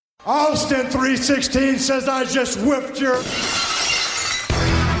Austin 316 says I just whipped your... Stone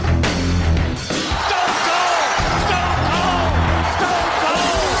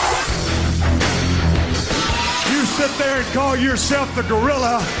Cold! You sit there and call yourself the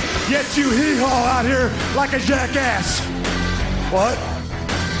gorilla, yet you hee-haw out here like a jackass. What?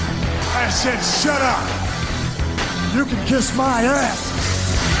 I said shut up. You can kiss my ass.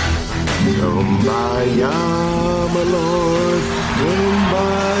 Kumbaya, my lord,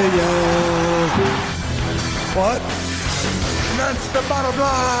 kumbaya. What? And that's the bottom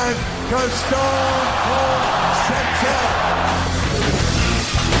line, because Stone Cold said so.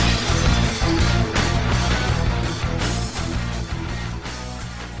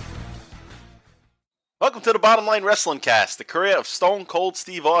 Welcome to the Bottom Line Wrestling Cast, the career of Stone Cold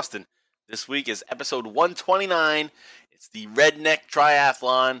Steve Austin. This week is episode 129. It's the Redneck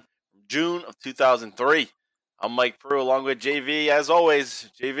Triathlon from June of 2003. I'm Mike Prue along with JV as always.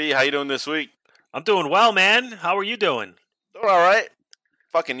 JV, how you doing this week? I'm doing well, man. How are you doing? Doing all right.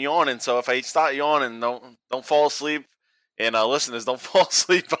 Fucking yawning, so if I start yawning, don't fall asleep. And listeners, don't fall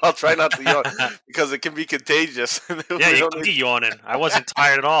asleep. I'll try not to yawn because it can be contagious. Yeah, you can be yawning. I wasn't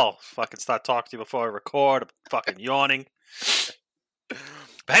tired at all. Fucking start talking to you before I record. I'm fucking yawning.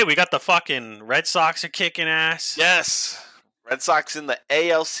 But hey, we got the fucking Red Sox are kicking ass. Yes. Red Sox in the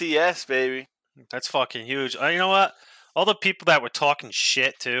ALCS, baby. That's fucking huge. You know what? All the people that were talking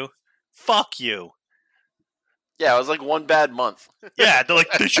shit, too, fuck you. Yeah, it was like one bad month. Yeah, they're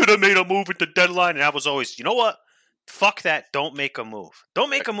like, they should have made a move at the deadline. And I was always, you know what? Fuck that. Don't make a move. Don't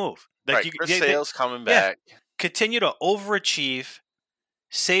make a move. Like, right, Chris Sale's coming back. Continue to overachieve.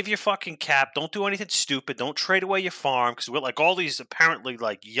 Save your fucking cap. Don't do anything stupid. Don't trade away your farm. Because we're like all these apparently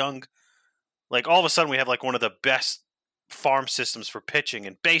like young, like all of a sudden we have like one of the best farm systems for pitching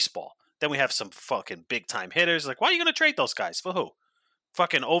in baseball. Then we have some fucking big time hitters. Like, why are you going to trade those guys? For who?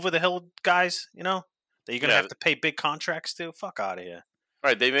 Fucking over the hill guys, you know? That you're going to have to pay big contracts to? Fuck out of here.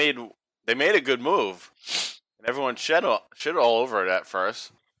 Right, they made a good move. And everyone shit all over it at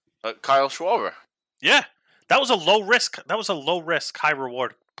first. But Kyle Schwarber. Yeah. That was a low risk. That was a low risk, high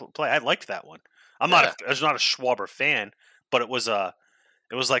reward play. I liked that one. I was not a Schwarber fan, but it was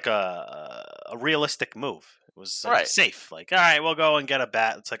like a realistic move. It was safe. Like, all right, we'll go and get a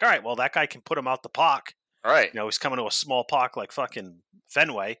bat. It's like, all right, well, that guy can put him out the park. All right. You know, he's coming to a small park like fucking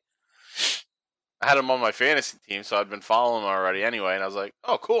Fenway. I had him on my fantasy team, so I'd been following him already anyway, and I was like,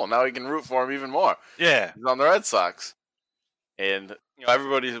 oh, cool. Now we can root for him even more. Yeah. He's on the Red Sox. And, you know,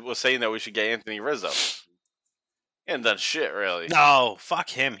 everybody was saying that we should get Anthony Rizzo. He hadn't done shit, really. No, fuck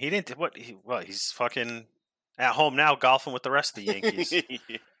him. He didn't. He's fucking at home now golfing with the rest of the Yankees.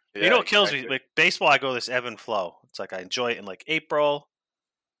 Yeah, you know what kills me? Like, baseball, I go this ebb and flow. It's like I enjoy it in like April,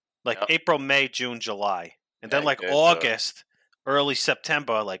 April, May, June, July. And then like August, early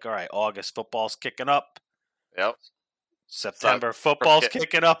September, like, all right, August, football's kicking up. Yep. September, football's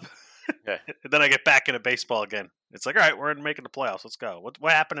kicking up. Yeah. And then I get back into baseball again. It's like, all right, we're making the playoffs. Let's go.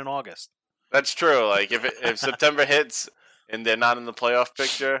 What happened in August? That's true. Like, if September hits and they're not in the playoff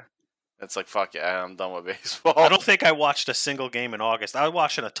picture, it's like, fuck yeah, I'm done with baseball. I don't think I watched a single game in August. I was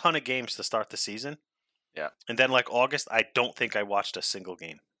watching a ton of games to start the season. Yeah. And then, like, August, I don't think I watched a single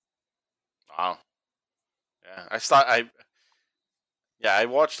game. Wow. Yeah, I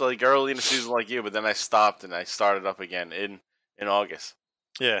watched, like, early in the season like you, but then I stopped and I started up again in August.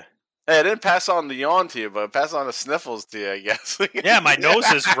 Yeah. Hey, I didn't pass on the yawn to you, but I passed on the sniffles to you, I guess. Yeah, my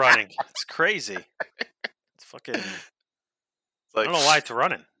nose is running. It's crazy. It's fucking... Like, I don't know why it's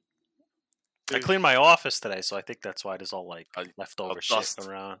running. I cleaned my office today, so I think that's why there's all, like, leftover shit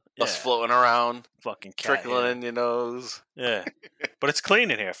around. Dust floating around. Fucking trickling in your nose. Yeah. But it's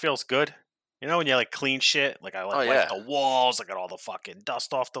clean in here. It feels good. You know when you, like, clean shit? Like, I like the walls. I got all the fucking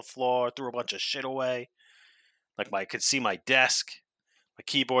dust off the floor. Threw a bunch of shit away. Like, I could see my desk. My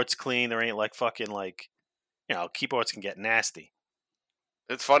keyboard's clean. There ain't, like, fucking, like... You know, keyboards can get nasty.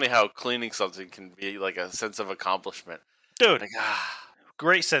 It's funny how cleaning something can be, like, a sense of accomplishment. Dude. Like,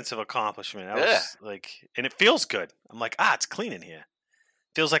 great sense of accomplishment. I was like, and it feels good. I'm like, it's clean in here.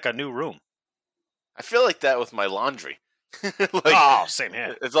 Feels like a new room. I feel like that with my laundry. Like, same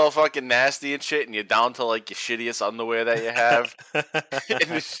here. It's all fucking nasty and shit, and you're down to like your shittiest underwear that you have, and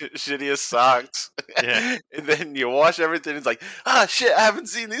the shittiest socks. Yeah. And then you wash everything. It's like, shit, I haven't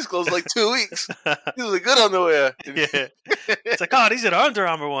seen these clothes in like 2 weeks. These are good underwear. Yeah. It's like, these are the Under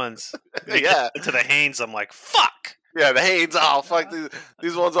Armour ones. Yeah. To the Hanes, I'm like, fuck. Yeah, the Hanes. Oh, fuck.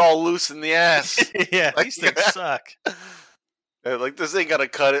 These ones all loose in the ass. Yeah, like, these things suck. Yeah, like, this ain't gonna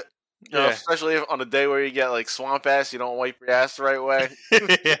cut it. You know, especially on a day where you get like swamp ass, you don't wipe your ass the right way.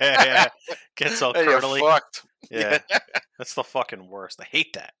 Yeah. Gets all curdly. You're fucked. Yeah. That's the fucking worst. I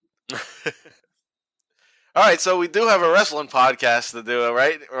hate that. All right, so we do have a wrestling podcast to do,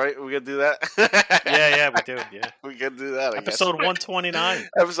 right? Right? We could do that? Yeah, we do. Yeah. We could do that, I guess. Episode 129.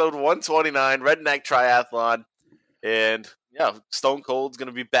 Episode 129, Redneck Triathlon. And, yeah, Stone Cold's going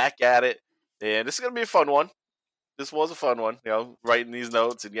to be back at it. And this is going to be a fun one. This was a fun one, writing these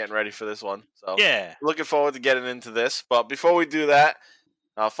notes and getting ready for this one. So, Yeah. looking forward to getting into this. But before we do that,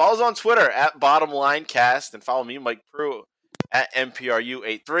 follow us on Twitter at BottomLineCast. And follow me, Mike Pruitt, at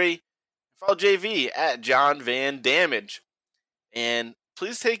MPRU83. Follow JV at John Van Damage. And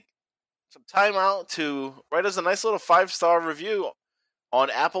please take some time out to write us a nice little 5-star review on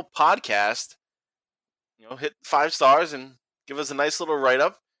Apple Podcast. Hit 5 stars and give us a nice little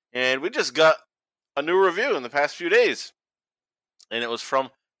write-up. And we just got a new review in the past few days. And it was from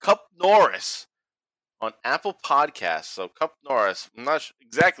Cup Norris on Apple Podcasts. So Cup Norris, I'm not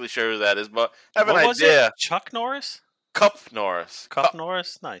exactly sure who that is, but I have an idea. It? Chuck Norris? Cup Norris. Cup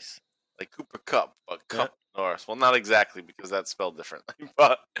Norris? Nice. Like Cooper Cup, but Cup Norris. Well, not exactly because that's spelled differently,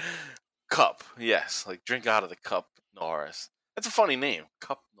 but Cup, yes. Like drink out of the cup, Norris. That's a funny name,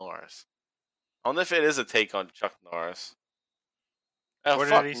 Cup Norris. I wonder if it is a take on Chuck Norris. Oh, What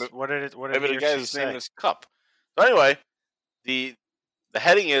fuck. did Maybe he the or guy's she name say? is Cup. So anyway, the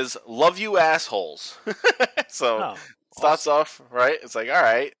heading is "Love You Assholes." So Oh, starts off right. It's like, all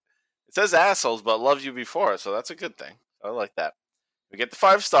right. It says assholes, but loves you before, so that's a good thing. I like that. We get the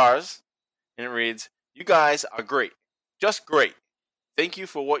 5 stars, and it reads, "You guys are great, just great. Thank you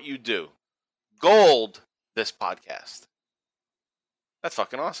for what you do. Gold, this podcast." That's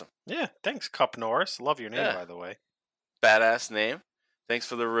fucking awesome. Yeah, thanks, Cup Norris. Love your name, Yeah. by the way. Badass name. Thanks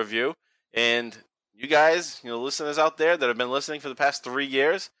for the review. And you guys, listeners out there that have been listening for the past 3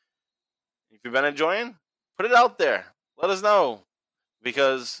 years, if you've been enjoying, put it out there. Let us know.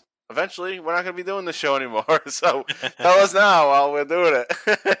 Because eventually we're not going to be doing the show anymore. So tell us now while we're doing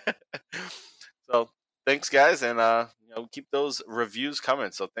it. So thanks, guys. And keep those reviews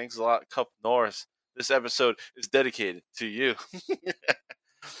coming. So thanks a lot, Cup Norris. This episode is dedicated to you.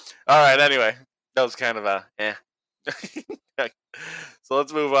 All right, anyway. That was kind of a So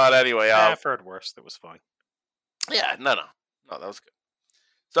let's move on anyway. I've heard worse. That was fine. Yeah, no, that was good.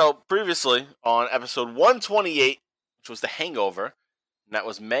 So previously on episode 128, which was The Hangover, and that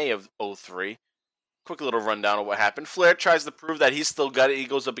was May of 2003. Quick little rundown of what happened. Flair tries to prove that he's still got it. He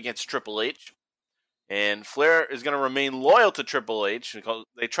goes up against Triple H. And Flair is going to remain loyal to Triple H because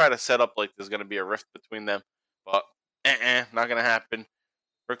they try to set up like there's going to be a rift between them. But not going to happen.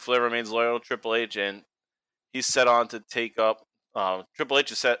 Ric Flair remains loyal to Triple H, and he's set on to take up. Triple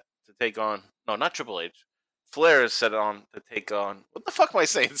H is set to take on. No, not Triple H. Flair is set on to take on. What the fuck am I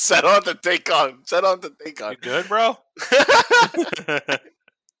saying? Set on to take on. Set on to take on. You good, bro?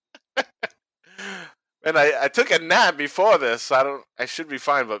 And I took a nap before this. So I should be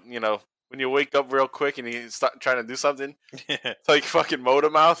fine, but when you wake up real quick and you start trying to do something, it's like fucking motor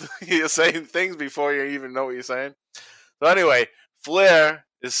mouth. You're saying things before you even know what you're saying. So anyway, Flair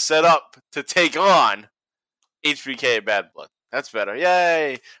is set up to take on HBK Bad Blood. That's better.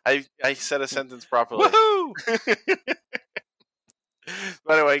 Yay! I said a sentence properly. Woohoo!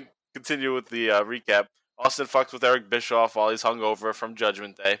 So anyway, continue with the recap. Austin fucks with Eric Bischoff while he's hungover from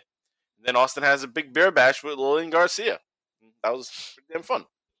Judgment Day. And then Austin has a big beer bash with Lillian Garcia. That was pretty damn fun.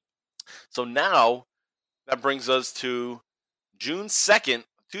 So now, that brings us to June 2nd,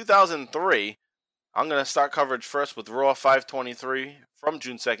 2003. I'm going to start coverage first with Raw 523 from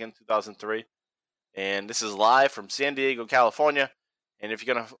June 2nd, 2003. And this is live from San Diego, California. And if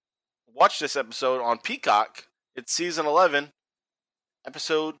you're going to watch this episode on Peacock, it's Season 11,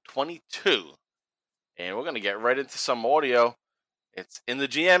 Episode 22. And we're going to get right into some audio. It's in the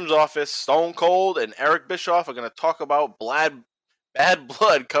GM's office. Stone Cold and Eric Bischoff are going to talk about Bad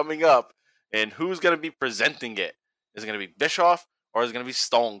Blood coming up, and who's going to be presenting it. Is it going to be Bischoff, or is it going to be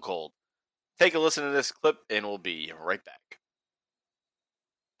Stone Cold? Take a listen to this clip, and we'll be right back.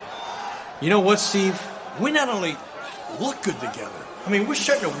 You know what, Steve? We not only look good together, I mean, we're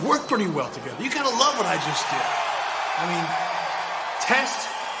starting to work pretty well together. You gotta love what I just did. I mean, Test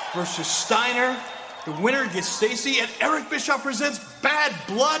versus Steiner, the winner gets Stacy, and Eric Bischoff presents Bad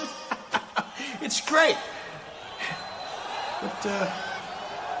Blood. It's great. But,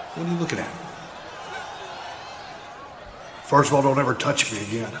 what are you looking at? First of all, don't ever touch me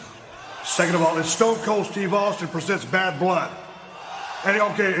again. Second of all, it's Stone Cold Steve Austin presents Bad Blood. And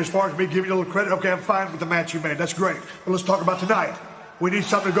okay, as far as me giving you a little credit, okay, I'm fine with the match you made. That's great. But let's talk about tonight. We need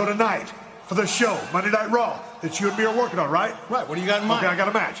something to go tonight for the show, Monday Night Raw, that you and me are working on, right? Right, what do you got in mind? Okay, I got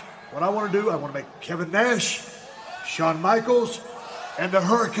a match. What I want to do, I want to make Kevin Nash, Shawn Michaels, and the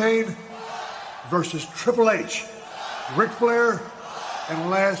Hurricane versus Triple H. Ric Flair And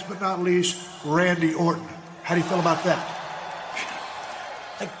last but not least, Randy Orton. How do you feel about that?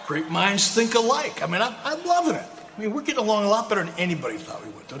 Like great minds think alike. I mean, I'm loving it. I mean, we're getting along a lot better than anybody thought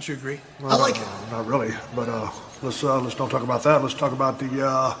we would. Don't you agree? Well, I like it. Not really, but let's don't talk about that. Let's talk about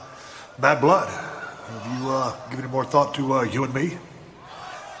the Bad Blood. Have you given any more thought to you and me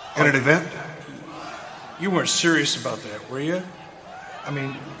in an event? You weren't serious about that, were you? I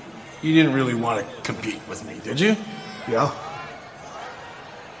mean, you didn't really want to compete with me, did you? Yeah.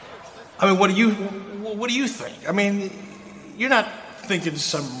 I mean, what do you think? I mean, you're not thinking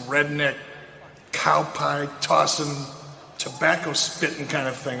some redneck cow pie tossing, tobacco spitting kind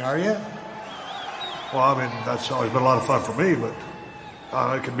of thing, are you? Well, I mean, that's always been a lot of fun for me, but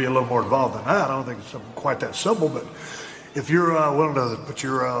it can be a little more involved than that. I don't think it's quite that simple, but if you're willing to put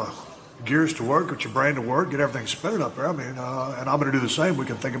your gears to work, put your brain to work, get everything spinning up there, I mean, and I'm going to do the same. We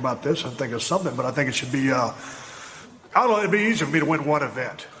can think about this and think of something, but I think it should be, I don't know, it'd be easier for me to win one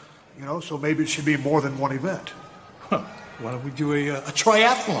event, you know, so maybe it should be more than one event. Huh. Why don't we do a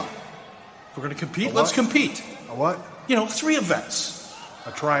triathlon? If we're going to compete, let's compete. A what? You know, 3 events.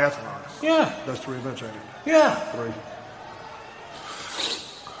 A triathlon. Yeah. That's 3 events, ain't it? Yeah. 3.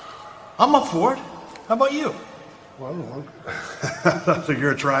 I'm up for it. How about you? Well, so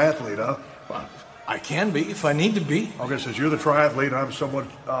you're a triathlete, huh? Well, I can be if I need to be. Okay, since you're the triathlete and I'm somewhat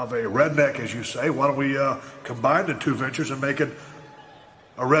of a redneck, as you say, why don't we combine the 2 ventures and make it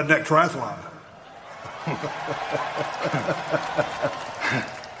a redneck triathlon?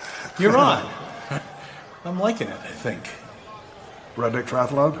 You're on. I'm liking it, I think. Redneck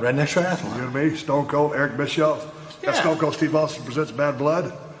triathlon? Redneck triathlon. You and me, Stone Cold, Eric Bischoff. Yeah. That's Stone Cold Steve Austin presents Bad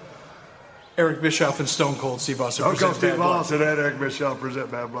Blood. Eric Bischoff and Stone Cold Steve Austin Stone Cold present Steve Bad Blood. Austin and Eric Bischoff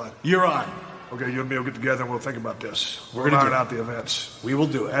present Bad Blood. You're on. Okay, you and me will get together and we'll think about this. We're We'll gonna iron do it. out the events. We will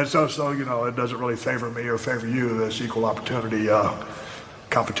do it. And so, you know, it doesn't really favor me or favor you. This equal opportunity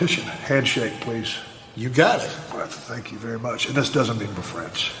competition. Handshake, please. You got it. Well, thank you very much. And this doesn't mean we're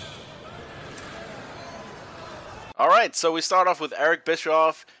friends. All right, so we start off with Eric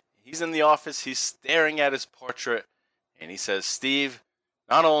Bischoff. He's in the office. He's staring at his portrait, and he says, Steve,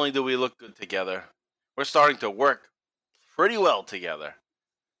 not only do we look good together, we're starting to work pretty well together.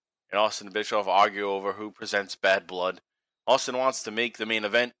 And Austin and Bischoff argue over who presents Bad Blood. Austin wants to make the main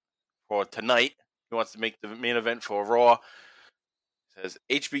event for tonight. He wants to make the main event for Raw. He says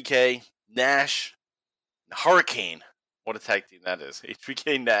HBK, Nash, Hurricane. What a tag team that is.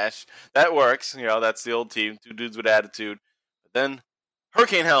 HBK, Nash. That works. You know, that's the old team. 2 dudes with attitude. But then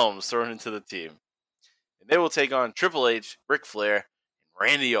Hurricane Helms thrown into the team. And they will take on Triple H, Ric Flair, and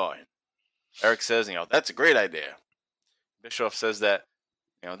Randy Orton. Eric says, you know, that's a great idea. Bischoff says that,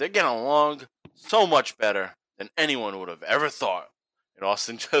 you know, they're getting along so much better than anyone would have ever thought. And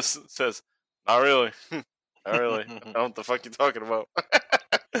Austin just says, not really. Not really. I don't know what the fuck you're talking about.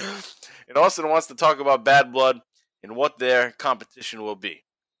 And Austin wants to talk about Bad Blood and what their competition will be.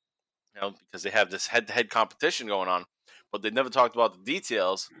 You know, because they have this head-to-head competition going on, but they never talked about the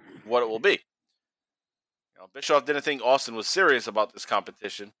details of what it will be. You know, Bischoff didn't think Austin was serious about this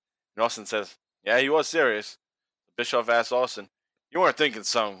competition. And Austin says, yeah, he was serious. Bischoff asked Austin, you weren't thinking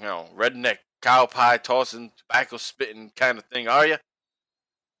some, you know, redneck cow pie tossing, tobacco spitting kind of thing, are you?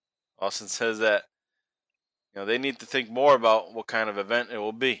 Austin says that, you know, they need to think more about what kind of event it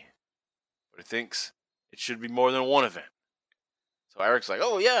will be. But he thinks it should be more than one event. So Eric's like,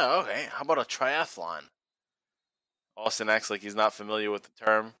 oh yeah, okay, how about a triathlon? Austin acts like he's not familiar with the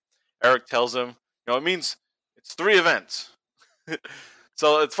term. Eric tells him, you know, it means it's 3 events.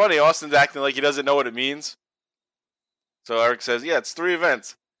 So it's funny, Austin's acting like he doesn't know what it means. So Eric says, yeah, it's 3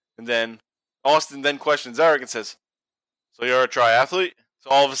 events. And then Austin then questions Eric and says, so you're a triathlete? So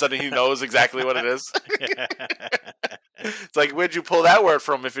all of a sudden he knows exactly what it is. It's like, where'd you pull that word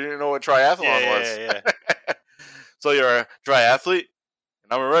from if you didn't know what triathlon was? Yeah. So you're a triathlete?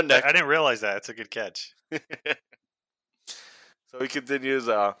 And I'm a redneck. I didn't realize that. It's a good catch. So he continues,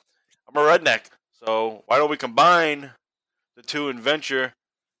 I'm a redneck. So why don't we combine the 2 and venture,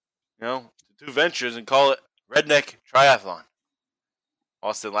 you know, the 2 ventures and call it Redneck Triathlon.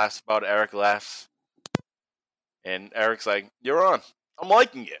 Austin laughs about it. Eric laughs. And Eric's like, you're on. I'm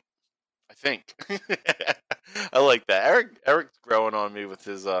liking it. I think. I like that. Eric's growing on me with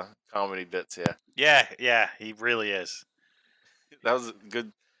his comedy bits here. Yeah, he really is. That was a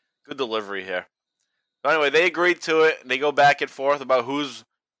good delivery here. So anyway, they agreed to it, and they go back and forth about who's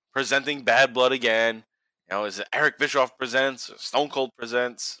presenting Bad Blood again. You know, is it Eric Bischoff presents, or Stone Cold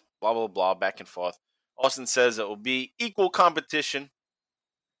presents, blah, blah, blah, back and forth. Austin says it will be equal competition.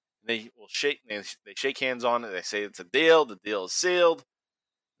 They shake hands on it. They say it's a deal. The deal is sealed.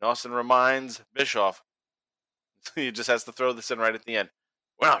 And Austin reminds Bischoff, he just has to throw this in right at the end.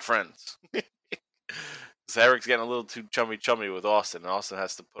 We're not friends. So Eric's getting a little too chummy with Austin, and Austin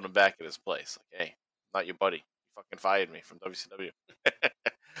has to put him back in his place. Like, hey, not your buddy. You fucking fired me from WCW.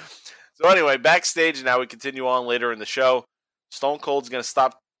 So anyway, backstage now we continue on later in the show. Stone Cold's going to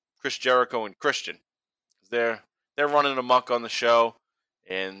stop Chris Jericho and Christian. They're running amok on the show,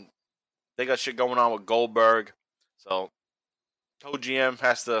 and they got shit going on with Goldberg. So OGM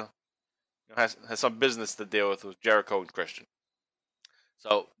has some business to deal with Jericho and Christian.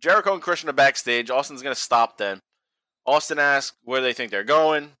 So Jericho and Christian are backstage. Austin's going to stop them. Austin asks where they think they're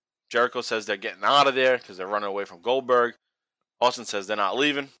going. Jericho says they're getting out of there because they're running away from Goldberg. Austin says they're not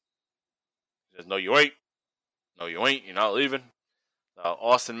leaving. He says, no, you ain't. No, you ain't. You're not leaving. So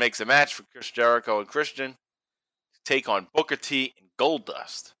Austin makes a match for Chris Jericho and Christian to take on Booker T and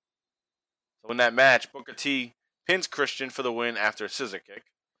Goldust. So in that match, Booker T pins Christian for the win after a scissor kick.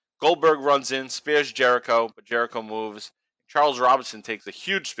 Goldberg runs in, spears Jericho, but Jericho moves. Charles Robinson takes a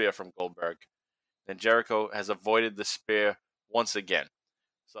huge spear from Goldberg. And Jericho has avoided the spear once again.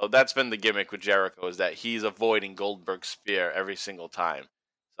 So that's been the gimmick with Jericho, is that he's avoiding Goldberg's spear every single time.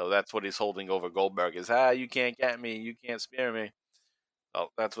 So that's what he's holding over Goldberg is, you can't get me, you can't spear me. So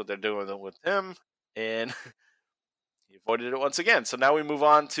that's what they're doing with him. And he avoided it once again. So now we move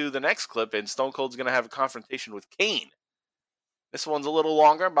on to the next clip, and Stone Cold's going to have a confrontation with Kane. This one's a little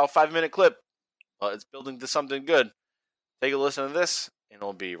longer, about 5-minute clip. But it's building to something good. Take a listen to this, and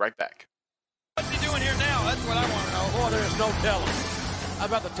we'll be right back. What's he doing here now? That's what I want to know. Oh, there's no telling. How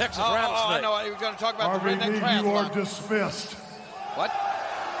about the Texas rattlesnake? I know. You're going to talk about the redneck RVD, triathlon. you are dismissed. What?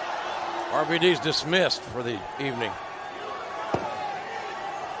 RVD's dismissed for the evening.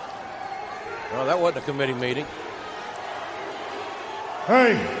 Well, that wasn't a committee meeting.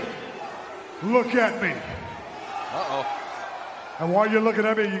 Hey, look at me. Uh-oh. And while you're looking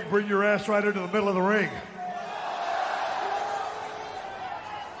at me, you bring your ass right into the middle of the ring.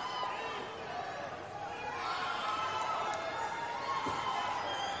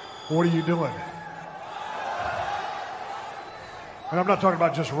 What are you doing? And I'm not talking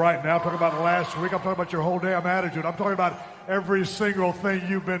about just right now. I'm talking about last week. I'm talking about your whole damn attitude. I'm talking about every single thing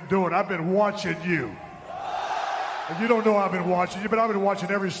you've been doing. I've been watching you. And you don't know I've been watching you, but I've been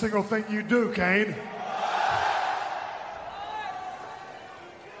watching every single thing you do, Kane.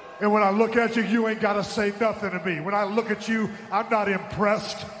 And when I look at you, you ain't got to say nothing to me. When I look at you, I'm not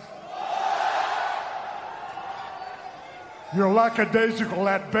impressed. You're lackadaisical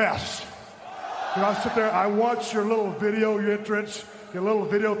at best. You know, I sit there, I watch your little video, your entrance, your little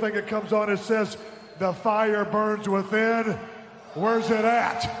video thing that comes on. It says, the fire burns within. Where's it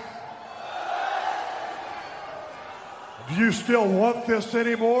at? Do you still want this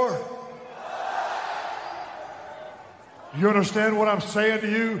anymore? You understand what I'm saying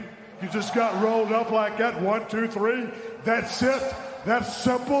to you? You just got rolled up like that. 1, 2, 3. That's it. That's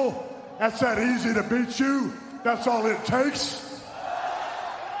simple. That's that easy to beat you. That's all it takes.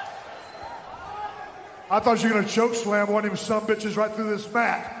 I thought you were going to choke slam one of them some bitches right through this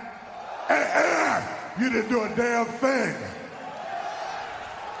mat. You didn't do a damn thing.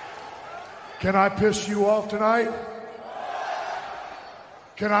 Can I piss you off tonight?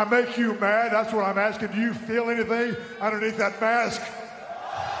 Can I make you mad? That's what I'm asking. Do you feel anything underneath that mask?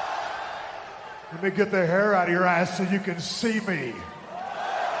 Let me get the hair out of your ass so you can see me.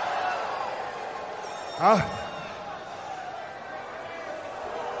 Huh?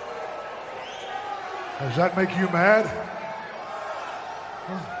 Does that make you mad?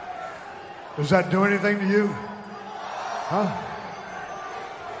 Huh? Does that do anything to you? Huh?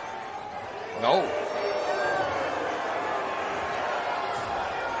 No.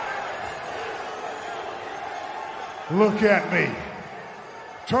 Look at me.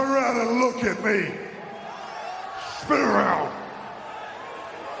 Turn around and look at me. Spin around.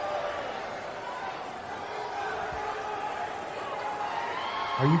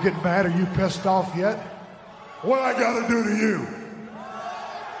 Are you getting mad? Are you pissed off yet? What I gotta do to you?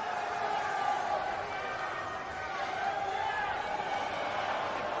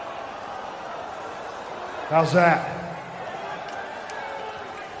 How's that?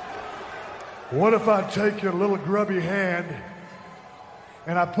 What if I take your little grubby hand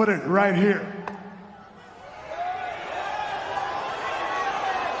and I put it right here?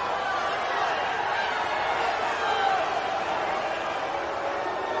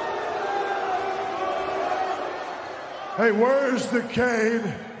 Hey, where's the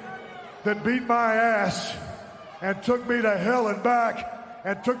Kane that beat my ass and took me to hell and back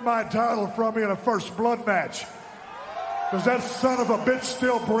and took my title from me in a first blood match? Does that son of a bitch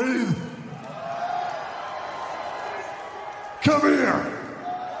still breathe? Come here.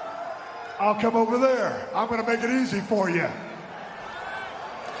 I'll come over there. I'm going to make it easy for you.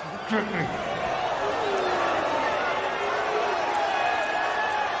 laughed at me.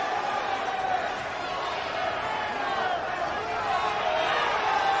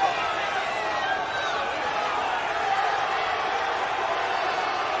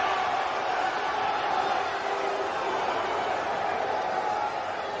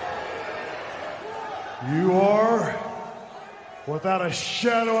 You are, without a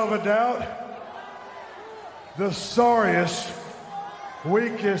shadow of a doubt, the sorriest,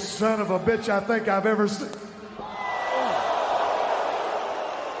 weakest son of a bitch I think I've ever seen.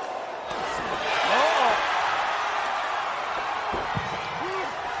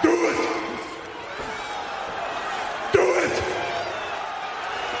 Do it! Do it!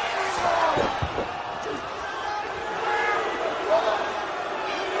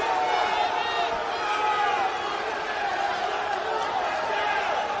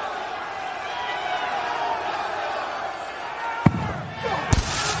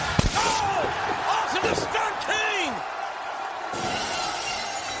 Austin to stun Kane.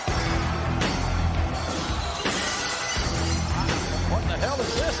 What the hell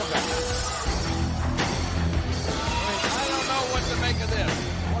is this about? I don't know what to make of this.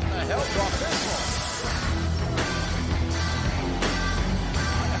 What the hell brought this one?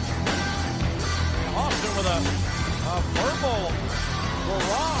 Austin with a verbal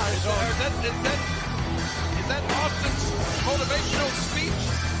barrage Is that Austin's motivational speech?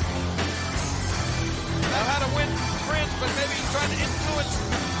 About how to win friends, but maybe he's trying to influence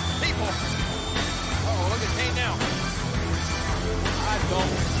people. Oh, look at Kane now.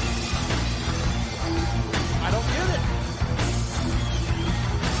 I don't get it.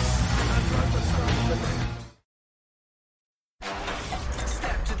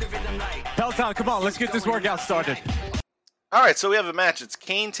 Peloton, come on, let's get this workout started. All right, so we have a match. It's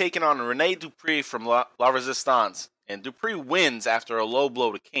Kane taking on Rene Dupree from La Resistance. And Dupree wins after a low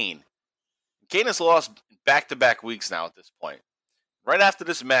blow to Kane. Kane has lost back-to-back weeks now at this point. Right after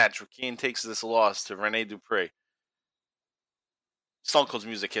this match, where Kane takes this loss to Rene Dupree, Stone Cold's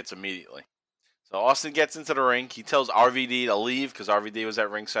music hits immediately. So Austin gets into the ring. He tells RVD to leave because RVD was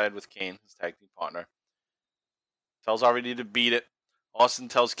at ringside with Kane, his tag team partner. Tells RVD to beat it. Austin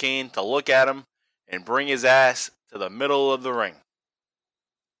tells Kane to look at him and bring his ass to the middle of the ring.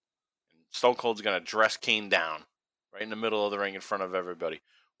 And Stone Cold's going to dress Kane down right in the middle of the ring in front of everybody.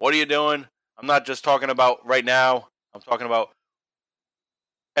 What are you doing? I'm not just talking about right now. I'm talking about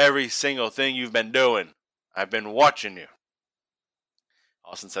every single thing you've been doing. I've been watching you.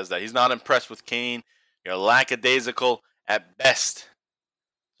 Austin says that he's not impressed with Kane. You're lackadaisical at best.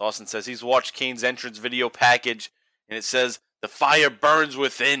 Austin says he's watched Kane's entrance video package, and it says, the fire burns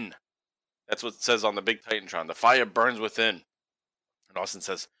within. That's what it says on the big Titantron. The fire burns within. And Austin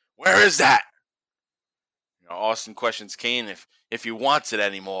says, where is that? You know, Austin questions Kane if he wants it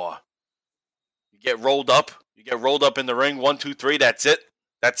anymore. You get rolled up. You get rolled up in the ring. 1, 2, 3. That's it.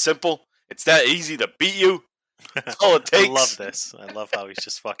 That's simple. It's that easy to beat you. That's all it takes. I love this. I love how he's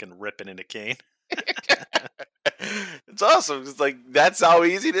just fucking ripping into Kane. It's awesome. It's like, that's how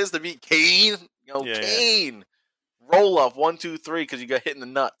easy it is to beat Kane. You know, Kane. Yeah. Roll up 1, 2, 3 because you got hit in the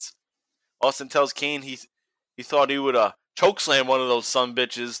nuts. Austin tells Kane he thought he would chokeslam one of those son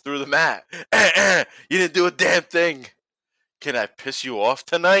bitches through the mat. You didn't do a damn thing. Can I piss you off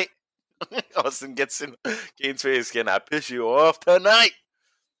tonight? Austin gets in Kane's face. Can I piss you off tonight?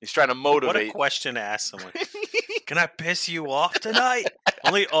 He's trying to motivate. What a question to ask someone. Can I piss you off tonight?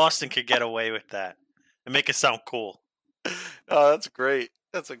 Only Austin could get away with that and make it sound cool. Oh, that's great.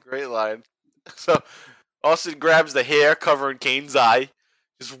 That's a great line. So Austin grabs the hair covering Kane's eye,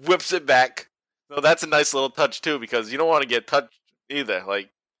 just whips it back. So that's a nice little touch too, because you don't want to get touched either. Like,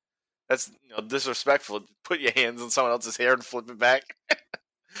 that's disrespectful. Put your hands on someone else's hair and flip it back.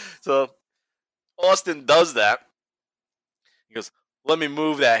 So Austin does that. He goes, let me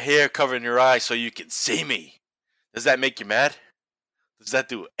move that hair covering your eye so you can see me. Does that make you mad? Does that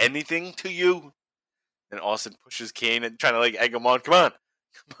do anything to you? And Austin pushes Kane and trying to egg him on. Come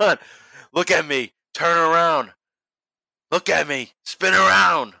on. Look at me. Turn around. Look at me. Spin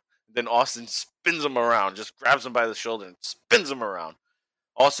around. Then Austin spins him around. Just grabs him by the shoulder and spins him around.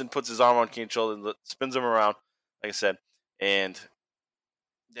 Austin puts his arm on Kane's shoulder and spins him around, like I said. And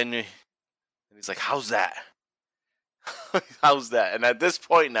then he's like, how's that? How's that? And at this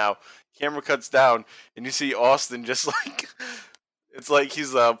point now, camera cuts down and you see Austin just it's like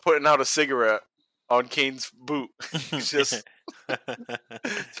he's putting out a cigarette on Kane's boot. He's just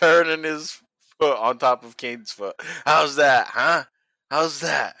turning his foot on top of Kane's foot. How's that, huh? How's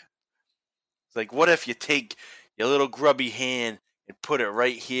that? It's like, what if you take your little grubby hand and put it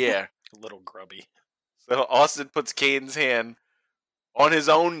right here? A little grubby. So Austin puts Kane's hand on his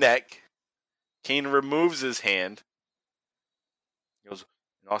own neck. Kane removes his hand. He goes,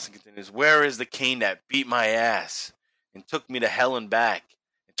 and Austin continues, where is the Kane that beat my ass and took me to hell and back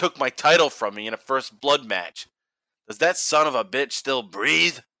and took my title from me in a first blood match? Does that son of a bitch still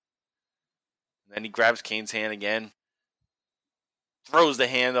breathe? And then he grabs Kane's hand again, throws the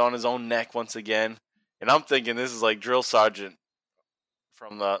hand on his own neck once again. And I'm thinking this is like Drill Sergeant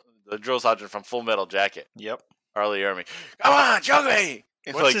from the Drill Sergeant from Full Metal Jacket. Yep. Arlie Ermy. Come on, choke me!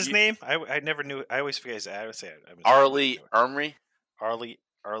 What's like, his name? I never knew. I always forget his name. I would say it. Arlie Ermy. Arlie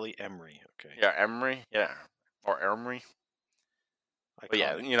Emery. Okay. Yeah, Emery. Yeah. Or Emery. But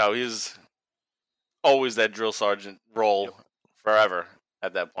yeah, you know, he's always that Drill Sergeant role forever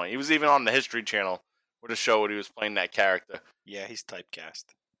at that point. He was even on the History Channel with a show where he was playing that character. Yeah, he's typecast.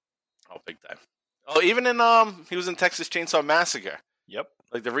 Oh, big time. Oh, even in he was in Texas Chainsaw Massacre. Yep.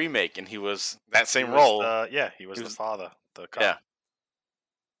 Like the remake, and he was that same role. He was the father. The cop. Yeah.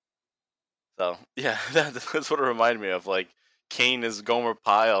 So yeah, that's what it reminded me of. Like Kane is Gomer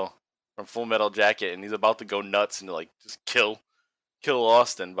Pyle from Full Metal Jacket, and he's about to go nuts and like just kill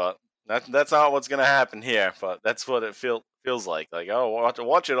Austin, but that's not what's gonna happen here. But that's what it feels like. Like, oh,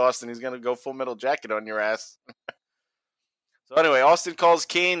 watch it, Austin. He's gonna go Full Metal Jacket on your ass. So anyway, Austin calls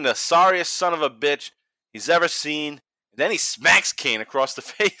Kane the sorriest son of a bitch he's ever seen, and then he smacks Kane across the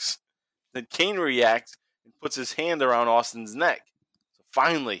face. Then Kane reacts and puts his hand around Austin's neck. So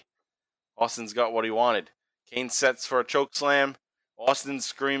finally, Austin's got what he wanted. Kane sets for a choke slam. Austin's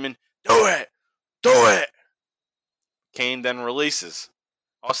screaming, "Do it! Do it!" Kane then releases.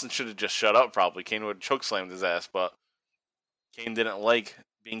 Austin should have just shut up, probably. Kane would have choke slammed his ass, but Kane didn't like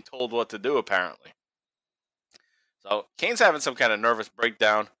being told what to do, apparently. So Kane's having some kind of nervous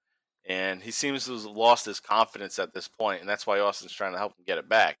breakdown, and he seems to have lost his confidence at this point, and that's why Austin's trying to help him get it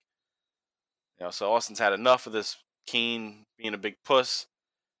back. You know, so Austin's had enough of this Kane being a big puss.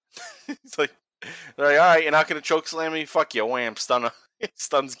 He's like, all right, you're not going to choke slam me? Fuck you, wham,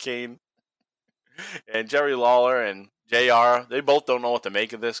 stuns Kane. And Jerry Lawler and JR, they both don't know what to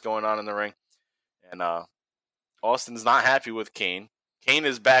make of this going on in the ring. And Austin's not happy with Kane. Kane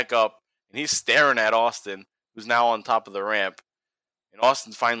is back up, and he's staring at Austin, who's now on top of the ramp. And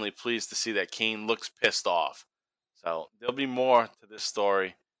Austin's finally pleased to see that Kane looks pissed off. So there'll be more to this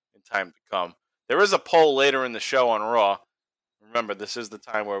story in time to come. There is a poll later in the show on Raw. Remember, this is the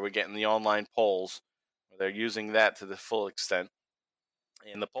time where we're getting the online polls, where they're using that to the full extent.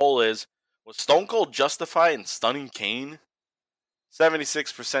 And the poll is, was Stone Cold justified in stunning Kane?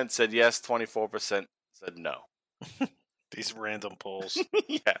 76% said yes, 24% said no. These random polls.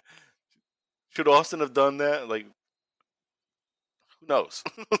 Yeah. Should Austin have done that? Like, who knows?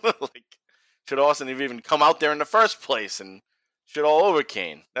 Like, should Austin have even come out there in the first place and shit all over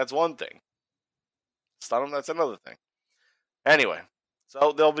Kane? That's one thing. Stun him, that's another thing. Anyway,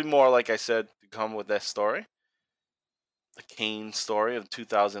 so there'll be more, like I said, to come with this story. The Kane story of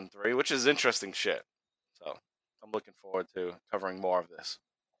 2003, which is interesting shit. So I'm looking forward to covering more of this.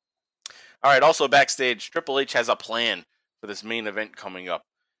 All right, also backstage, Triple H has a plan for this main event coming up.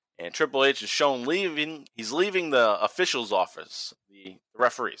 And Triple H is shown he's leaving the officials' office, the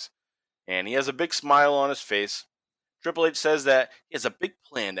referees. And he has a big smile on his face. Triple H says that he has a big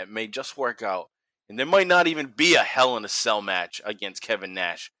plan that may just work out. And there might not even be a Hell in a Cell match against Kevin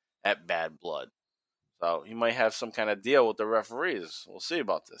Nash at Bad Blood. So he might have some kind of deal with the referees. We'll see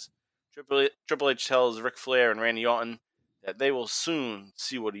about this. Triple H tells Ric Flair and Randy Orton that they will soon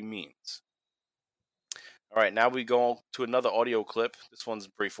see what he means. All right, now we go to another audio clip. This one's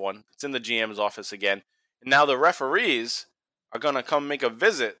a brief one. It's in the GM's office again. And now the referees are going to come make a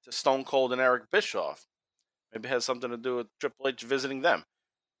visit to Stone Cold and Eric Bischoff. Maybe it has something to do with Triple H visiting them.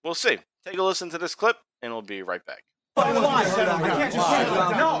 We'll see. Take a listen to this clip, and we'll be right back.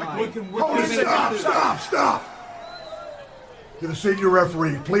 Stop! To the senior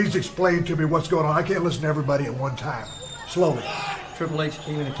referee, please explain to me what's going on. I can't listen to everybody at one time. Slowly. Triple H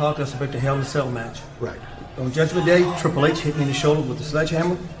came in and talked to us about the Hell in a Cell match. Right. On Judgment Day, Triple H hit me in the shoulder with a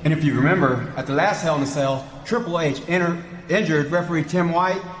sledgehammer. And if you remember, at the last Hell in a Cell, Triple H injured referee Tim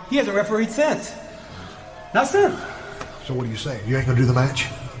White. He hasn't refereed since. Not since. So what are you saying? You ain't going to do the match?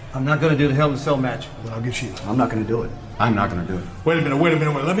 I'm not going to do the Hell in a Cell match. Then I'll get you. I'm not going to do it. I'm not going to do it. Wait a minute.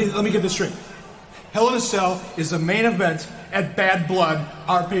 Let me get this straight. Hell in a Cell is the main event at Bad Blood,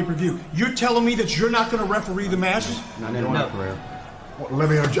 our pay-per-view. You're telling me that you're not going to referee the match? Not in my career. Well,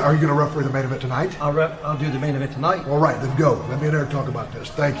 are you going to referee the main event tonight? I'll do the main event tonight. All right, then go. Let me and Eric talk about this.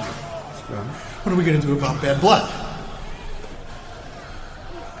 Thank you. What are we going to do about Bad Blood?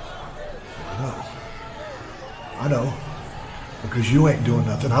 I know. Because you ain't doing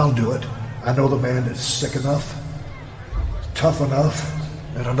nothing, I'll do it. I know the man that's sick enough, tough enough,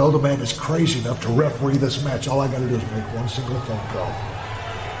 and I know the man is crazy enough to referee this match. All I gotta do is make one single phone call.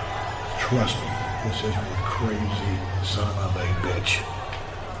 Trust me, this isn't a crazy son of a bitch.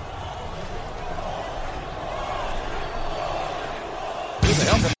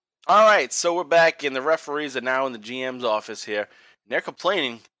 All right, so we're back, and the referees are now in the GM's office here. And they're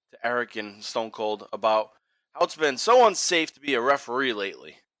complaining to Eric and Stone Cold about how it's been so unsafe to be a referee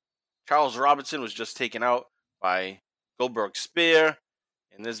lately. Charles Robinson was just taken out by Goldberg's spear,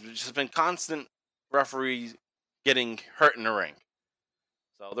 and there's just been constant referees getting hurt in the ring.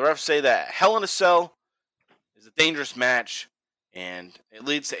 So the refs say that Hell in a Cell is a dangerous match, and it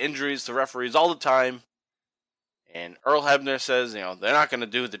leads to injuries to referees all the time. And Earl Hebner says, they're not going to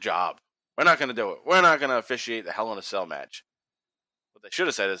do the job. We're not going to do it. We're not going to officiate the Hell in a Cell match. What they should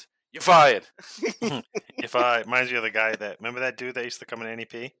have said is, you're fired. Reminds me of the guy remember that dude that used to come in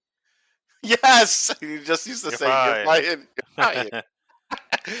NEP? Yes! He just used to say, you're fired. You're fired.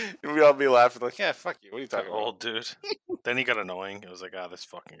 And we all be laughing like, yeah, fuck you. What are you talking about? Old dude. Then he got annoying. It was like, this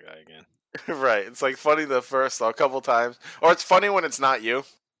fucking guy again. Right. It's like funny the first a couple times. Or it's funny when it's not you.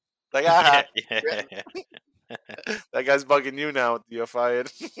 Like, Yeah. That guy's bugging you now. You're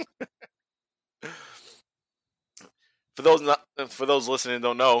fired. For those listening who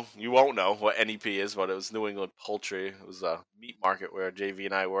don't know, you won't know what NEP is, but it was New England Poultry. It was a meat market where JV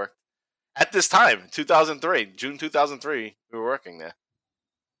and I worked. At this time, 2003, June 2003, we were working there.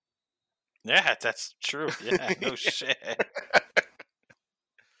 Yeah, that's true. Yeah, no shit.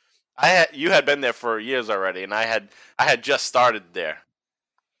 You had been there for years already, and I had just started there.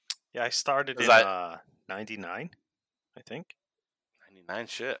 Yeah, I started in 99, I think. 99,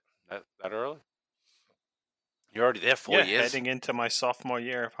 shit. That early? You're already there 4 years? Heading into my sophomore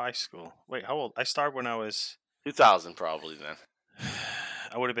year of high school. Wait, how old? I started when I was... 2000, probably, then.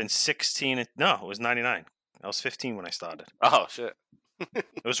 I would have been 16. No, it was 99. I was 15 when I started. Oh, shit.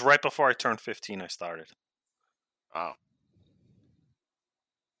 It was right before I turned 15 I started. Oh.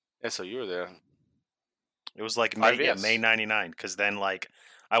 Yeah, so you were there. It was like May 99, because then,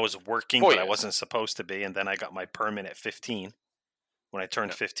 I was working, but I wasn't supposed to be, and then I got my permit at 15. When I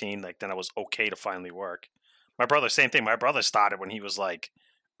turned 15, then I was okay to finally work. My brother, same thing. My brother started when he was,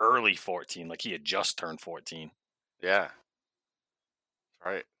 early 14. He had just turned 14. Yeah.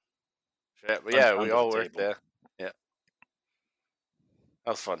 Right. Shit. But yeah, we all worked there. Yeah.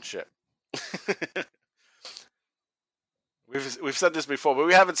 That was fun shit. We've said this before, but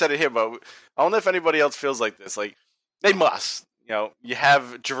we haven't said it here, but I don't know if anybody else feels like this. They must. You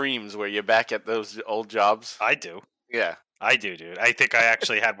have dreams where you're back at those old jobs. I do. Yeah. I do, dude. I think I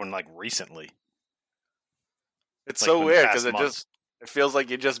actually had one, recently. It's so weird, because it feels like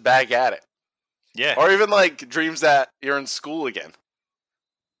you're just back at it. Yeah. Or even, dreams that you're in school again.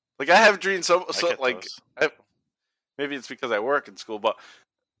 I have dreams maybe it's because I work in school, but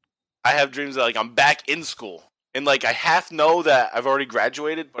I have dreams that, I'm back in school. And, I half know that I've already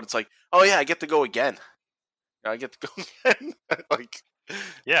graduated, but it's oh, yeah, I get to go again. I get to go again.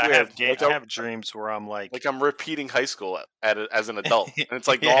 Yeah, I have dreams where I'm I'm repeating high school as an adult. And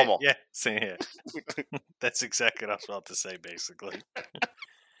it's normal. Yeah, same here. That's exactly what I was about to say, basically.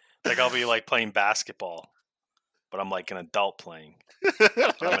 I'll be playing basketball, but I'm an adult playing.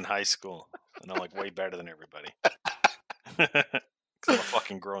 I'm in high school, and I'm way better than everybody. 'Cause I'm a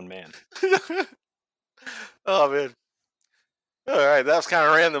fucking grown man. Oh, man. All right, that was kind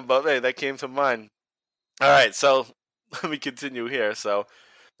of random, but hey, that came to mind. All right, so let me continue here. So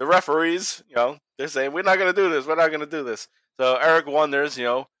the referees, they're saying, we're not going to do this. We're not going to do this. So Eric wonders,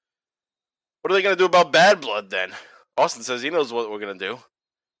 what are they going to do about bad blood then? Austin says he knows what we're going to do.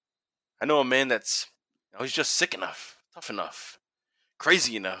 I know a man that's, he's just sick enough, tough enough,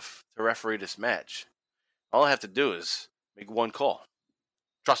 crazy enough to referee this match. All I have to do is make one call.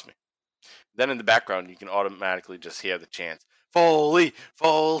 Trust me. Then in the background, you can automatically just hear the chants, Foley,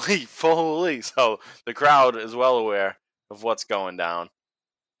 Foley, Foley. So the crowd is well aware of what's going down.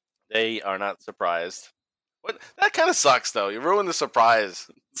 They are not surprised. That kind of sucks, though. You ruin the surprise.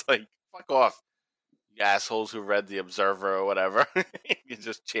 It's fuck off, you assholes who read the Observer or whatever. You're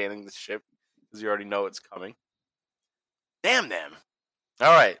just chanting the shit because you already know it's coming. Damn them.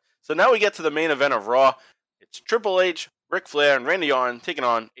 All right, so now we get to the main event of Raw. It's Triple H, Ric Flair, and Randy Orton taking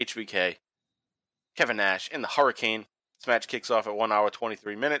on HBK, Kevin Nash, and the Hurricane. This match kicks off at 1 hour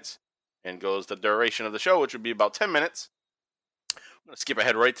 23 minutes and goes the duration of the show, which would be about 10 minutes. I'm going to skip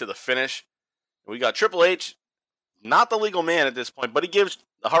ahead right to the finish. We got Triple H, not the legal man at this point, but he gives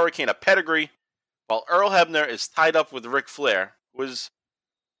the Hurricane a pedigree, while Earl Hebner is tied up with Ric Flair, who is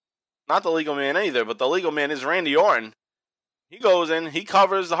not the legal man either, but the legal man is Randy Orton. He goes in, he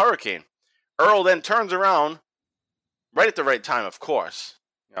covers the Hurricane. Earl then turns around right at the right time, of course.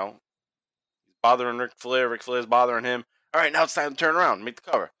 You know, he's bothering Ric Flair's bothering him. All right, now it's time to turn around and make the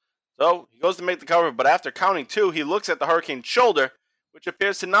cover. So he goes to make the cover, but after counting 2, he looks at the Hurricane's shoulder, which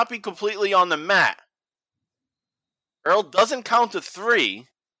appears to not be completely on the mat. Earl doesn't count to 3,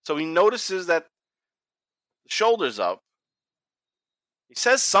 so he notices that the shoulder's up. He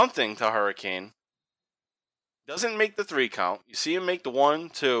says something to Hurricane. Doesn't make the 3 count. You see him make the 1,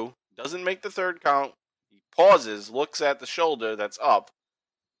 2. Doesn't make the 3rd count. He pauses, looks at the shoulder that's up,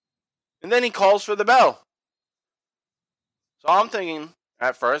 and then he calls for the bell. So I'm thinking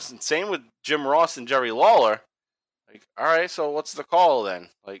at first, and same with Jim Ross and Jerry Lawler, like, all right, so what's the call then?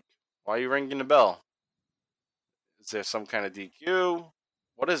 Like, why are you ringing the bell? Is there some kind of DQ?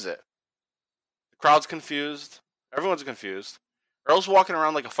 What is it? The crowd's confused. Everyone's confused. Earl's walking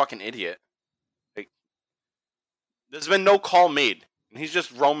around like a fucking idiot. Like, there's been no call made, and he's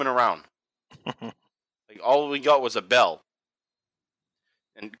just roaming around. Like, all we got was a bell.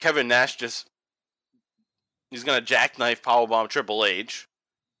 And Kevin Nash he's going to jackknife powerbomb Triple H.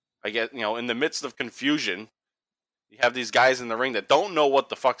 I guess, in the midst of confusion, you have these guys in the ring that don't know what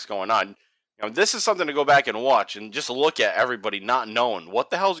the fuck's going on. This is something to go back and watch and just look at everybody not knowing what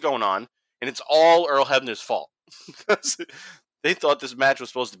the hell's going on. And it's all Earl Hebner's fault. Because they thought this match was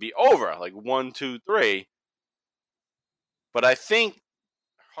supposed to be over. Like 1, 2, 3. But I think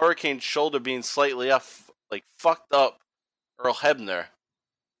Hurricane's shoulder being slightly off, like, fucked up Earl Hebner,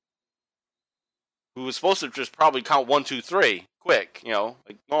 who was supposed to just probably count 1, 2, 3 quick,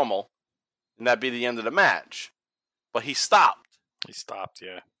 like normal, and that'd be the end of the match. But he stopped. He stopped,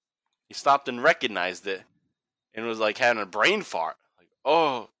 yeah. He stopped and recognized it, and was like having a brain fart. Like,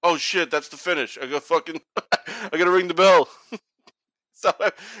 oh shit, that's the finish. I gotta ring the bell. so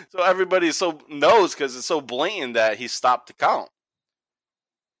everybody knows because it's so blatant that he stopped to count.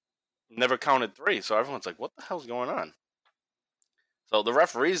 Never counted 3, so everyone's like, what the hell's going on? So the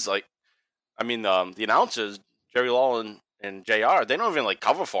referees, like, the announcers, Jerry Lawler and JR, they don't even, like,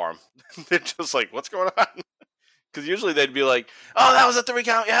 cover for him. They're just like, what's going on? Because usually they'd be like, oh, that was a 3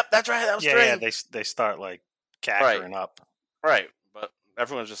 count. Yep, that's right. That was 3. Yeah, they start, like, cackling up. Right. But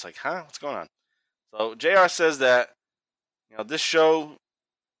everyone's just like, huh? What's going on? So JR says that, this show,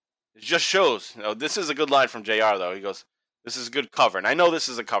 it just shows. This is a good line from JR, though. He goes, this is a good cover. And I know this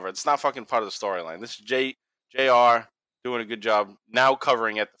is a cover. It's not fucking part of the storyline. This is JR doing a good job now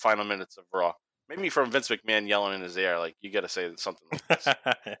covering at the final minutes of Raw. Maybe from Vince McMahon yelling in his ear, like, you got to say something like this.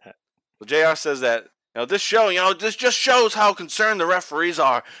 So JR says that, this show, this just shows how concerned the referees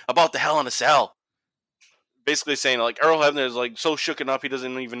are about the Hell in a Cell. Basically saying, like, Earl Hebner is, like, so shooken up he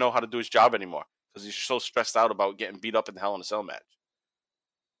doesn't even know how to do his job anymore. Because he's so stressed out about getting beat up in the Hell in a Cell match.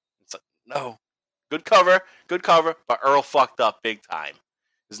 It's like, no. Good cover, but Earl fucked up big time.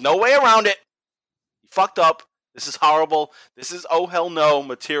 There's no way around it. He fucked up. This is horrible. This is oh hell no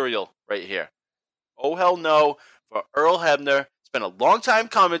material right here. Oh hell no for Earl Hebner. It's been a long time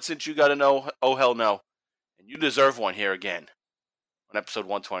coming since you got to know oh hell no. And you deserve one here again. On episode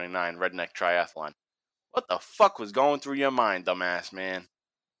 129, Redneck Triathlon. What the fuck was going through your mind, dumbass man?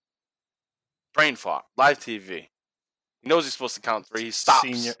 Brain fart. Live TV. He knows he's supposed to count 3. He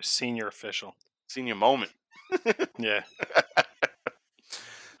stops. Senior official. Senior moment. Yeah.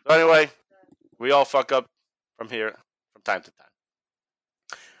 So anyway, we all fuck up from here from time to time.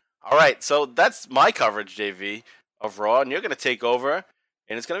 All right, so that's my coverage, JV, of Raw, and you're going to take over,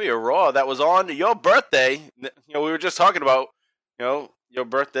 and it's going to be a Raw that was on your birthday. We were just talking about, your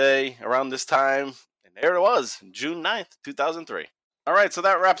birthday around this time, and there it was, June 9th, 2003. All right, so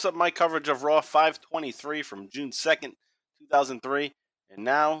that wraps up my coverage of Raw 523 from June 2nd, 2003. And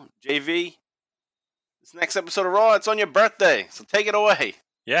now, JV, this next episode of Raw, it's on your birthday, so take it away.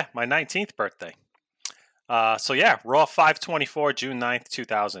 Yeah, my 19th birthday. Raw 524, June 9th,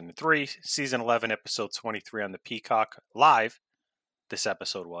 2003, Season 11, Episode 23 on the Peacock live. This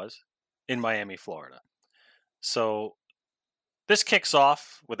episode was in Miami, Florida. So this kicks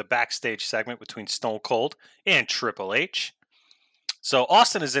off with a backstage segment between Stone Cold and Triple H. So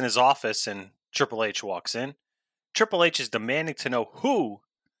Austin is in his office and Triple H walks in. Triple H is demanding to know who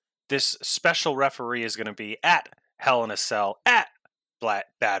this special referee is going to be at Hell in a Cell at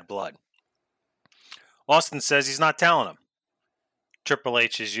Bad Blood. Austin says he's not telling him. Triple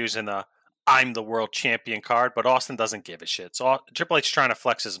H is using the I'm the world champion card, but Austin doesn't give a shit. So Triple H trying to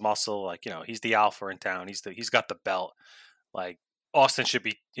flex his muscle, like, he's the alpha in town. He's got the belt. Like, Austin should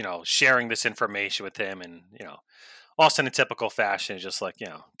be, sharing this information with him. And, Austin in typical fashion is just like,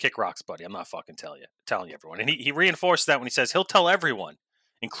 kick rocks, buddy. I'm not fucking telling you everyone. And he reinforced that when he says he'll tell everyone,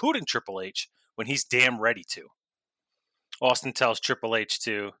 including Triple H, when he's damn ready to. Austin tells Triple H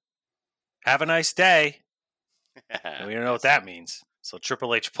to have a nice day. And we don't know what that means. So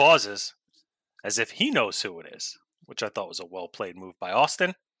Triple H pauses as if he knows who it is, which I thought was a well-played move by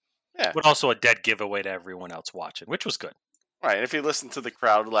Austin. Yeah. But also a dead giveaway to everyone else watching, which was good. Right. And if he listened to the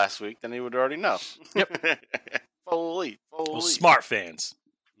crowd last week, then he would already know. Yep. Foley. Those smart fans.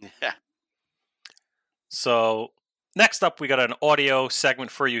 Yeah. So next up, we got an audio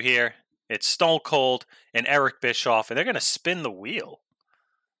segment for you here. It's Stone Cold and Eric Bischoff, and they're going to spin the wheel.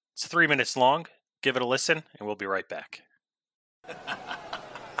 It's 3 minutes long. Give it a listen, and we'll be right back. We're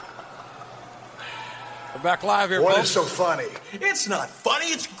back live here, What folks. is so funny? It's not funny.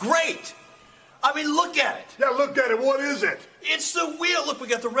 It's great. I mean, look at it. Yeah, look at it. What is it? It's the wheel. Look, we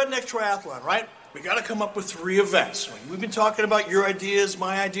got the Redneck Triathlon, right? We got to come up with 3 events. We've been talking about your ideas,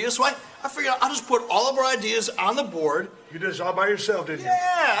 my ideas, so I figured I'll just put all of our ideas on the board. You did this all by yourself, didn't you?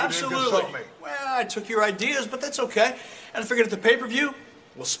 Yeah, You absolutely. didn't consult me. Well, I took your ideas, but that's okay. And I figured at the pay-per-view,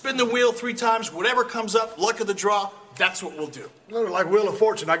 we'll spin the wheel 3 times. Whatever comes up, luck of the draw, that's what we'll do. Like Wheel of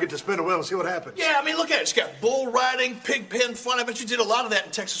Fortune, I get to spin a wheel and see what happens. Yeah, I mean, look at it. It's got bull riding, pig pen fun. I bet you did a lot of that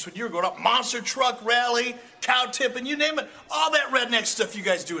in Texas when you were growing up. Monster truck rally, cow tipping, you name it. All that redneck stuff you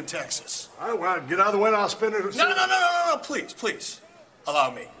guys do in Texas. All right, well, get out of the way and I'll spin it. No. Please.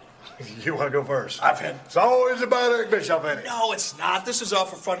 Allow me. You want to go first? I've had... It's always about Eric Bischoff, ain't it? No, it's not. This is all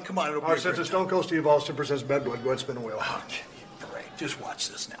for fun. Come on, it'll be All right, a since great it's Stone Cold Steve Austin presents Bedwood, go ahead and spin the wheel. Okay, great. Just watch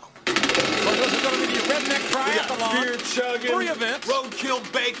this now. Well, this is going to be the Redneck We got Triathlon. beer chugging, 3 events.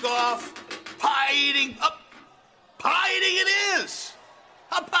 roadkill bake-off, pie eating. Pie eating it is.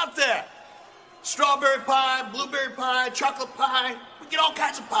 How about that? Strawberry pie, blueberry pie, chocolate pie. We get all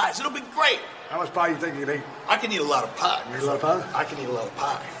kinds of pies. It'll be great. How much pie you think you can eat? I can eat a lot of pie. You eat a lot of pie? I can eat a lot of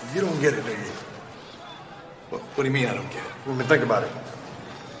pie. You don't get it, do you? What do you mean I don't get it? Let me think about it.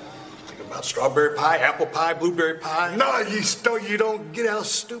 Think about strawberry pie, apple pie, blueberry pie. No, you don't get how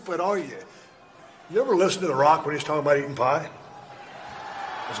stupid are you? You ever listen to The Rock when he's talking about eating pie?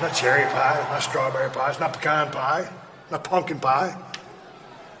 It's not cherry pie, it's not strawberry pie, it's not pecan pie, it's not pumpkin pie.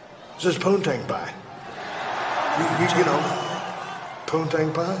 It's just poontang pie. You know,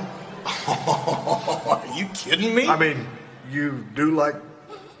 poontang pie? Are you kidding me? I mean, you do like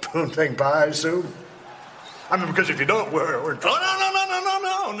poontang pie, I assume? I mean, because if you don't, we're in trouble.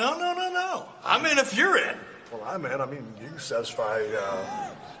 Oh, no. I'm in if you're in. Well, I'm in. I mean, you can satisfy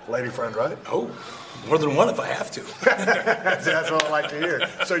lady friend, right? Oh, more than one if I have to. That's what I like to hear.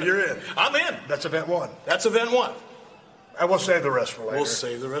 So you're in. I'm in. That's event 1. That's event 1. And we'll save the rest for later. We'll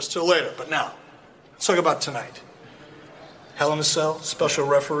save the rest till later. But now, let's talk about tonight. Hell in a Cell, special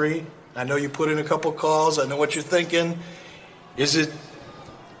referee. I know you put in a couple calls. I know what you're thinking. Is it...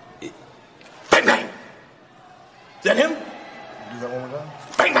 Bang, bang! Is that him? Do that one more time?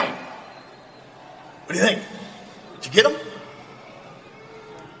 Bang, bang! What do you think? Did you get him?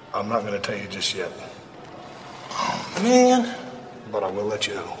 I'm not going to tell you just yet. Oh, man. But I will let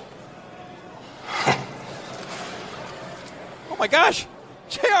you know. Oh, my gosh.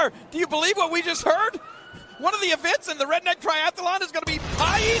 JR, do you believe what we just heard? One of the events in the Redneck Triathlon is going to be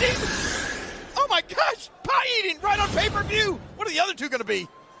pie eating? Oh, my gosh. Pie eating right on pay-per-view. What are the other 2 going to be?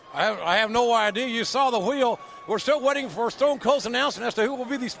 I have no idea. You saw the wheel. We're still waiting for Stone Cold's announcement as to who will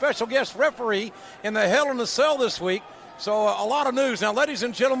be the special guest referee in the Hell in a Cell this week. So a lot of news. Now, ladies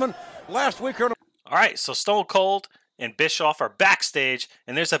and gentlemen, last week... All right, so Stone Cold and Bischoff are backstage,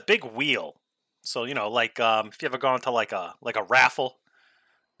 and there's a big wheel. So, you know, like if you ever gone to like a raffle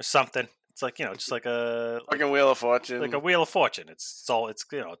or something, it's like, you know, just like a... Like a Wheel of Fortune. Like a Wheel of Fortune. It's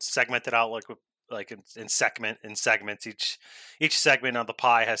you know, it's segmented out like in segments. Each segment on the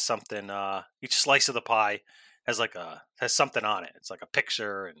pie has something. Each slice of the pie has something on it. It's like a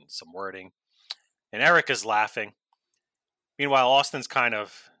picture and some wording. And Eric is laughing. Meanwhile, Austin's kind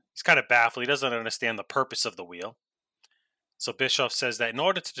of baffled. He doesn't understand the purpose of the wheel. So Bischoff says that in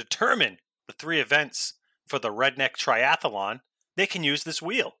order to determine the 3 events for the Redneck Triathlon, they can use this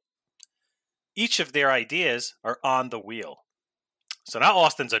wheel. Each of their ideas are on the wheel. So now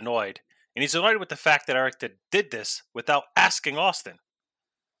Austin's annoyed, and he's annoyed with the fact that Eric did this without asking Austin.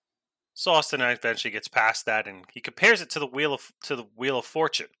 So Austin eventually gets past that, and he compares it to the Wheel of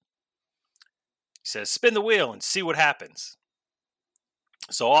Fortune. He says, "Spin the wheel and see what happens."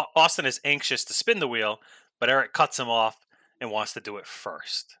 So Austin is anxious to spin the wheel, but Eric cuts him off and wants to do it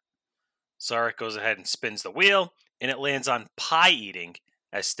first. So Eric goes ahead and spins the wheel, and it lands on pie eating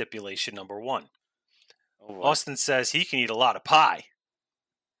as stipulation number 1. Oh, Austin says he can eat a lot of pie.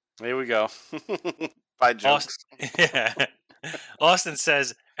 Here we go. Pie jokes. Austin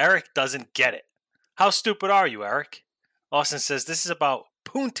says Eric doesn't get it. How stupid are you, Eric? Austin says this is about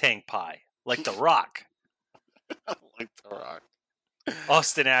poontang pie, like The Rock. Like The Rock.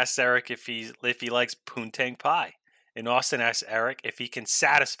 Austin asks Eric if he likes poontang pie. And Austin asks Eric if he can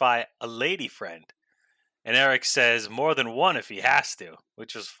satisfy a lady friend. And Eric says more than one if he has to,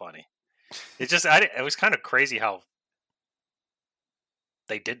 which was funny. It was kind of crazy how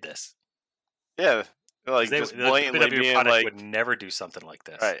they did this. Yeah. Just blatantly being like, would never do something like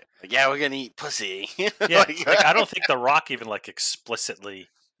this. Right. Like, yeah, we're going to eat pussy. Yeah. Like, I don't think The Rock even explicitly.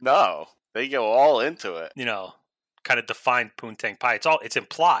 No. They go all into it. Kind of defined poontang pie. It's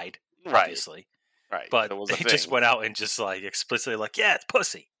implied, obviously. Right. But they just went out and just explicitly yeah, it's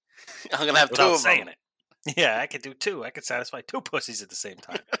pussy. I'm going to have without two of saying them. It. Yeah, I could do two. I could satisfy two pussies at the same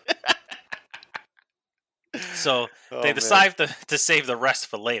time. So they decide to save the rest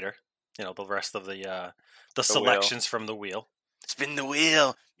for later. The rest of the selections from the wheel. Spin the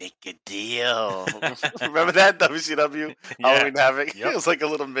wheel, make a deal. Remember that WCW Halloween Havoc? Yep. It was like a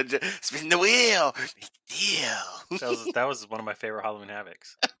little midget. Spin the wheel, make a deal. That was one of my favorite Halloween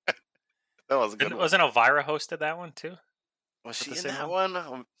Havocs. That was a good. Wasn't Elvira hosted that one too? Was she in that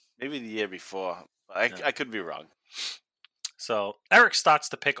one? Maybe the year before. I could be wrong. So Eric starts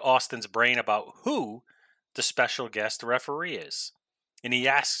to pick Austin's brain about who the special guest referee is, and he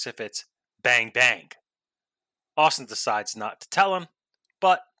asks if it's Bang Bang. Austin decides not to tell him,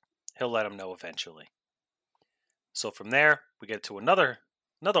 but he'll let him know eventually. So from there, we get to another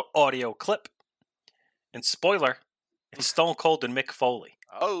audio clip. And spoiler, it's Stone Cold and Mick Foley.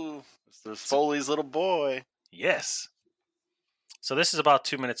 Oh, it's Foley's little boy. Yes. So this is about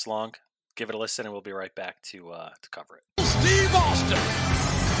 2 minutes long. Give it a listen, and we'll be right back to cover it. Steve Austin.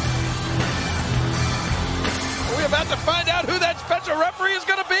 Are we about to find out who that special referee is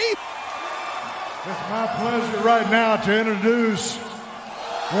going to be? It's my pleasure right now to introduce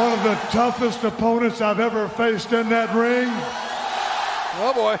one of the toughest opponents I've ever faced in that ring.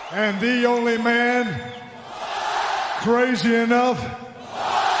 Oh, boy. And the only man crazy enough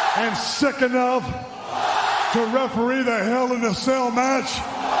and sick enough to referee the Hell in a Cell match.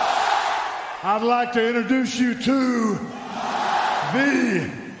 I'd like to introduce you to the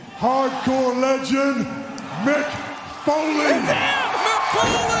hardcore legend, Mick Foley. It's him, Mick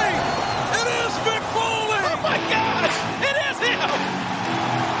Foley! It is Mick Foley! Oh my gosh! It is him!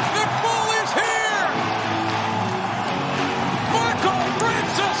 Mick Foley's here! Michael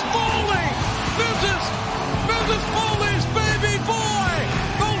Francis Foley! This is Mrs. Foley's baby boy!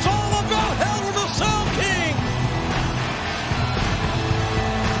 Knows all about Hell in a Cell King!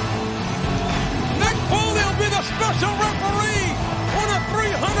 Mick Foley will be the special referee for the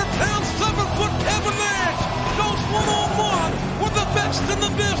 300-pound, 7-foot Kevin Nash! Goes one-on-one with the best in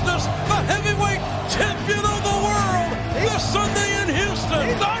the business, the heavyweight champion of the world, this Sunday in Houston.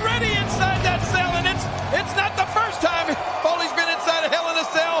 He's already inside that cell, and it's not the first time Foley's been inside a Hell in a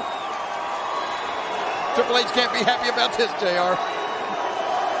Cell. Triple H can't be happy about this, JR.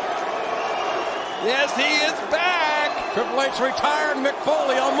 Yes, he is back. Triple H retired Mick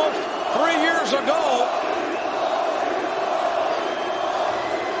Foley almost 3 years ago.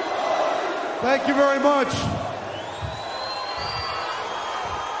 Thank you very much.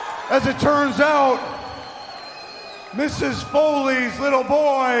 As it turns out, Mrs. Foley's little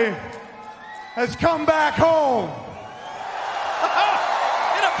boy has come back home.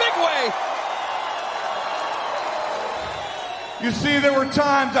 In a big way. You see, there were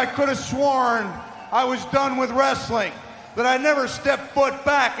times I could have sworn I was done with wrestling, that I never stepped foot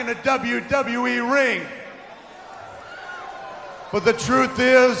back in a WWE ring. But the truth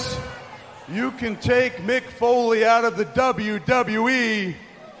is, you can take Mick Foley out of the WWE,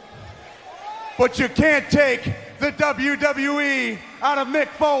 but you can't take the WWE out of Mick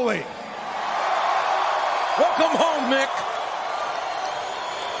Foley. Welcome home, Mick.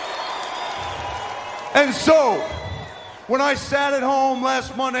 And so, when I sat at home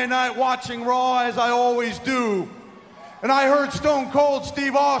last Monday night watching Raw, as I always do, and I heard Stone Cold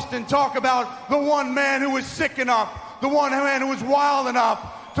Steve Austin talk about the one man who was sick enough, the one man who was wild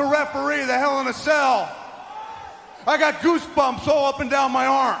enough to referee the Hell in a Cell, I got goosebumps all up and down my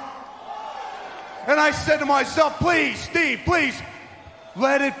arm. And I said to myself, please, Steve, please,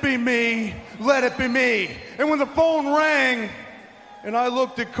 let it be me, let it be me. And when the phone rang and I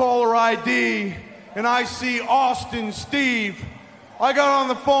looked at caller ID and I see Austin Steve, I got on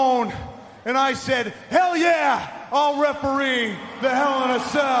the phone and I said, hell yeah, I'll referee the Hell in a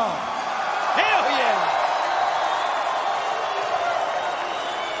Cell. Hell yeah.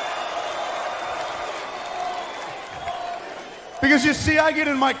 Because you see, I get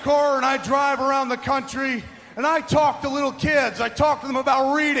in my car and I drive around the country and I talk to little kids. I talk to them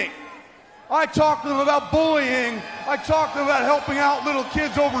about reading. I talk to them about bullying. I talk to them about helping out little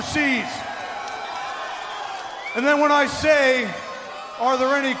kids overseas. And then when I say, Are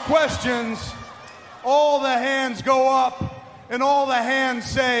there any questions? All the hands go up, and all the hands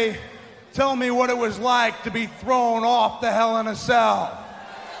say, tell me what it was like to be thrown off the Hell in a Cell.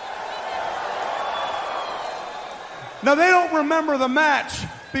 Now, they don't remember the match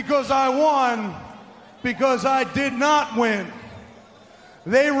because I won, because I did not win.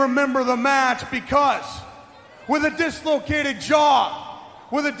 They remember the match because with a dislocated jaw,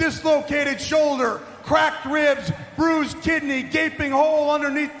 with a dislocated shoulder, cracked ribs, bruised kidney, gaping hole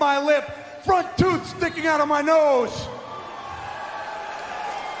underneath my lip, front tooth sticking out of my nose,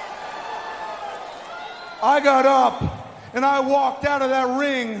 I got up and I walked out of that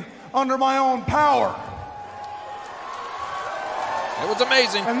ring under my own power. It was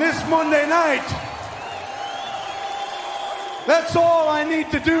amazing. And this Monday night, that's all I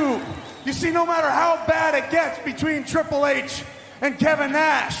need to do. You see, no matter how bad it gets between Triple H and Kevin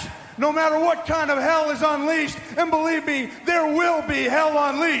Nash, no matter what kind of hell is unleashed, and believe me, there will be hell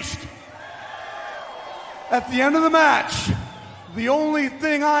unleashed. At the end of the match, the only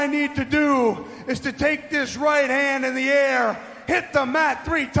thing I need to do is to take this right hand in the air, hit the mat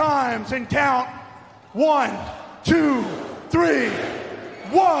 3 times, and count 1, 2, 3.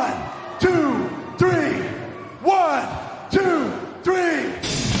 1, 2, 3. 1, 2, 3.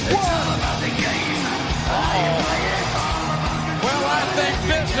 Well, I think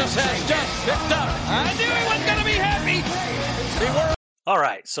business has just picked up. I knew he wasn't going to be happy. All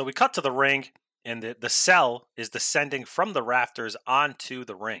right, so we cut to the ring, and the cell is descending from the rafters onto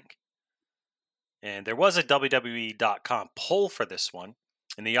the ring. And there was a WWE.com poll for this one,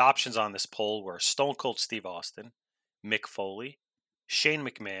 and the options on this poll were Stone Cold Steve Austin, Mick Foley, Shane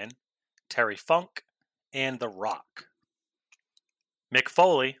McMahon, Terry Funk, and The Rock. Mick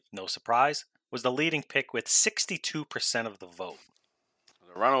Foley, no surprise, was the leading pick with 62% of the vote.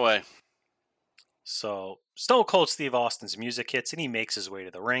 Runaway. So Stone Cold Steve Austin's music hits, and he makes his way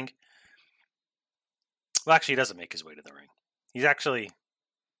to the ring. Well, actually, he doesn't make his way to the ring.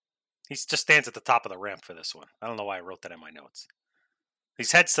 He just stands at the top of the ramp for this one. I don't know why I wrote that in my notes. He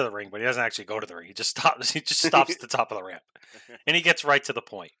heads to the ring, but he doesn't actually go to the ring. He just stops. He just stops at the top of the ramp, and he gets right to the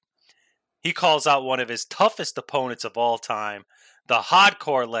point. He calls out one of his toughest opponents of all time, the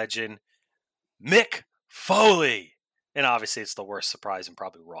hardcore legend, Mick Foley. And obviously, it's the worst surprise in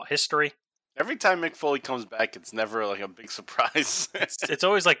probably Raw history. Every time Mick Foley comes back, it's never like a big surprise. It's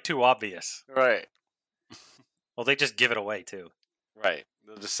always like too obvious. Right. Well, they just give it away too. Right.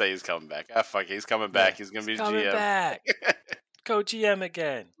 They'll just say he's coming back. Ah, fuck it. He's coming back. He's going to be coming GM. Back. Go GM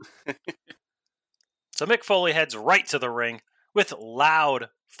again. So Mick Foley heads right to the ring with loud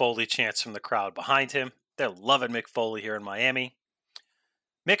Foley chants from the crowd behind him. They're loving Mick Foley here in Miami.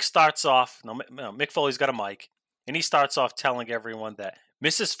 Mick starts off, Mick Foley's got a mic, and he starts off telling everyone that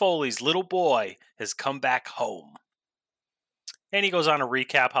Mrs. Foley's little boy has come back home. And he goes on to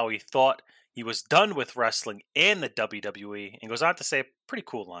recap how he thought he was done with wrestling and the WWE, and goes on to say a pretty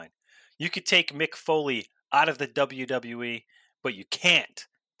cool line. You could take Mick Foley out of the WWE, but you can't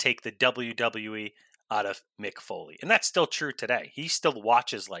take the WWE out of Mick Foley. And that's still true today. He still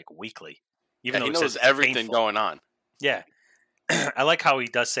watches like weekly. Even though he knows everything going on. Yeah. I like how he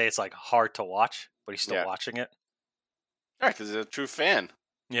does say it's like hard to watch, but he's still watching it. Right, because he's a true fan.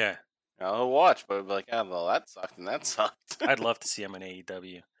 Yeah. He'll watch, but he'll be like, oh, well, that sucked and that sucked. I'd love to see him in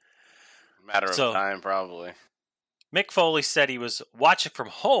AEW. Matter of time, probably. Mick Foley said he was watching from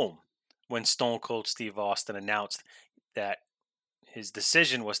home when Stone Cold Steve Austin announced that his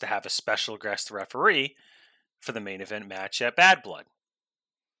decision was to have a special guest referee for the main event match at Bad Blood.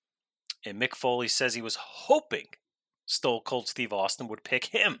 And Mick Foley says he was hoping Stone Cold Steve Austin would pick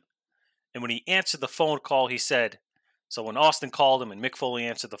him. And when he answered the phone call, he said, so when Austin called him and Mick Foley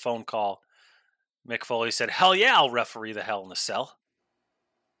answered the phone call, Mick Foley said, hell yeah, I'll referee the Hell in a Cell.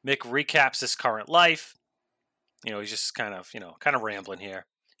 Mick recaps his current life. He's just kind of rambling here,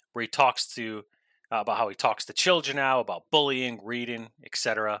 where he talks to about how he talks to children now, about bullying, reading,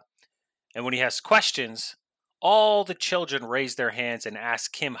 etc. And when he has questions, all the children raise their hands and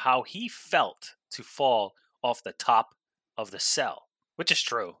ask him how he felt to fall off the top of the cell, which is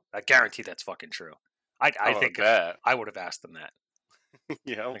true. I guarantee that's fucking true. I think I would have asked him that.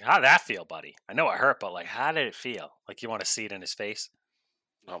 Like, how did that feel, buddy? I know it hurt, but like, how did it feel? Like, you want to see it in his face?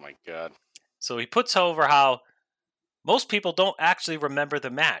 Oh my God. So he puts over how most people don't actually remember the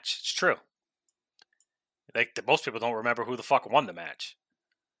match. It's true. Like, most people don't remember who the fuck won the match.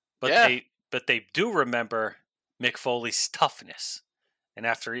 But they do remember Mick Foley's toughness. And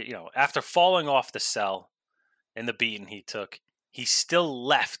after falling off the cell and the beating he took, he still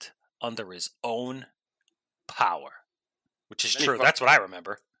left under his own power. Which is true. That's what I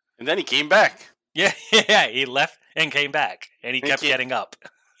remember. And then he came back. Yeah, he left and came back, and he kept getting up.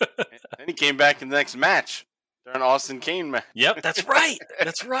 And he came back in the next match during Austin Kane match. Yep, that's right.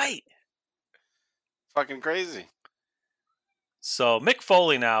 That's right. Fucking crazy. So Mick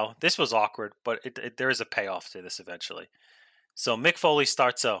Foley now, this was awkward, but there is a payoff to this eventually. So Mick Foley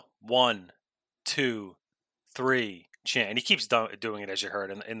starts a 1, 2, 3 chant, and he keeps doing it as you heard,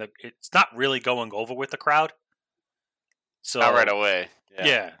 and it's not really going over with the crowd. So not right away.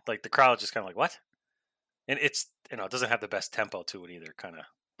 Yeah, like the crowd just kind of like, what? And it's, it doesn't have the best tempo to it either. Kind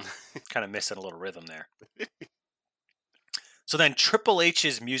of missing a little rhythm there. So then Triple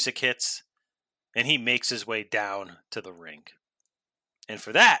H's music hits, and he makes his way down to the ring. And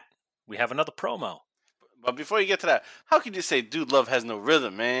for that, we have another promo. But before you get to that, how can you say Dude Love has no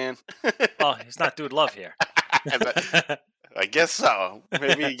rhythm, man? Well, he's not Dude Love here. I guess so.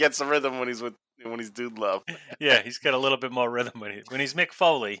 Maybe he gets the rhythm when he's Dude Love. Yeah, he's got a little bit more rhythm when he's Mick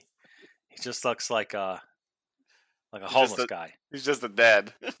Foley. He just looks like a homeless guy. He's just a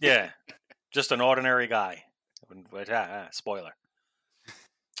dad. Yeah, just an ordinary guy. Spoiler.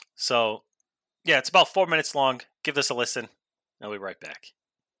 So, yeah, it's about 4 minutes long. Give this a listen. I'll be right back.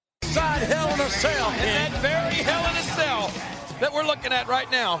 Inside Hell in a Cell. In that very Hell in a Cell that we're looking at right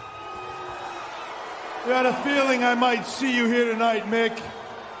now. I had a feeling I might see you here tonight, Mick.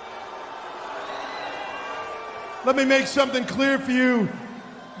 Let me make something clear for you.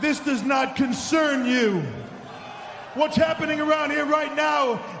 This does not concern you. What's happening around here right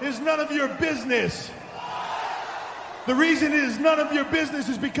now is none of your business. The reason it is none of your business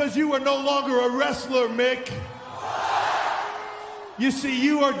is because you are no longer a wrestler, Mick. You see,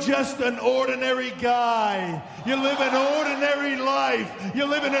 you are just an ordinary guy. You live an ordinary life. You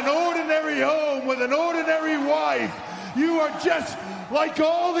live in an ordinary home with an ordinary wife. You are just like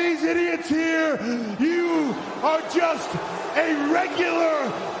all these idiots here. You are just a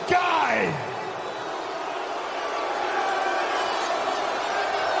regular guy.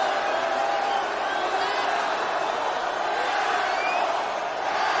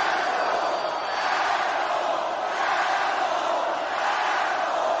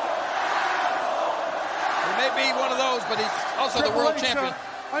 But he's also the world champion.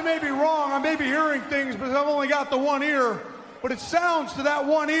 I may be wrong, I may be hearing things because I've only got the one ear, but it sounds to that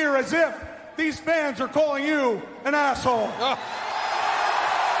one ear as if these fans are calling you an asshole. Oh.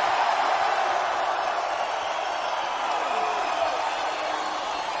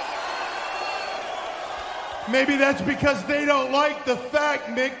 Maybe that's because they don't like the fact,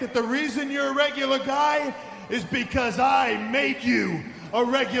 Mick, that the reason you're a regular guy is because I made you a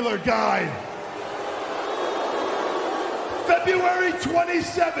regular guy. February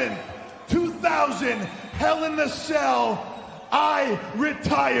 27th, 2000, Hell in the Cell, I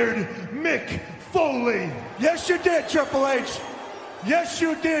retired Mick Foley. Yes, you did, Triple H. Yes,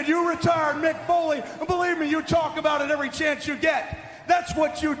 you did. You retired Mick Foley. And believe me, you talk about it every chance you get. That's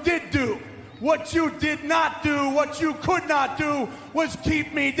what you did do. What you did not do, what you could not do, was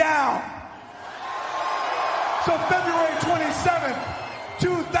keep me down. So February 27th,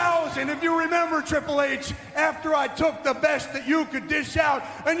 2000, if you remember, Triple H, after I took the best that you could dish out,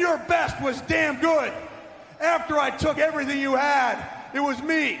 and your best was damn good. After I took everything you had, it was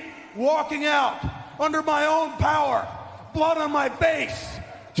me walking out under my own power, blood on my face,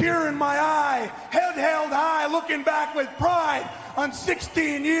 tear in my eye, head held high, looking back with pride on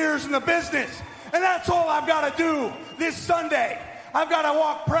 16 years in the business. And that's all I've got to do this Sunday. I've got to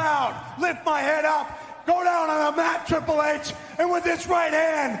walk proud, lift my head up, go down on the mat, Triple H, and with this right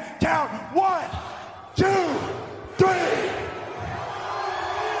hand, count 1, 2, 3.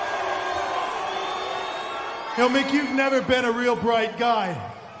 You know, Mick, you've never been a real bright guy.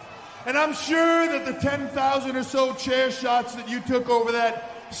 And I'm sure that the 10,000 or so chair shots that you took over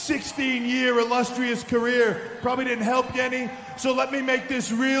that 16-year illustrious career probably didn't help you any. So let me make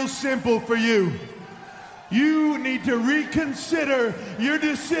this real simple for you. You need to reconsider your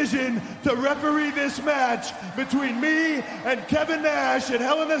decision to referee this match between me and Kevin Nash at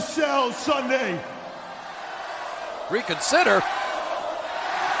Hell in a Cell Sunday. Reconsider?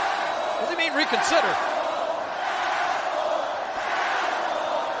 What does he mean, reconsider?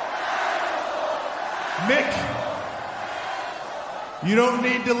 Mick, you don't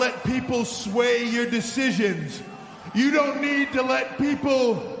need to let people sway your decisions. You don't need to let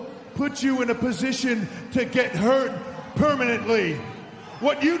people put you in a position to get hurt permanently.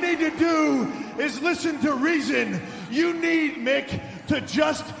 What you need to do is listen to reason. You need, Mick, to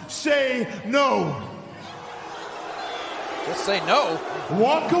just say no. Just say no?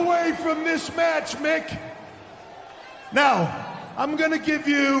 Walk away from this match, Mick. Now, I'm going to give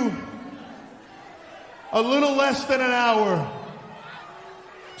you a little less than an hour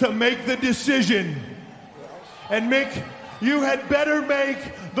to make the decision. And Mick, you had better make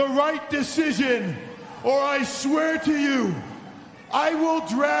the right decision, or I swear to you, I will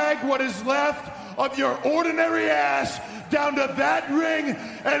drag what is left of your ordinary ass down to that ring,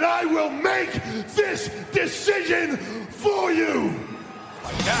 and I will make this decision for you.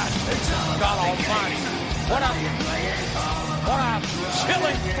 My God, God Almighty! What a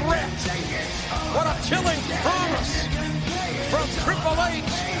chilling threat! What a chilling promise from Triple H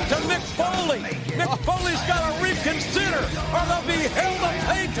to Mick Foley. Mick Foley's got to reconsider, or they'll be hell to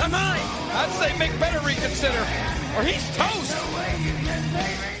pay tonight. I'd say Mick better reconsider, or he's toast.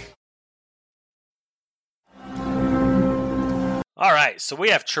 All right, so we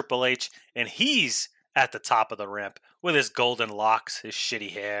have Triple H, and he's at the top of the ramp with his golden locks, his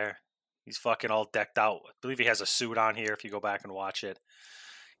shitty hair. He's fucking all decked out. I believe he has a suit on here if you go back and watch it.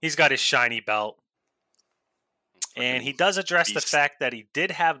 He's got his shiny belt. And he does address the fact that he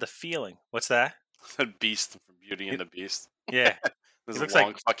did have the feeling. What's that? Beast from Beauty and the Beast. Yeah. This looks long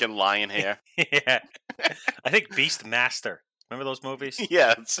like fucking lion hair. Yeah. I think Beast Master. Remember those movies?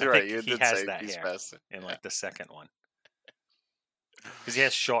 Yeah, that's I right. think You he did has say that Beast hair Master. in like the second one. Because he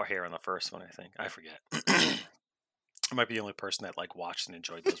has short hair in the first one, I think. I forget. I might be the only person that like watched and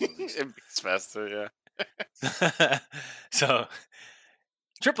enjoyed those movies. Beast Master, yeah. So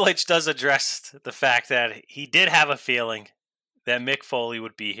Triple H does address the fact that he did have a feeling that Mick Foley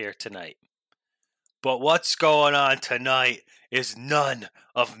would be here tonight. But what's going on tonight is none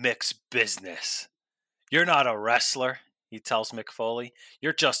of Mick's business. You're not a wrestler, he tells Mick Foley.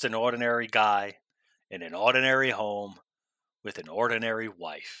 You're just an ordinary guy in an ordinary home with an ordinary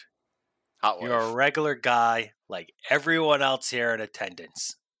wife. Hot wife. You're a regular guy like everyone else here in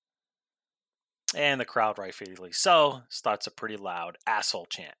attendance. And the crowd, rightfully so, starts a pretty loud asshole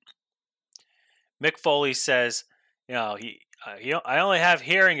chant. Mick Foley says, you know, I only have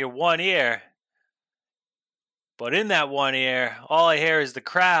hearing in one ear, but in that one ear, all I hear is the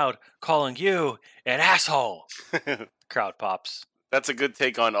crowd calling you an asshole. The crowd pops. That's a good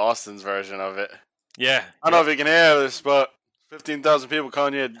take on Austin's version of it. Yeah. I don't know if you can hear this, but 15,000 people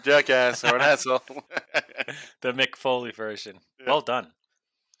calling you a jackass or an asshole. The Mick Foley version. Yeah. Well done.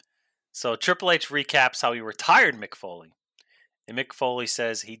 So Triple H recaps how he retired Mick Foley. And Mick Foley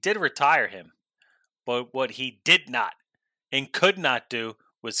says he did retire him, but what he did not and could not do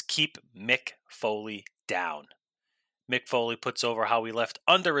was keep Mick Foley down. Mick Foley puts over how he left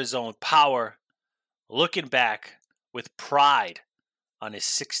under his own power, looking back with pride on his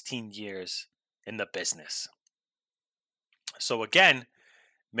 16 years in the business. So again,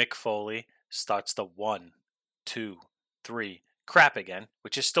 Mick Foley starts the 1, 2, 3 crap again,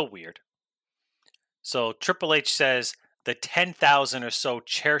 which is still weird. So Triple H says the 10,000 or so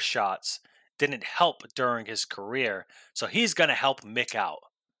chair shots didn't help during his career, so he's going to help Mick out.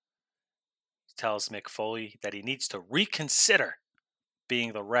 He tells Mick Foley that he needs to reconsider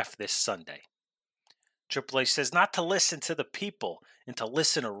being the ref this Sunday. Triple H says not to listen to the people and to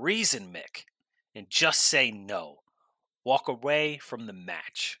listen to reason, Mick, and just say no. Walk away from the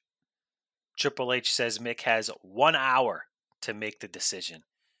match. Triple H says Mick has 1 hour to make the decision.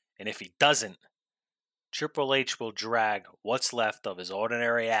 And if he doesn't, Triple H will drag what's left of his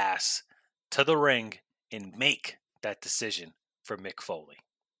ordinary ass to the ring and make that decision for Mick Foley.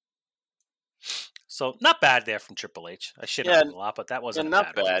 So, not bad there from Triple H. I shit on him a lot, but that wasn't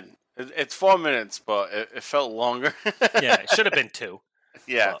not bad. It's 4 minutes, but it felt longer. Yeah, it should have been 2.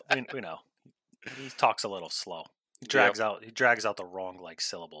 Yeah. But we know. He talks a little slow. He drags out the wrong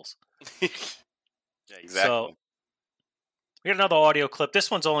syllables. Yeah, exactly. So, we got another audio clip.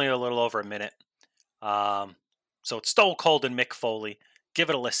 This one's only a little over a minute. So it's Stone Cold and Mick Foley. Give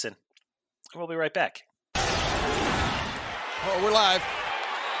it a listen. We'll be right back. Oh, we're live.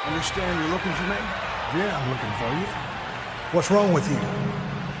 Understand you're looking for me? Yeah, I'm looking for you. What's wrong with you?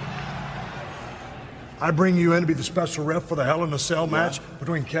 I bring you in to be the special ref for the Hell in a Cell match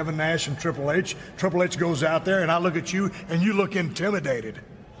between Kevin Nash and Triple H. Triple H goes out there, and I look at you, and you look intimidated.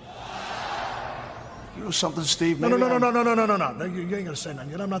 You know something, Steve? No. You ain't gonna say nothing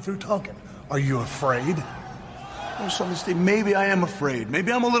yet. I'm not through talking. Are you afraid? You know something, Steve? Maybe I am afraid.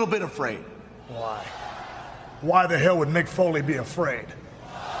 Maybe I'm a little bit afraid. Why? Why the hell would Mick Foley be afraid?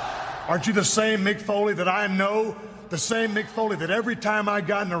 Aren't you the same Mick Foley that I know? The same Mick Foley that every time I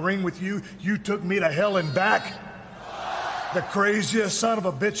got in the ring with you, you took me to hell and back? The craziest son of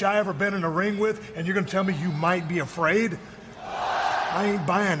a bitch I ever been in a ring with, and you're gonna tell me you might be afraid? I ain't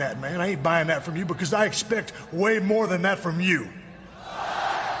buying that, man. I ain't buying that from you because I expect way more than that from you.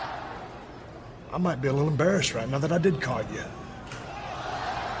 I might be a little embarrassed right now that I did call you.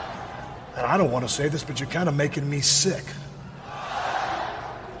 And I don't want to say this, but you're kind of making me sick.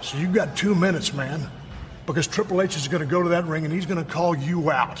 So you've got 2 minutes, man. Because Triple H is going to go to that ring and he's going to call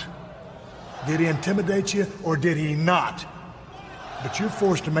you out. Did he intimidate you or did he not? But you're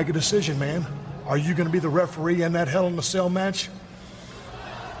forced to make a decision, man. Are you going to be the referee in that Hell in a Cell match?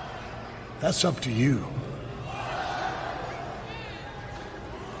 That's up to you.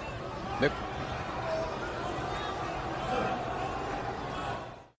 Mick.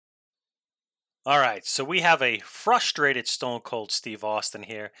 All right, so we have a frustrated Stone Cold Steve Austin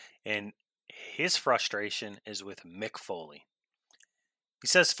here, and his frustration is with Mick Foley. He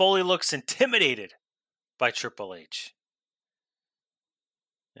says Foley looks intimidated by Triple H.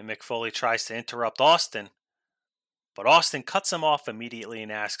 And Mick Foley tries to interrupt Austin, but Austin cuts him off immediately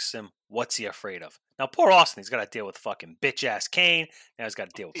and asks him, what's he afraid of? Now, poor Austin, he's got to deal with fucking bitch-ass Kane. Now he's got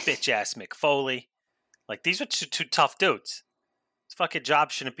to deal with bitch-ass Mick Foley. Like, these are two tough dudes. This fucking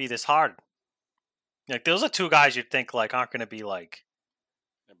job shouldn't be this hard. Like, those are two guys you'd think, like, aren't going to be, like,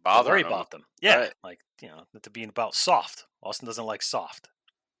 worry about them. Yeah, right. Like, you know, to being about soft. Austin doesn't like soft.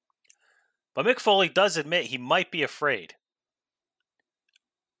 But Mick Foley does admit he might be afraid.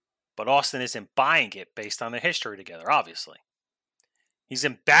 But Austin isn't buying it based on their history together, obviously. He's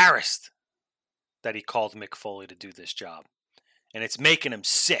embarrassed that he called Mick Foley to do this job. And it's making him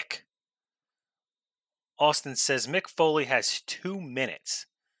sick. Austin says Mick Foley has 2 minutes.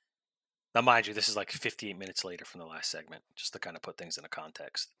 Now, mind you, this is like 58 minutes later from the last segment, just to kind of put things into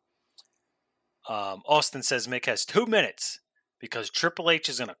context. Austin says Mick has 2 minutes because Triple H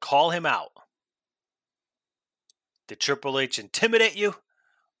is going to call him out. Did Triple H intimidate you,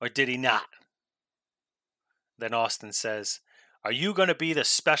 or did he not? Then Austin says, are you going to be the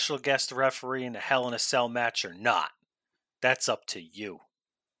special guest referee in the Hell in a Cell match or not? That's up to you.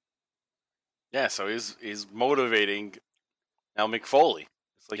 Yeah, so he's motivating now Mick Foley.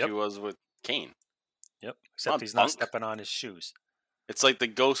 It's like he was with Kane. Yep, except he's not stepping on his shoes. It's like the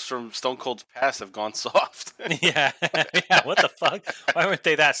ghosts from Stone Cold's past have gone soft. Yeah, what the fuck? Why weren't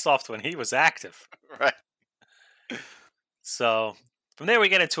they that soft when he was active? Right. So, from there we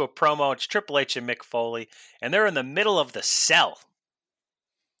get into a promo. It's Triple H and Mick Foley, and they're in the middle of the cell.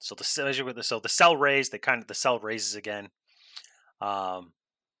 So the cell raised. The cell raises again. Because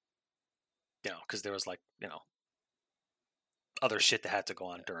there was other shit that had to go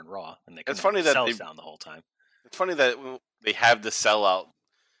on during Raw, and they kept the cells down the whole time. It's funny that they have the cell out.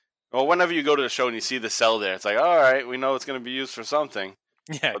 Well, whenever you go to the show and you see the cell there, it's like, all right, we know it's going to be used for something.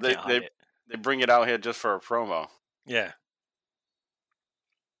 Yeah, but they bring it out here just for a promo. Yeah.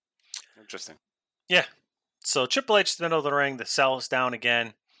 Interesting. Yeah. So Triple H in the middle of the ring, the cell is down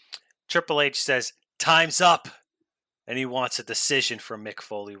again. Triple H says, time's up. And he wants a decision from Mick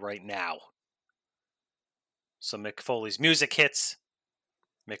Foley right now. So Mick Foley's music hits.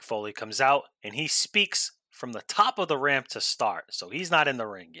 Mick Foley comes out, and he speaks from the top of the ramp to start. So he's not in the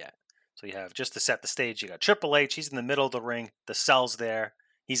ring yet. So you have, just to set the stage, you got Triple H. He's in the middle of the ring. The cell's there.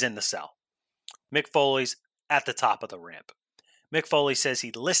 He's in the cell. Mick Foley's at the top of the ramp. Mick Foley says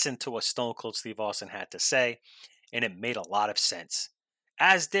he listened to what Stone Cold Steve Austin had to say, and it made a lot of sense,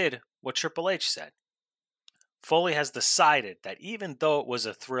 as did what Triple H said. Foley has decided that even though it was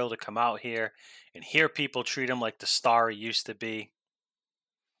a thrill to come out here and hear people treat him like the star he used to be,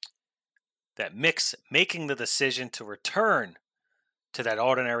 that Mick's making the decision to return to that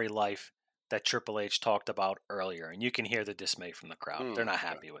ordinary life that Triple H talked about earlier. And you can hear the dismay from the crowd. They're not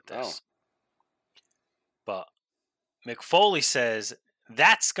happy with this. But Mick Foley says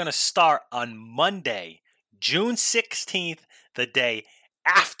that's going to start on Monday, June 16th, the day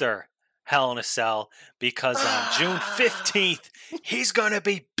after Hell in a Cell, because on June 15th, he's going to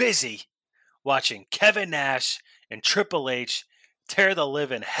be busy watching Kevin Nash and Triple H tear the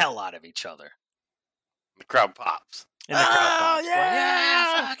living hell out of each other. The crowd pops. And the crowd pops.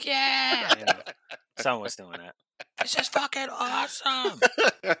 Yeah, fuck yeah. Someone was doing that. This is fucking awesome.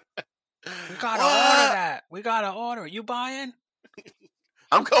 We got to order that. We got to order it. You buying?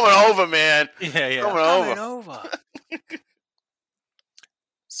 I'm coming over, man. Yeah. Coming over.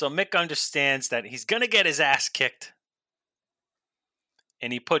 So Mick understands that he's going to get his ass kicked.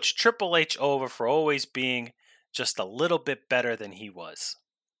 And he puts Triple H over for always being just a little bit better than he was.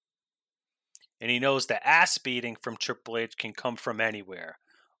 And he knows the ass beating from Triple H can come from anywhere.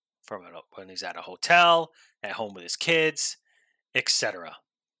 From when he's at a hotel, at home with his kids, etc.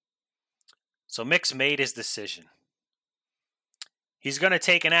 So Mick's made his decision. He's going to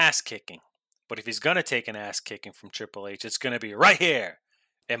take an ass kicking. But if he's going to take an ass kicking from Triple H, it's going to be right here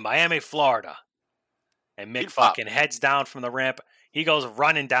in Miami, Florida. And Mick fucking heads down from the ramp. He goes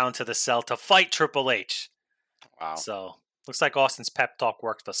running down to the cell to fight Triple H. Wow. So, looks like Austin's pep talk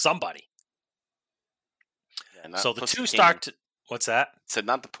worked for somebody. Yeah, so the two start to... What's that? Said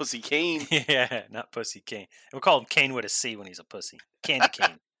not the Pussy Kane. Yeah, not Pussy Kane. We call him Kane with a C when he's a pussy. Candy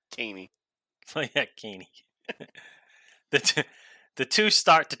Kane. Caney. Oh, yeah, Caney. The two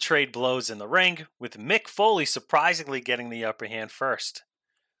start to trade blows in the ring, with Mick Foley surprisingly getting the upper hand first.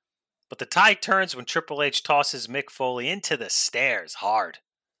 But the tide turns when Triple H tosses Mick Foley into the stairs hard.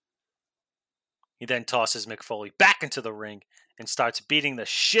 He then tosses Mick Foley back into the ring and starts beating the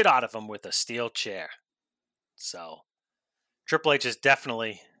shit out of him with a steel chair. So, Triple H is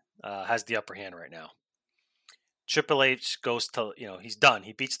definitely has the upper hand right now. Triple H goes to, he's done.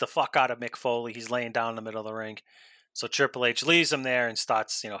 He beats the fuck out of Mick Foley. He's laying down in the middle of the ring. So Triple H leaves him there and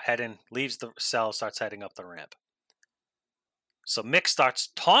starts, leaves the cell, starts heading up the ramp. So Mick starts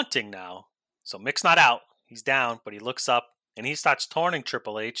taunting now. So Mick's not out. He's down, but he looks up and he starts taunting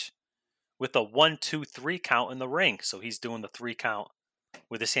Triple H with a 1, 2, 3 count in the ring. So he's doing the 3 count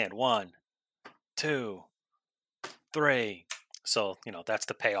with his hand. 1, 2, 3. So, that's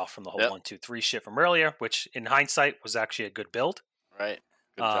the payoff from the whole 1, 2, 3 shit from earlier, which in hindsight was actually a good build. Right.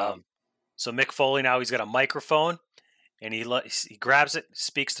 Good job. So Mick Foley now, he's got a microphone and he grabs it,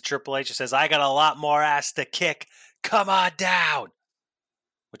 speaks to Triple H and says, "I got a lot more ass to kick. Come on down."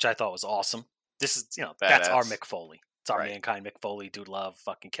 Which I thought was awesome. This is, that's our Mick Foley. It's our Mankind Mick Foley, Dude Love,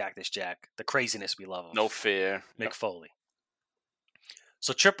 fucking Cactus Jack. The craziness we love. No fear. Mick Foley.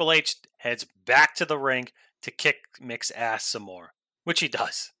 So Triple H heads back to the ring to kick Mick's ass some more, which he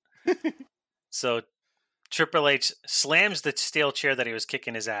does. So Triple H slams the steel chair that he was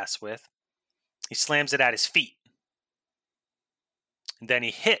kicking his ass with. He slams it at his feet. And then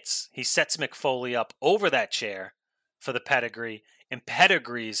he sets Mick Foley up over that chair for the pedigree and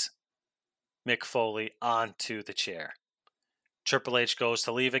pedigrees Mick Foley onto the chair. Triple H goes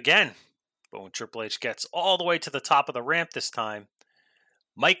to leave again. But when Triple H gets all the way to the top of the ramp this time,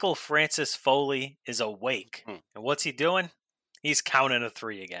 Michael Francis Foley is awake. And what's he doing? He's counting a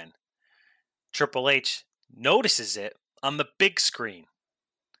 3 again. Triple H notices it on the big screen.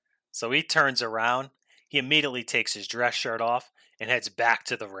 So he turns around. He immediately takes his dress shirt off and heads back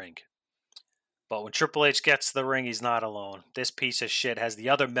to the ring. But when Triple H gets to the ring, he's not alone. This piece of shit has the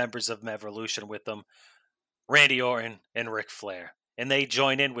other members of Evolution with him, Randy Orton and Ric Flair. And they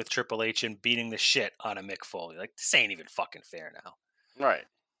join in with Triple H in beating the shit out of Mick Foley. Like, this ain't even fucking fair now. Right.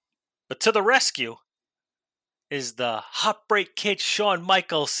 But to the rescue is the Heartbreak Kid Shawn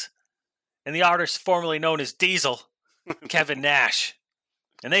Michaels and the artist formerly known as Diesel, Kevin Nash.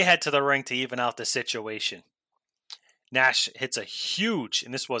 And they head to the ring to even out the situation. Nash hits a huge,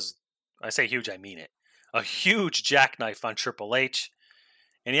 and this was, I say huge, I mean it, a huge jackknife on Triple H.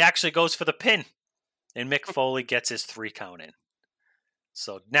 And he actually goes for the pin. And Mick Foley gets his 3 count in.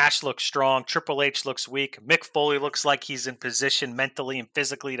 So Nash looks strong. Triple H looks weak. Mick Foley looks like he's in position mentally and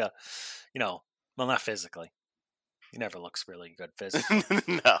physically to, well, not physically. He never looks really good physically.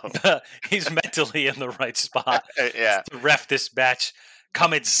 No. But he's mentally in the right spot to ref this match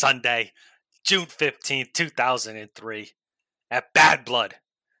coming Sunday, June 15th, 2003 at Bad Blood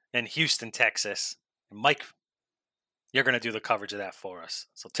in Houston, Texas. And Mike, you're going to do the coverage of that for us.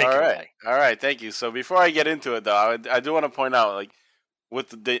 So take it away. All right. Thank you. So before I get into it, though, I do want to point out, like,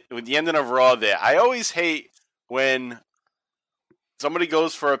 with the ending of Raw there, I always hate when somebody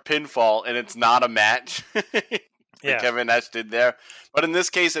goes for a pinfall and it's not a match. Like Kevin Nash did there. But in this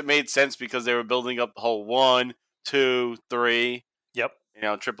case, it made sense because they were building up the whole 1, 2, 3. Yep.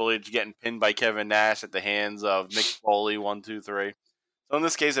 Triple H getting pinned by Kevin Nash at the hands of Mick Foley, 1, 2, 3. So in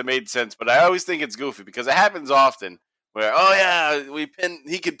this case, it made sense. But I always think it's goofy because it happens often where,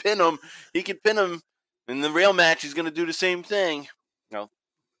 he could pin him. He could pin him. In the real match, he's going to do the same thing. I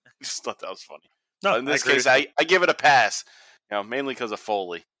just thought that was funny. No, in this case, I give it a pass. Mainly because of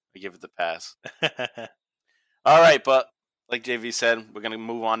Foley. I give it the pass. All right, but like JV said, we're going to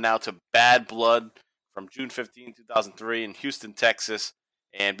move on now to Bad Blood from June 15, 2003 in Houston, Texas.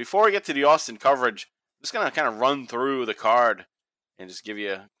 And before we get to the Austin coverage, I'm just going to kind of run through the card and just give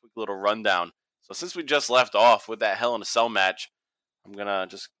you a quick little rundown. So since we just left off with that Hell in a Cell match, I'm going to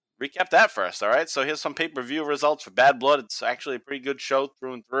just recap that first, all right? So here's some pay-per-view results for Bad Blood. It's actually a pretty good show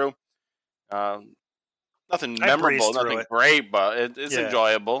through and through. Nothing memorable, nothing great, but it's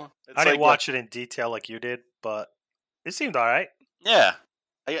enjoyable. I didn't watch it in detail like you did, but it seemed all right. Yeah.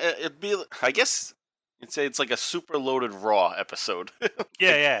 I guess you'd say it's like a super loaded Raw episode.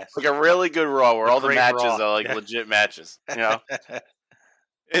 Yeah. Like a really good Raw where all the matches are like legit matches,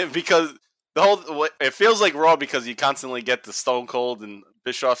 because it feels like Raw because you constantly get the Stone Cold and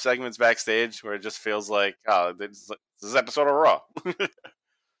Bischoff segments backstage where it just feels like, this is episode of Raw.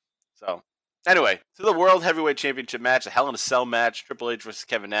 So, anyway, to the World Heavyweight Championship match, a Hell in a Cell match, Triple H versus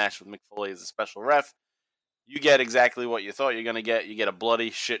Kevin Nash with Mick Foley as a special ref. you get exactly what you thought you're going to get. You get a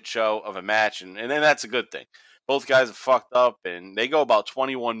bloody shit show of a match, and then that's a good thing. Both guys are fucked up, and they go about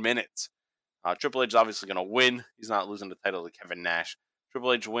 21 minutes. Triple H is obviously going to win. He's not losing the title to Kevin Nash.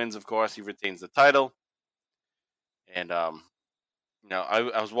 Triple H wins, of course. He retains the title. And, I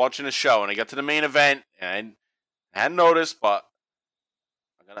was watching a show, and I got to the main event, and I hadn't noticed, but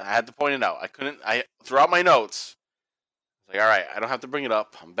I had to point it out. Throughout my notes, I was like, all right, I don't have to bring it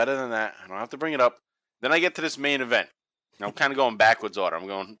up. I'm better than that. I don't have to bring it up. Then I get to this main event. And I'm kind of going backwards order. I'm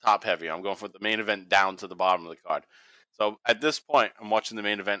going top heavy. I'm going from the main event down to the bottom of the card. So at this point, I'm watching the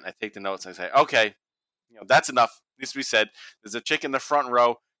main event. I take the notes and I say, okay, that's enough. Needs to be said. There's a chick in the front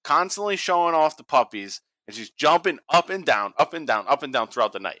row constantly showing off the puppies, and she's jumping up and down, up and down, up and down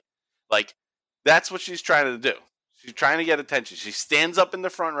throughout the night. Like, that's what she's trying to do. She's trying to get attention. She stands up in the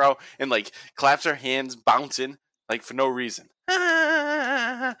front row and, like, claps her hands, bouncing, like, for no reason.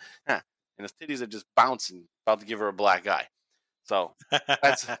 And his titties are just bouncing, about to give her a black eye. So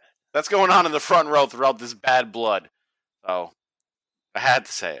that's going on in the front row throughout this bad blood. So I had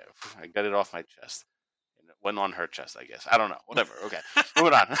to say it. I got it off my chest. And it went on her chest, I guess. I don't know. Whatever. Okay.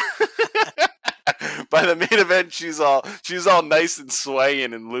 Moving on. By the main event, she's all nice and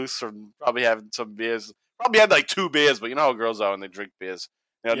swaying and loose from probably having some beers. Probably had like 2 beers, but you know how girls are when they drink beers.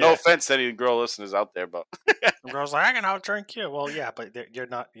 No offense to any girl listeners out there, but the girl's like, I can outdrink you. Well, yeah, but you're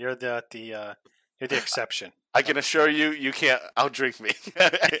not. You're the exception. I can assure you, you can't outdrink me.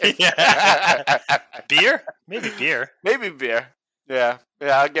 Beer? Maybe beer. Maybe beer. Yeah,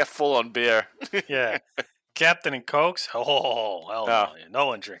 I get full on beer. Yeah. Captain and Cokes? Oh, hell no. No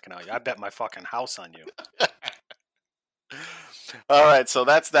one drinking out. I bet my fucking house on you. All right, so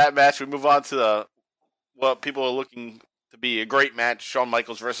that's that match. We move on to what people are looking to be a great match. Shawn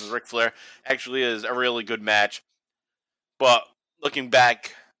Michaels versus Ric Flair actually is a really good match. But looking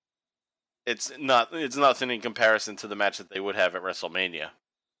back, it's nothing in comparison to the match that they would have at WrestleMania,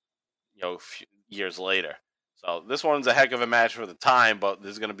 a few years later. So this one's a heck of a match for the time, but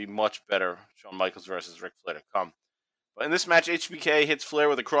there's going to be much better Shawn Michaels versus Ric Flair to come. But in this match, HBK hits Flair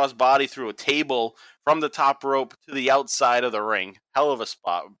with a crossbody through a table from the top rope to the outside of the ring. Hell of a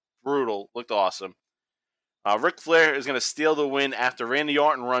spot. Brutal. Looked awesome. Ric Flair is going to steal the win after Randy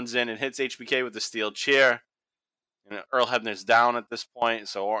Orton runs in and hits HBK with the steel chair. And Earl Hebner's down at this point,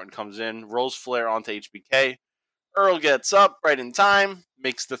 so Orton comes in, rolls Flair onto HBK. Earl gets up right in time,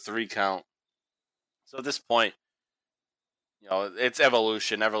 makes the 3 count. So at this point, it's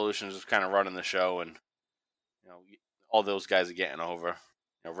Evolution. Evolution is just kind of running the show, and all those guys are getting over.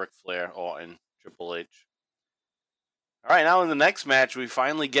 Ric Flair, Orton, Triple H. All right, now in the next match, we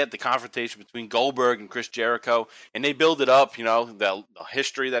finally get the confrontation between Goldberg and Chris Jericho, and they build it up, the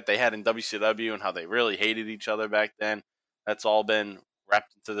history that they had in WCW and how they really hated each other back then. That's all been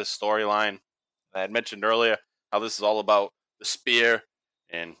wrapped into this storyline. I had mentioned earlier how this is all about the spear,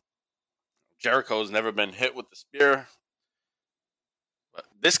 and Jericho's never been hit with the spear. But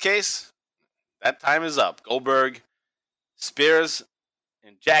in this case, that time is up. Goldberg spears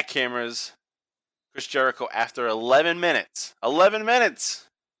and jackhammers Chris Jericho after 11 minutes. 11 minutes!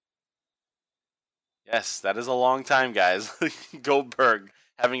 Yes, that is a long time, guys. Goldberg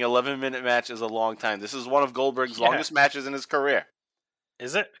having an 11-minute match is a long time. This is one of Goldberg's longest matches in his career.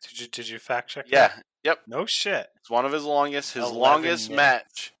 Is it? Did you fact check that? Yeah. Yep. No shit. It's one of his longest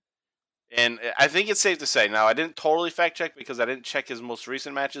match. And I think it's safe to say, now I didn't totally fact check because I didn't check his most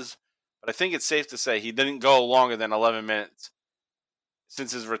recent matches, but I think it's safe to say he didn't go longer than 11 minutes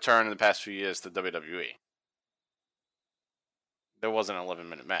since his return in the past few years to WWE. There wasn't an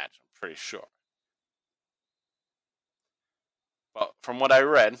 11-minute match, I'm pretty sure. But from what I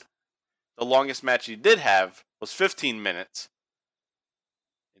read, the longest match he did have was 15 minutes.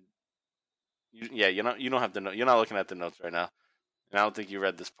 You don't have the note. You're not looking at the notes right now. And I don't think you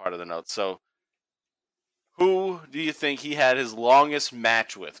read this part of the notes. So, who do you think he had his longest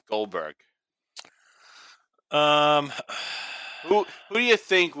match with? Goldberg. Who do you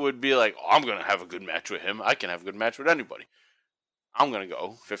think would be like, I'm going to have a good match with him. I can have a good match with anybody. I'm going to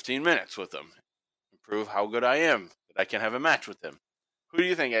go 15 minutes with him and prove how good I am, that I can have a match with him. Who do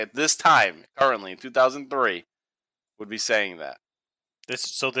you think at this time, currently in 2003, would be saying that?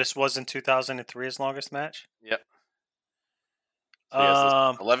 This was in 2003 his longest match? Yep. So he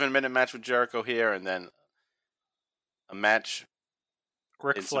has this 11-minute match with Jericho here, and then a match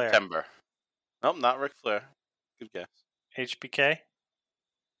in September. Nope, not Ric Flair. Good guess. HBK?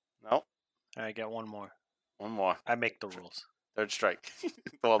 Nope. I got one more. One more. I make the rules. Third strike.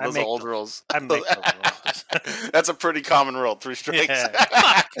 Well, those are old rules. I make the rules. That's a pretty common rule. 3 strikes. Yeah.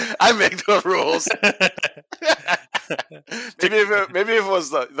 I make the rules. Maybe if it was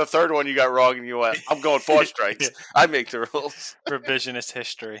the third one you got wrong and you went, I'm going 4 strikes. I make the rules. Revisionist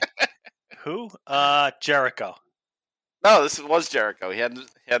history. Who? Jericho. No, this was Jericho. He had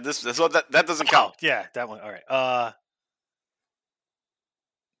this. So that doesn't count. Yeah, that one. All right.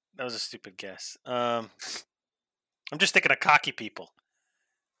 That was a stupid guess. I'm just thinking of cocky people.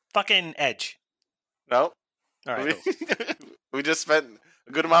 Fucking Edge. No. All right. We just spent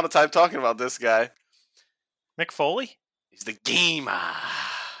a good amount of time talking about this guy. Mick Foley? He's the gamer.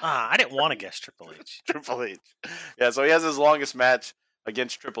 I didn't want to guess Triple H. Triple H. Yeah, so he has his longest match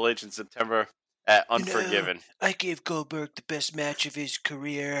against Triple H in September at Unforgiven. I gave Goldberg the best match of his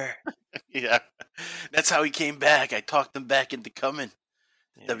career. Yeah. That's how he came back. I talked him back into coming.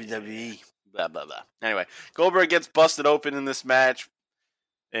 WWE. Blah, blah, blah. Anyway, Goldberg gets busted open in this match,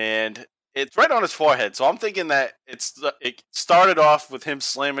 and it's right on his forehead. So I'm thinking that it started off with him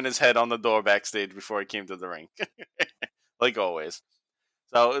slamming his head on the door backstage before he came to the ring. Like always.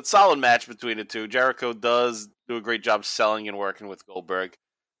 So it's a solid match between the two. Jericho does do a great job selling and working with Goldberg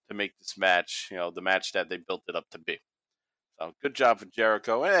to make this match, the match that they built it up to be. So good job for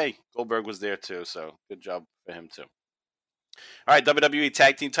Jericho. And hey, Goldberg was there too, so good job for him too. All right, WWE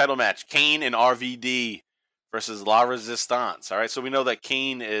Tag Team title match. Kane and RVD versus La Resistance. All right, so we know that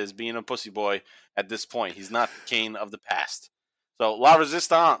Kane is being a pussy boy at this point. He's not the Kane of the past. So La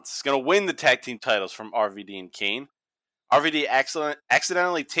Resistance is going to win the tag team titles from RVD and Kane. RVD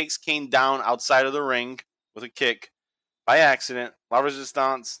accidentally takes Kane down outside of the ring with a kick by accident. La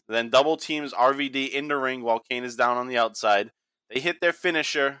Resistance then double teams RVD in the ring while Kane is down on the outside. They hit their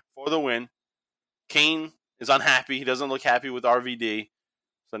finisher for the win. Kane is unhappy. He doesn't look happy with RVD.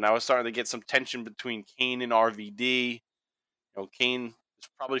 So now we're starting to get some tension between Kane and RVD. Kane is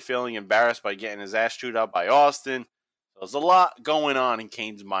probably feeling embarrassed by getting his ass chewed out by Austin. So there's a lot going on in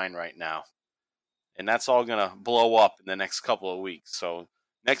Kane's mind right now. And that's all going to blow up in the next couple of weeks. So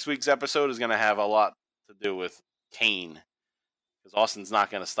next week's episode is going to have a lot to do with Kane. Because Austin's not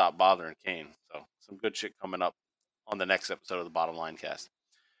going to stop bothering Kane. So some good shit coming up on the next episode of the Bottom Line Cast.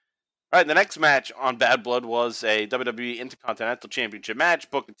 All right, the next match on Bad Blood was a WWE Intercontinental Championship match.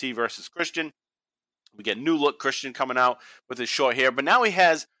 Booker T versus Christian. We get new look Christian coming out with his short hair. But now he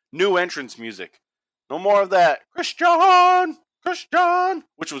has new entrance music. No more of that Christian,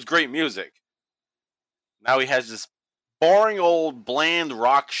 which was great music. Now he has this boring old bland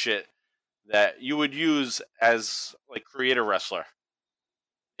rock shit that you would use as like creator wrestler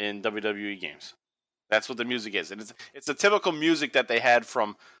in WWE games. That's what the music is. And it's the typical music that they had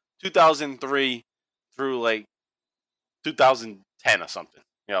from 2003 through like 2010 or something.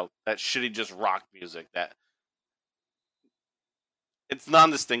 That shitty just rock music that it's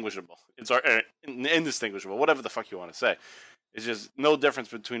non-distinguishable. It's indistinguishable. Whatever the fuck you want to say. It's just no difference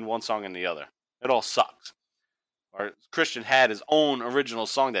between one song and the other. It all sucks. Or Christian had his own original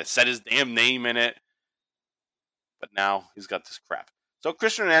song that said his damn name in it. But now he's got this crap. So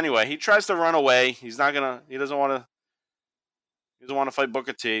Christian, anyway, he tries to run away. He doesn't want to fight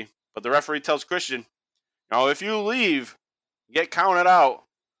Booker T. But the referee tells Christian, if you leave, you get counted out.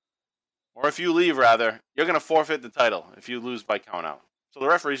 Or if you leave, rather, you're going to forfeit the title if you lose by count out. So the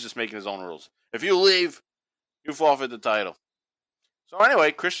referee's just making his own rules. If you leave, you forfeit the title. So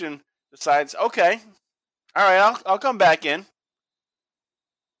anyway, Christian decides, okay, all right, I'll come back in.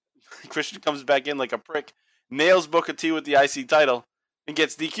 Christian comes back in like a prick, nails Booker T with the IC title, and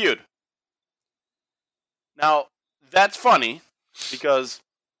gets DQ'd. Now, that's funny because,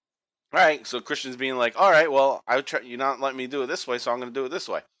 all right, so Christian's being like, all right, well, you're not letting me do it this way, so I'm going to do it this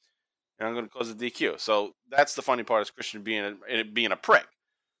way. And I'm going to cause a DQ. So that's the funny part is Christian being a prick.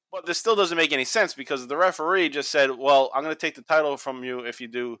 But this still doesn't make any sense because the referee just said, well, I'm going to take the title from you if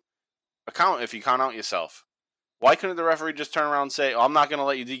you count out yourself. Why couldn't the referee just turn around and say, I'm not going to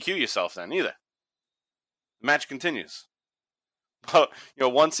let you DQ yourself then either? The match continues. But,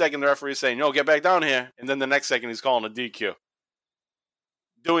 1 second the referee is saying, no, get back down here. And then the next second he's calling a DQ.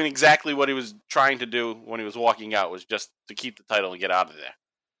 Doing exactly what he was trying to do when he was walking out was just to keep the title and get out of there.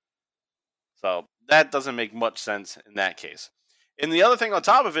 So that doesn't make much sense in that case. And the other thing on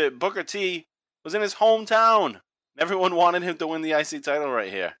top of it, Booker T was in his hometown. Everyone wanted him to win the IC title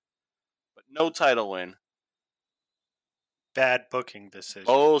right here. But no title win. Bad booking decision.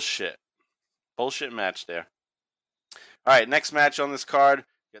 Bullshit match there. All right, next match on this card.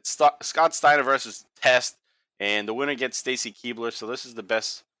 We got Scott Steiner versus Test. And the winner gets Stacy Keibler. So this is the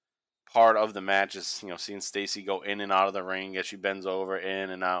best part of the match is, seeing Stacy go in and out of the ring as she bends over, in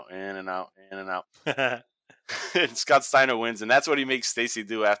and out, in and out, in and out. And Scott Steiner wins, and that's what he makes Stacy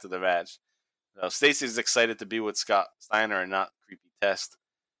do after the match. Stacy's excited to be with Scott Steiner and not Creepy Test.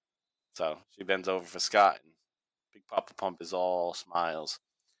 So she bends over for Scott, and big Papa Pump is all smiles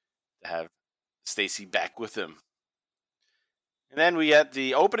to have Stacy back with him. And then we had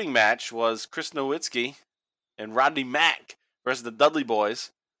the opening match was Chris Nowinski and Rodney Mack versus the Dudley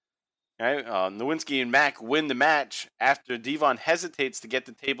Boys. Right? Nowinski and Mack win the match after Devon hesitates to get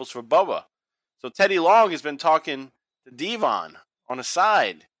the tables for Bubba. So Teddy Long has been talking to Devon on the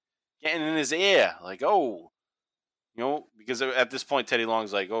side, getting in his ear, like, oh, because at this point Teddy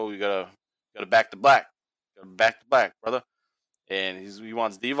Long's like, oh, you gotta back to black, brother, and he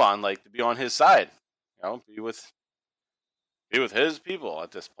wants Devon like to be on his side, be with his people at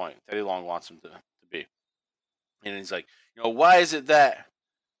this point. Teddy Long wants him to be, and he's like, why is it that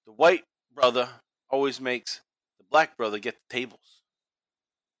the white brother always makes the black brother get the tables?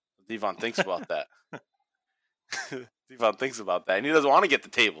 Devon thinks about that. Devon thinks about that, and he doesn't want to get the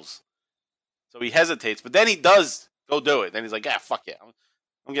tables, so he hesitates. But then he does go do it. Then he's like, fuck it,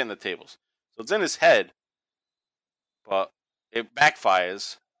 I'm getting the tables. So it's in his head, but it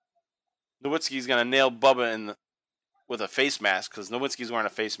backfires. Nowinski's gonna nail Bubba with a face mask, because Nowinski's wearing a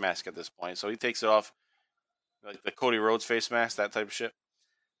face mask at this point, so he takes it off, like the Cody Rhodes face mask, that type of shit.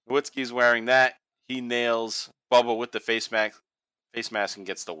 Nowinski's wearing that. He nails Bubba with the face mask, and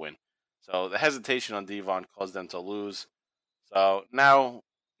gets the win. So the hesitation on Devon caused them to lose. So now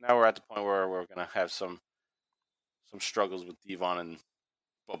we're at the point where we're gonna have some struggles with Devon and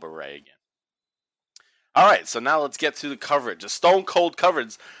Bubba Ray again. All right, so now let's get to the coverage, the Stone Cold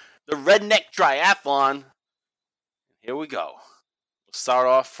coverage, the Redneck Triathlon. Here we go. We'll start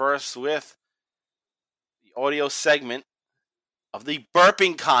off first with the audio segment of the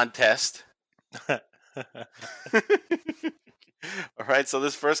burping contest. All right, so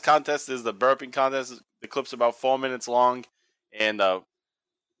this first contest is the burping contest. The clip's about 4 minutes long, and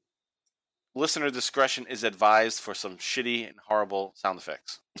listener discretion is advised for some shitty and horrible sound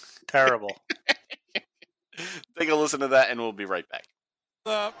effects. Terrible. Take a listen to that, and we'll be right back.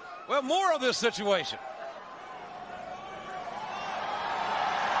 Well, more of this situation.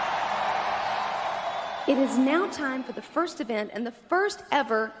 It is now time for the first event and the first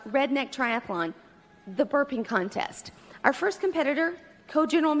ever Redneck Triathlon, the burping contest. Our first competitor,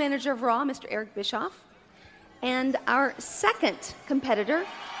 co-general manager of Raw, Mr. Eric Bischoff, and our second competitor,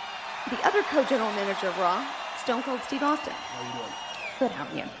 the other co-general manager of Raw, Stone Cold Steve Austin. How you doing? Good, how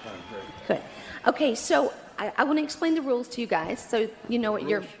are you? I'm great. Good. Okay, so I want to explain the rules to you guys, so you know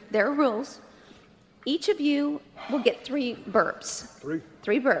what there are rules. Each of you will get 3 burps.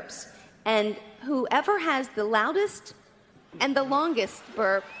 3 burps. And whoever has the loudest and the longest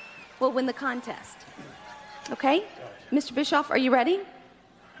burp will win the contest. Okay? Mr. Bischoff, are you ready?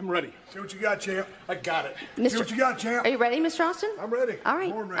 I'm ready. See what you got, champ. I got it. Mr. See what you got, champ. Are you ready, Mr. Austin? I'm ready. All right.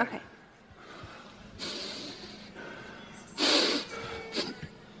 More than ready. Okay.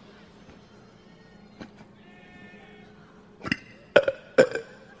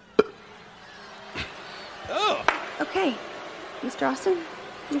 Okay. Mr. Austin,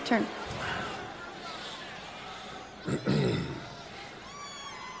 your turn.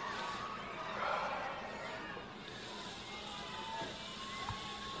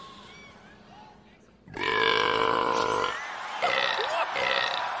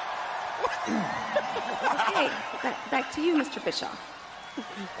 Okay, back to you, Mr. Bischoff.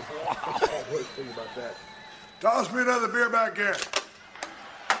 Wow. Think about that. Toss me another beer back here.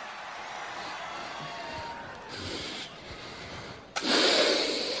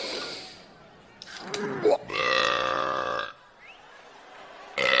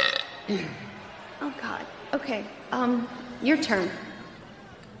 Oh, God. Okay, your turn.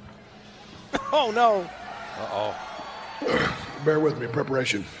 Oh, no. Uh-oh. Bear with me,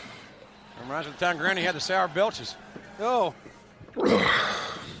 preparation. Reminds me of the time Granny had the sour belches. Oh.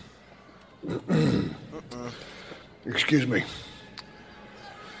 Excuse me.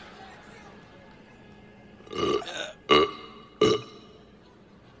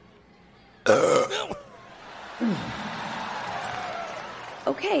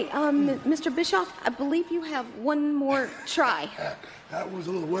 Okay, Mr. Bischoff, I believe you have one more try. That was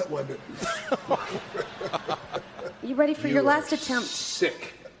a little wet, wasn't it? You ready for your last attempt?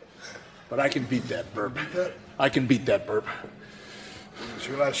 Sick. But I can beat that burp. I can beat that burp. It's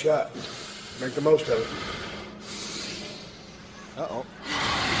your last shot. Make the most of it. Uh-oh.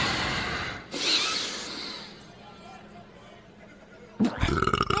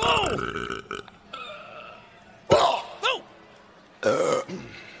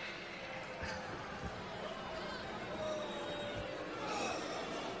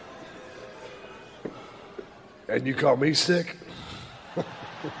 And you call me sick?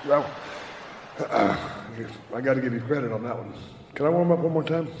 Well, I got to give you credit on that one. Can I warm up one more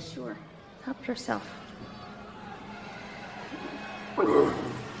time? Sure. Help yourself.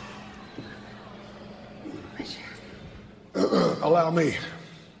 Allow me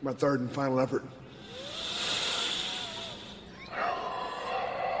my third and final effort.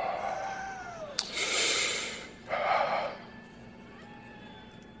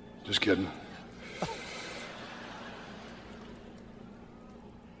 Just kidding.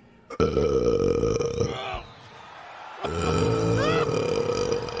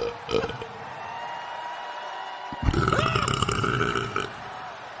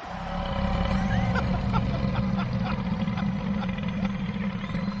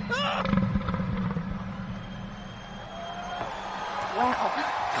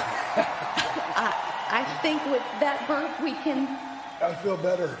 I think with that burp, I feel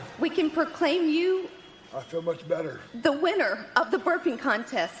better. we can proclaim you I feel much better. the winner of the burping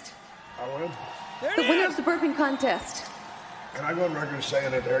contest. I win. The winner of the burping contest. Can I go on record as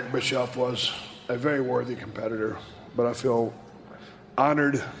saying that Eric Bischoff was a very worthy competitor, but I feel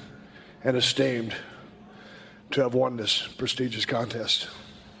honored and esteemed to have won this prestigious contest.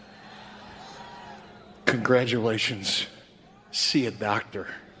 Congratulations. See a doctor.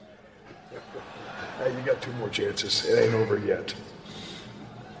 Hey, you got 2 more chances. It ain't over yet.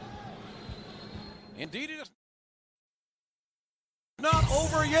 Indeed, it is not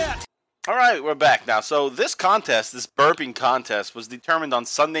over yet. All right, we're back now. So this contest, this burping contest, was determined on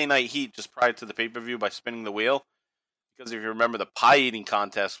Sunday Night Heat just prior to the pay-per-view by spinning the wheel. Because if you remember, the pie eating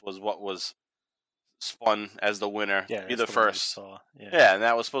contest was what was spun as the winner. Yeah, be that's the the one we first. saw. Yeah, and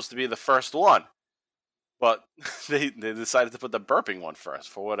that was supposed to be the first one. But they decided to put the burping one first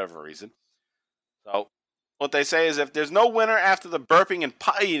for whatever reason. So what they say is if there's no winner after the burping and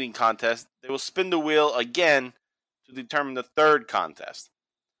pie eating contest, they will spin the wheel again to determine the third contest.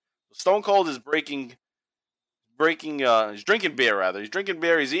 Stone Cold is he's drinking beer rather. He's drinking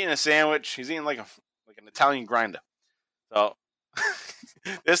beer, he's eating a sandwich, he's eating like an Italian grinder. So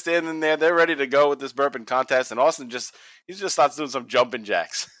they're standing there, they're ready to go with this burping contest, and Austin just starts doing some jumping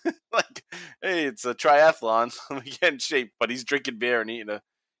jacks. Like, hey, it's a triathlon, let me get in shape, but he's drinking beer and eating a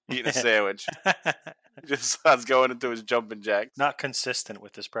sandwich. He just starts going into his jumping jacks. Not consistent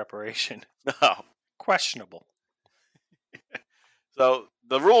with this preparation. No. Questionable. So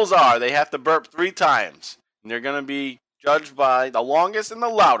the rules are they have to burp 3 times, and they're going to be judged by the longest and the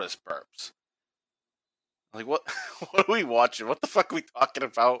loudest burps. Like, what are we watching? What the fuck are we talking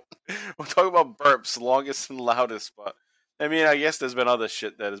about? We're talking about burps, longest and loudest, but I mean, I guess there's been other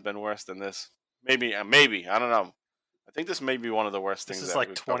shit that has been worse than this. Maybe, I don't know. I think this may be one of the worst things. This is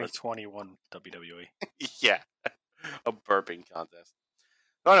like 2021 WWE. Yeah, a burping contest.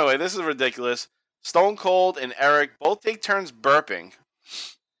 So anyway, this is ridiculous. Stone Cold and Eric both take turns burping,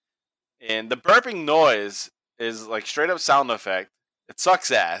 and the burping noise is like straight up sound effect. It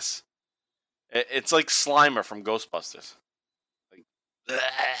sucks ass. It's like Slimer from Ghostbusters. Like,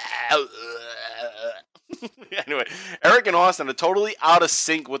 anyway, Eric and Austin are totally out of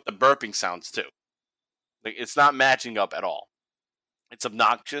sync with the burping sounds too. Like, it's not matching up at all. It's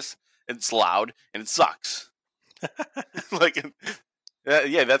obnoxious, it's loud, and it sucks. Like,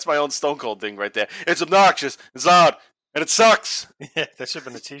 yeah, that's my own Stone Cold thing right there. It's obnoxious, it's loud, and it sucks. Yeah, that should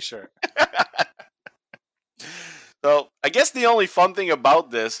have been a t-shirt. So, I guess the only fun thing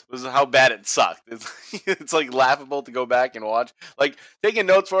about this was how bad it sucked. It's like laughable to go back and watch. Like, taking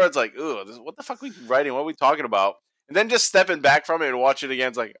notes for it, it's like, ooh, what the fuck are we writing? What are we talking about? And then just stepping back from it and watch it again,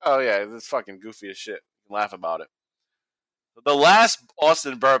 it's like, oh yeah, this is fucking goofy as shit. You can laugh about it. The last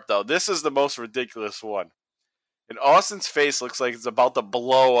Austin burp, though, this is the most ridiculous one. And Austin's face looks like it's about to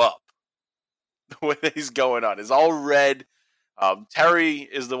blow up. The way that he's going on. It's all red. Terry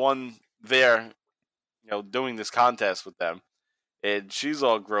is the one there, doing this contest with them. And she's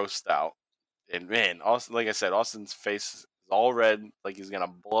all grossed out. And man, Austin, like I said, Austin's face is all red, like he's going to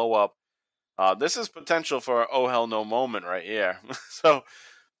blow up. This is potential for an oh hell no moment right here. So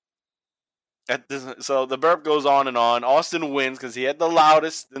the burp goes on and on. Austin wins because he had the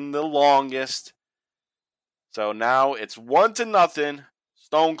loudest and the longest. So now it's 1-0,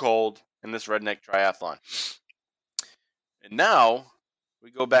 Stone Cold in this Redneck Triathlon. And now we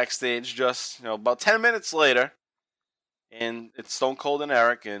go backstage just about 10 minutes later, and it's Stone Cold and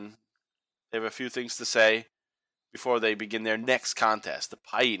Eric, and they have a few things to say before they begin their next contest, the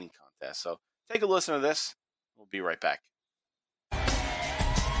pie eating contest. So take a listen to this. We'll be right back.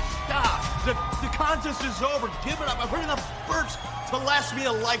 Stop! The contest is over. Give it up. I've heard enough burps to last me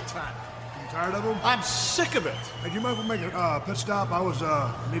a lifetime. You tired of them? I'm sick of it. Hey, do you mind if we make a pit stop? I was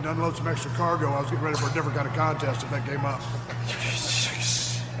need to unload some extra cargo. I was getting ready for a different kind of contest if that came up.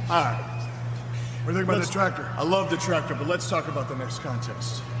 All right. What do you think about the tractor? I love the tractor, but let's talk about the next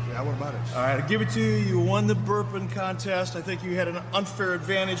contest. Yeah, what about it? All right, I'll give it to you. You won the burping contest. I think you had an unfair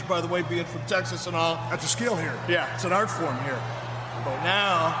advantage, by the way, being from Texas and all. That's a skill here. Yeah, it's an art form here. But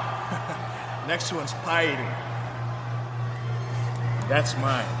now, next one's pie eating. That's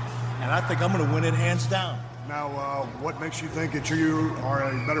mine. And I think I'm going to win it hands down. Now, what makes you think that you are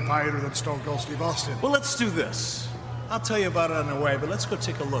a better pie eater than Stone Cold Steve Austin? Well, let's do this. I'll tell you about it on the way, but let's go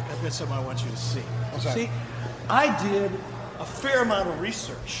take a look. I've got something I want you to see. What's that? See, I did a fair amount of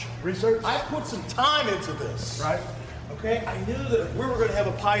research. Research? I put some time into this. Right. Okay? I knew that if we were going to have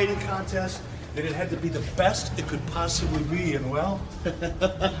a pie eating contest, that it had to be the best it could possibly be. And well,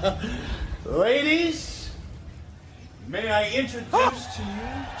 ladies, may I introduce to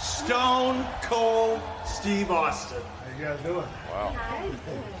you Stone Cold Steve Austin. How you guys doing? Wow. Hi.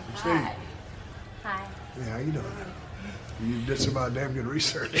 Steve. Hi. Yeah, how you doing? You did some damn good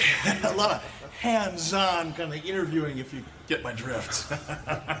research. A lot of hands-on kind of interviewing, if you get my drift.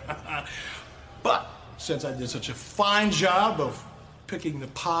 But since I did such a fine job of picking the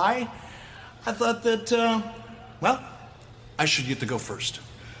pie, I thought that, I should get to go first.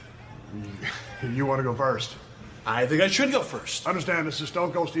 You want to go first? I think I should go first. Understand, this is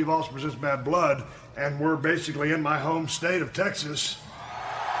Stone Cold Steve Austin presents Bad Blood, and we're basically in my home state of Texas,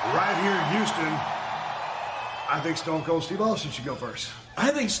 right here in Houston. I think Stone Cold Steve Austin should go first.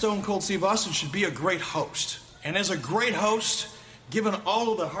 I think Stone Cold Steve Austin should be a great host. And as a great host, given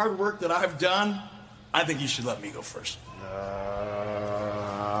all of the hard work that I've done, I think you should let me go first.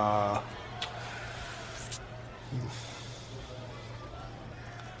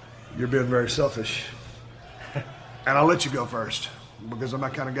 You're being very selfish. And I'll let you go first, because I'm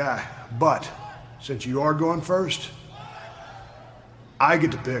that kind of guy. But since you are going first, I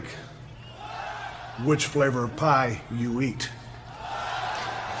get to pick which flavor of pie you eat.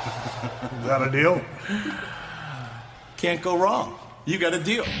 Is that a deal? Can't go wrong. You got a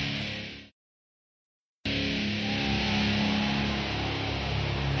deal.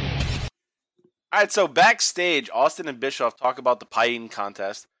 All right, so backstage, Austin and Bischoff talk about the pie eating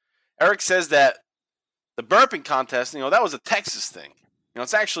contest. Eric says that the burping contest, that was a Texas thing.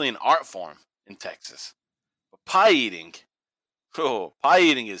 It's actually an art form in Texas. But pie eating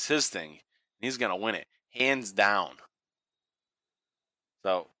is his thing. He's going to win it, hands down.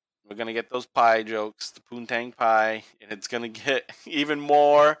 So we're going to get those pie jokes, the poontang pie, and it's going to get even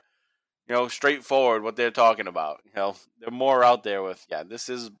more, straightforward what they're talking about. They're more out there with, this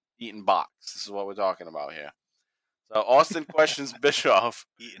is eating box. This is what we're talking about here. So Austin questions Bischoff.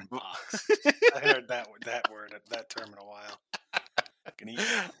 Eating box. I heard that word, that term in a while.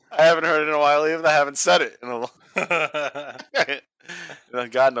 I haven't heard it in a while either. I haven't said it in a long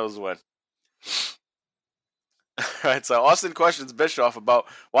God knows when. All right, so Austin questions Bischoff about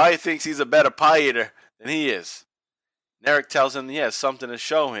why he thinks he's a better pie eater than he is. And Eric tells him he has something to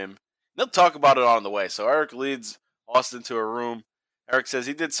show him. They'll talk about it on the way. So Eric leads Austin to a room. Eric says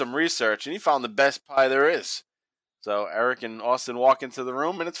he did some research and he found the best pie there is. So Eric and Austin walk into the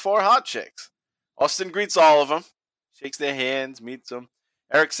room and it's 4 hot chicks. Austin greets all of them, shakes their hands, meets them.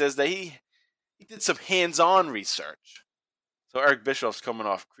 Eric says that he did some hands-on research. So Eric Bischoff's coming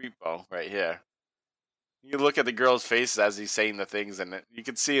off creepo right here. You look at the girls' faces as he's saying the things, and you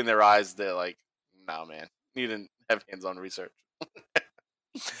can see in their eyes they're like, "Nah, man, you didn't have hands-on research."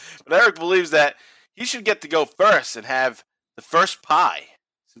 But Eric believes that he should get to go first and have the first pie,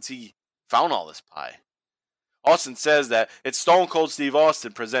 since he found all this pie. Austin says that it's Stone Cold Steve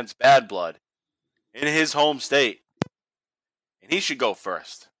Austin presents Bad Blood in his home state, and he should go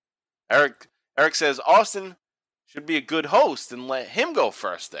first. Eric says Austin should be a good host and let him go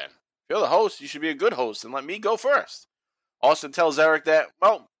first then. If you're the host, you should be a good host and let me go first. Austin tells Eric that,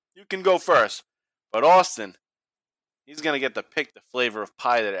 you can go first. But Austin, he's going to get to pick the flavor of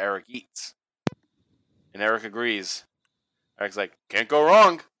pie that Eric eats. And Eric agrees. Eric's like, can't go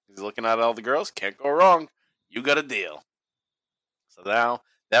wrong. He's looking at all the girls. Can't go wrong. You got a deal. So now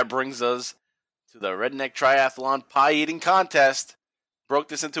that brings us to the Redneck Triathlon Pie Eating Contest. Broke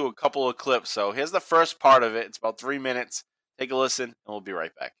this into a couple of clips. So here's the first part of it. It's about 3 minutes. Take a listen, and we'll be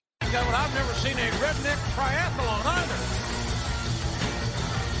right back. Gentlemen, I've never seen a redneck triathlon either.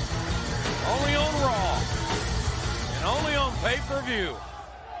 Only on Raw. And only on pay-per-view.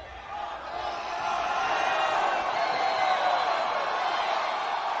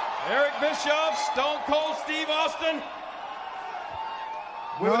 Eric Bischoff, Stone Cold Steve Austin.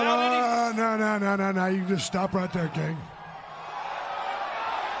 No. You can just stop right there, King.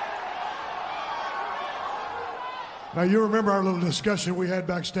 Now, you remember our little discussion we had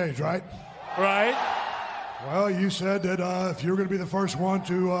backstage, right? Right. Well, you said that if you were going to be the first one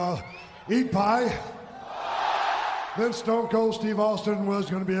to eat pie, then Stone Cold Steve Austin was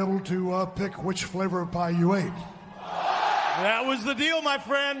going to be able to pick which flavor of pie you ate. That was the deal, my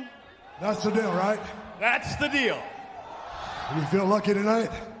friend. That's the deal, right? That's the deal. You feel lucky tonight?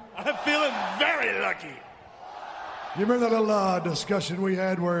 I'm feeling very lucky. You remember that little discussion we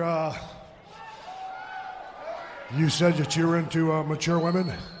had where you said that you were into mature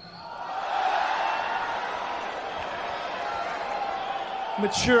women?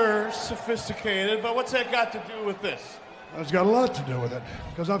 Mature, sophisticated, but what's that got to do with this? It's got a lot to do with it.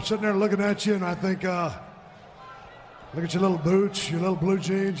 Because I'm sitting there looking at you and I think, look at your little boots, your little blue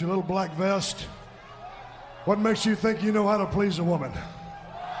jeans, your little black vest. What makes you think you know how to please a woman?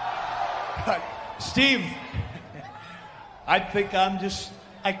 Steve, I think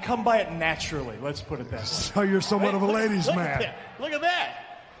I come by it naturally. Let's put it that way. So you're somewhat of a ladies' man. Look at that.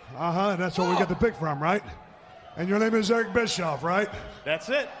 And that's what we get to pick from, right? And your name is Eric Bischoff, right? That's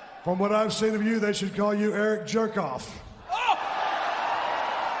it. From what I've seen of you, they should call you Eric Jerkoff. Oh!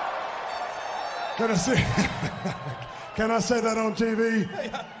 Can I see? Can I say that on TV?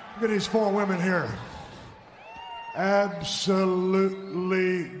 Look at these 4 women here.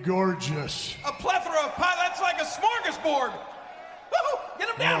 Absolutely gorgeous. A plethora of pie. That's like a smorgasbord. Woo-hoo! Get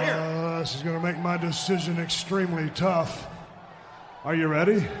him down here. This is going to make my decision extremely tough. Are you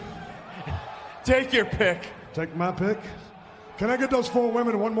ready? Take your pick. Take my pick? Can I get those 4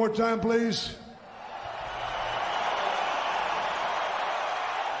 women one more time, please?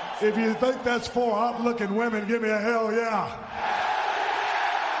 If you think that's 4 hot-looking women, give me a hell yeah.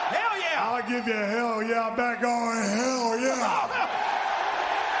 Hell yeah. I'll give you a hell yeah back on hell yeah.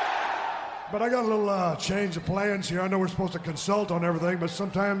 But I got a little change of plans here. I know we're supposed to consult on everything, but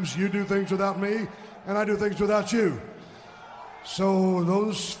sometimes you do things without me, and I do things without you. So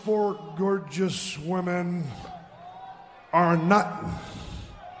those 4 gorgeous women are not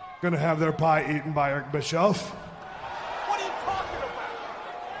going to have their pie eaten by Eric Bischoff. What are you talking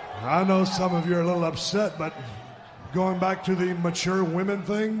about? I know some of you are a little upset, but going back to the mature women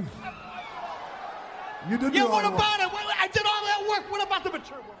thing, you did do all what the work. about it? I did all that work. What about the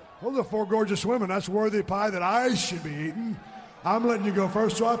mature women? Those are 4 gorgeous women. That's worthy pie that I should be eating. I'm letting you go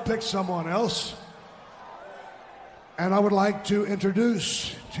first, so I picked someone else. And I would like to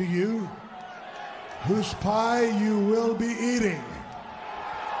introduce to you whose pie you will be eating.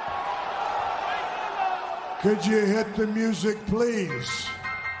 Could you hit the music, please?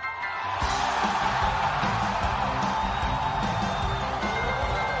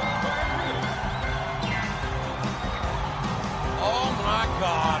 Oh my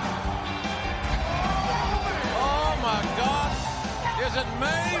God. Oh my God. Is it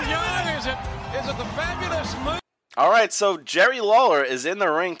Mae Young? Is it the fabulous Moon? All right, so Jerry Lawler is in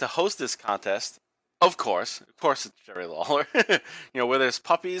the ring to host this contest. Of course it's Jerry Lawler. Where there's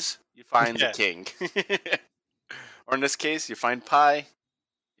puppies, you find the king. Or in this case, you find pie, you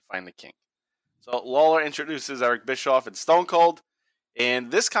find the king. So Lawler introduces Eric Bischoff and Stone Cold, and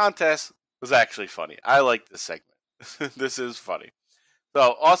this contest was actually funny. I like this segment. This is funny.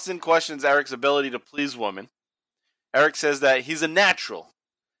 So Austin questions Eric's ability to please women. Eric says that he's a natural.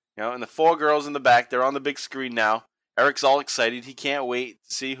 And the 4 girls in the back, they're on the big screen now. Eric's all excited. He can't wait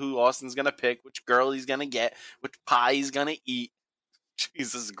to see who Austin's going to pick, which girl he's going to get, which pie he's going to eat.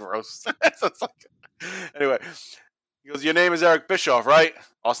 Jesus, gross. Anyway, he goes, your name is Eric Bischoff, right?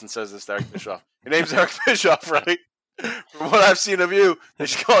 Austin says this to Eric Bischoff. Your name's Eric Bischoff, right? From what I've seen of you, they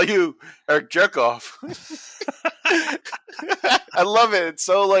should call you Eric Jerkoff. I love it. It's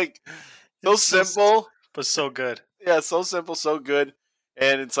so, so simple. But so good. Yeah, so simple, so good.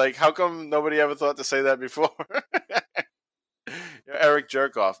 And it's like, how come nobody ever thought to say that before? Eric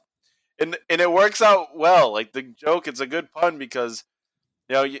Jerkoff. And it works out well. Like, the joke, it's a good pun because,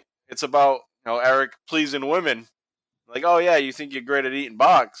 it's about, Eric pleasing women. Like, oh, yeah, you think you're great at eating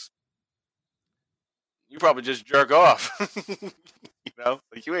box. You probably just jerk off.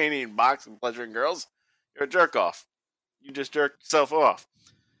 Like, you ain't eating box and pleasuring girls. You're a jerk off. You just jerk yourself off.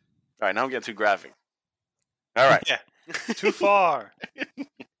 All right, now I'm getting too graphic. All right. Yeah. Too far.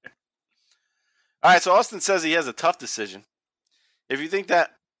 All right, so Austin says he has a tough decision. If you think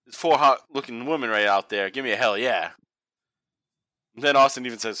that there's 4 hot-looking women right out there, give me a hell yeah. And then Austin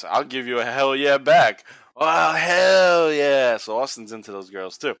even says, I'll give you a hell yeah back. Oh, hell yeah. So Austin's into those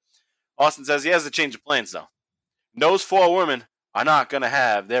girls, too. Austin says he has to change of plans, though. Those 4 women are not going to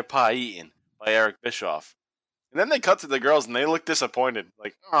have their pie eaten by Eric Bischoff. And then they cut to the girls, and they look disappointed.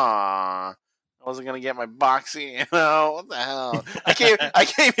 Like, aww. I wasn't gonna get my boxing, what the hell? I came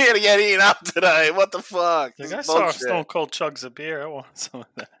here to get eaten out today. What the fuck? Like, I saw Stone Cold chugs a beer. I want some of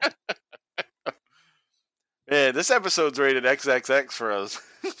that. Yeah, this episode's rated XXX for us.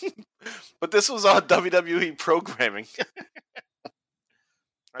 But this was on WWE programming.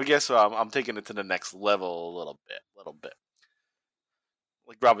 I guess I'm taking it to the next level a little bit.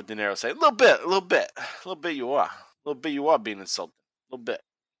 Like Robert De Niro said, a little bit you are. A little bit you are being insulted. A little bit.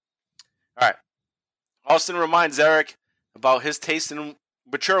 All right. Austin reminds Eric about his taste in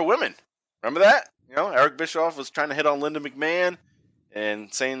mature women. Remember that? You know, Eric Bischoff was trying to hit on Linda McMahon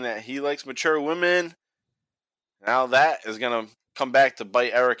and saying that he likes mature women. Now that is going to come back to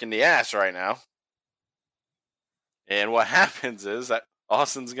bite Eric in the ass right now. And what happens is that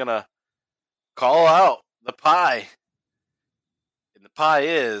Austin's going to call out the pie. And the pie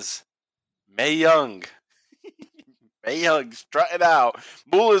is Mae Young. Mae Young strutting out.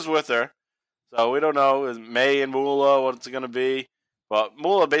 Moolah's with her. So we don't know. Is Mae and Moolah what it's going to be? But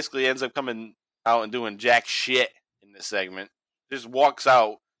Moolah basically ends up coming out and doing jack shit in this segment. Just walks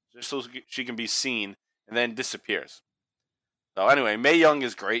out just so she can be seen and then disappears. So anyway, Mae Young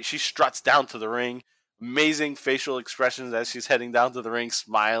is great. She struts down to the ring. Amazing facial expressions as she's heading down to the ring,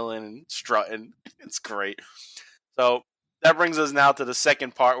 smiling and strutting. It's great. So that brings us now to the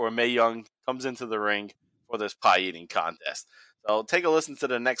second part where Mae Young comes into the ring for this pie eating contest. So take a listen to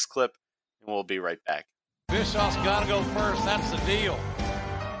the next clip, and we'll be right back. Bischoff's got to go first. That's the deal.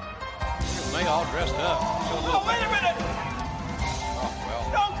 Mae all dressed up. Oh, wait a minute. Oh, well.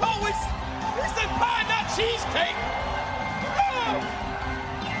 Stone Cold, we said pie, not cheesecake.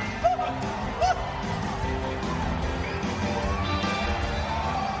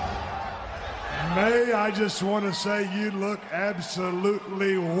 Mae, I just want to say you look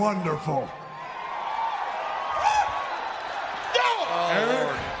absolutely wonderful.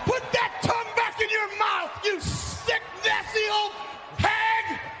 Eric, put that tongue back in your mouth, you sick, nasty old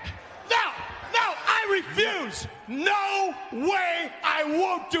hag! No, I refuse. No way, I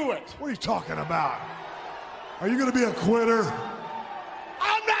won't do it. What are you talking about? Are you going to be a quitter?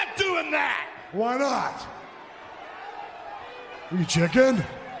 I'm not doing that. Why not? Are you chicken?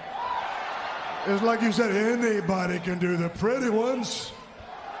 It's like you said, anybody can do the pretty ones.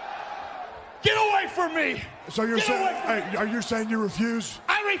 Get away from me! So you're saying, are you saying you refuse?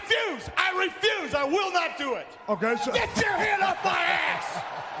 I refuse! I will not do it! Okay, so... Get your hand off my ass!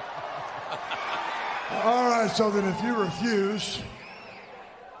 All right, so then if you refuse,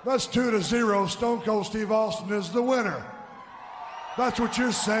 that's 2-0. Stone Cold Steve Austin is the winner. That's what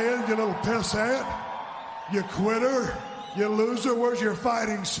you're saying, you little pissant. You quitter, you loser. Where's your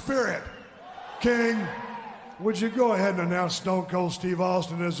fighting spirit? King, would you go ahead and announce Stone Cold Steve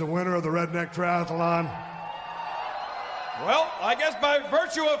Austin as the winner of the Redneck Triathlon? Well, I guess by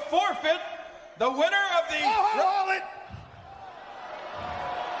virtue of forfeit, the winner of the... hold it!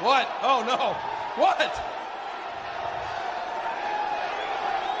 What? Oh, no. What?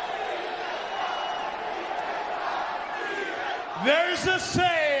 There's a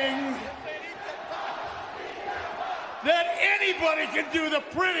saying that anybody can do the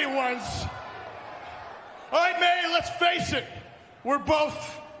pretty ones. All right, Mae, let's face it. We're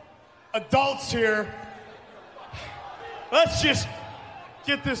both adults here. Let's just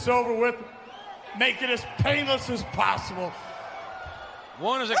get this over with. Make it as painless as possible.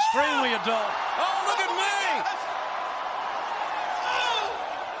 One is extremely adult. Oh, look at Mae!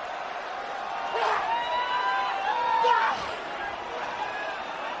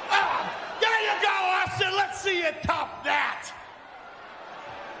 There you go, Austin. Let's see you top that.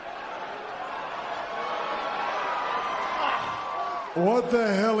 What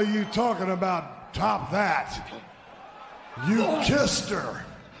the hell are you talking about? Top that. You kissed her.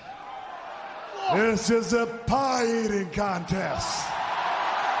 This is a pie-eating contest.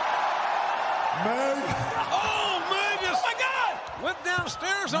 Mae. Oh, Mae just... Oh, my God! Went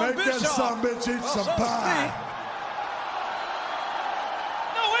downstairs on Make Bischoff. that son of a bitch eat some pie.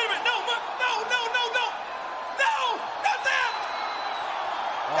 No, wait a minute. No, not that.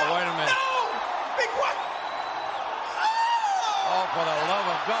 Oh, wait a minute. No, be quiet. Oh, for the love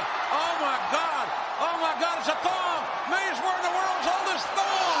of God. Oh, my God. Oh, my God, it's a thong. Mae's wearing the world's oldest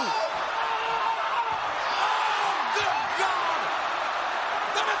thong. Oh, good God.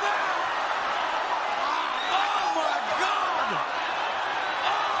 Look at that. Oh, my God.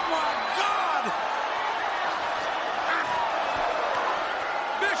 Oh, my God.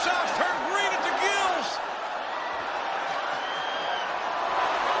 Bischoff's turned green at the gills.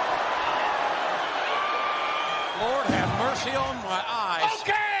 Lord have mercy on my eyes.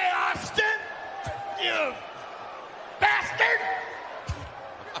 Okay, Austin. You bastard.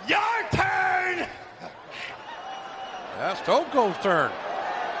 Your turn. That's Stone Cold's turn.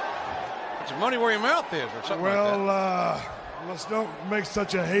 Put your money where your mouth is, or something like that. Well, let's don't make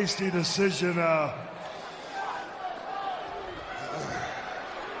such a hasty decision.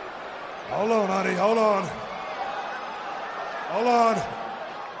 Hold on, honey. Hold on. Hold on.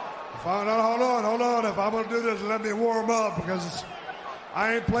 Hold on. If I'm going to do this, let me warm up because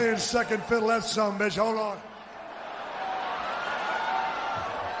I ain't playing second fiddle. That son of a bitch. Hold on.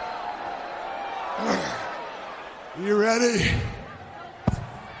 You ready?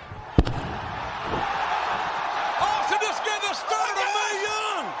 Austin just gave the start to Mae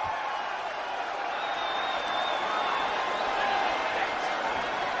Young.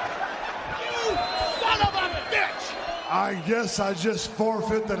 You son of a bitch! I guess I just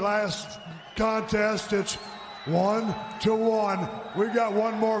forfeit the last contest. It's 1-1. We got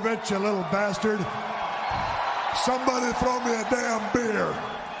one more event, you little bastard. Somebody throw me a damn beer.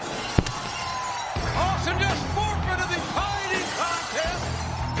 Austin just forfeited the pie-eating contest.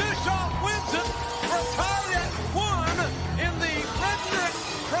 Bischoff wins it. We're tied at 1 in the Redneck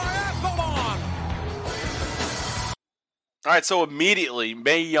Triathlon. All right, so immediately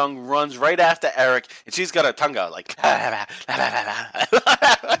Mae Young runs right after Eric, and she's got her tongue out like.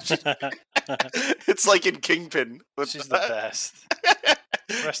 It's like in Kingpin. She's the best.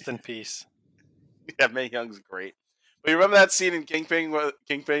 Rest in peace. Yeah, Mae Young's great. But you remember that scene in Kingpin?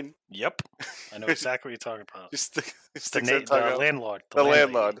 Yep. I know exactly what you're talking about. The landlord. The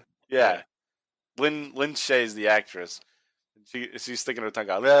landlord. Yeah. Lynn Shay's the actress. She's sticking her tongue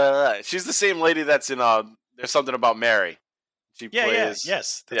out. She's the same lady that's in There's Something About Mary. She plays.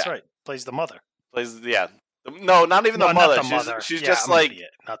 Yes, that's right. Plays the mother. No, not even the mother. Not the mother. She's Yeah, just I'm an like idiot.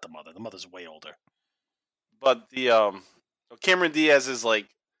 Not the mother. The mother's way older. But the Cameron Diaz is like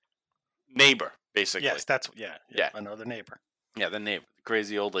neighbor, basically. Yes, yeah. Another neighbor. Yeah, the neighbor, the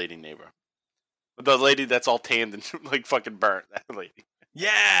crazy old lady neighbor. But the lady that's all tanned and like fucking burnt. That lady.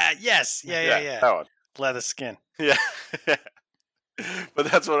 Yeah. Yes. Yeah. That one. Leather skin. Yeah. But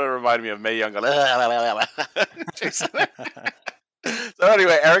that's what it reminded me of. Mae Young. So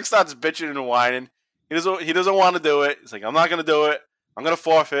anyway, Eric starts bitching and whining. He doesn't want to do it. He's like, I'm not going to do it. I'm going to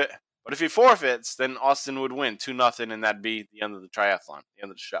forfeit. But if he forfeits, then Austin would win 2-0, and that'd be the end of the triathlon, the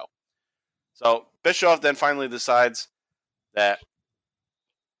end of the show. So Bischoff then finally decides that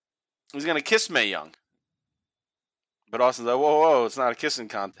he's going to kiss Mae Young. But Austin's like, whoa, it's not a kissing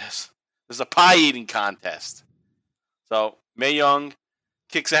contest. This is a pie-eating contest. So Mae Young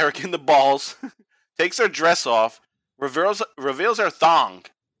kicks Eric in the balls, takes her dress off, reveals her thong.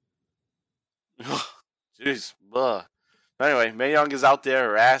 Jeez. Ugh. Anyway, Mae Young is out there,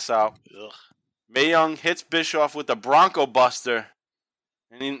 her ass out. Ugh. Mae Young hits Bischoff with the Bronco Buster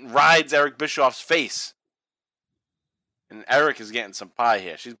and he rides Eric Bischoff's face. And Eric is getting some pie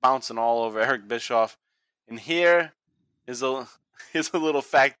here. She's bouncing all over Eric Bischoff. And here is a little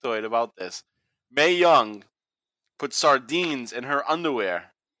factoid about this. Mae Young put sardines in her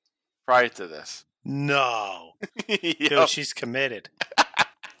underwear prior to this. No. Yep. Dude, she's committed.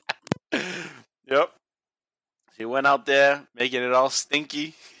 Yep. She went out there making it all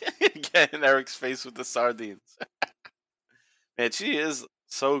stinky, getting Eric's face with the sardines. Man, she is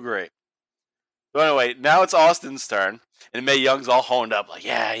so great. So anyway, now it's Austin's turn, and Mae Young's all honed up, like,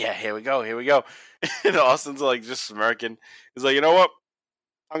 yeah, here we go. And Austin's like just smirking. He's like, you know what?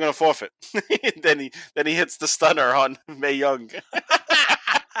 I'm gonna forfeit. then he hits the stunner on Mae Young.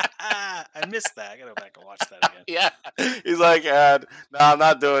 I missed that. I gotta go back and watch that again. Yeah. He's like, no, I'm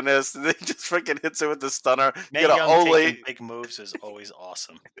not doing this. And then he just freaking hits it with the stunner. Mae Young taking big moves is always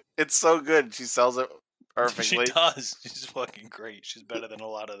awesome. It's so good. She sells it perfectly. She does. She's fucking great. She's better than a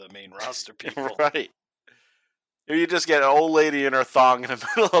lot of the main roster people. Right. Here you just get an old lady in her thong in the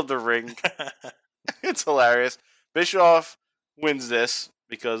middle of the ring. It's hilarious. Bischoff wins this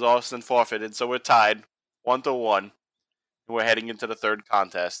because Austin forfeited, so we're tied 1-1. And we're heading into the third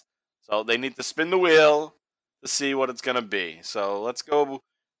contest. So they need to spin the wheel to see what it's going to be. So let's go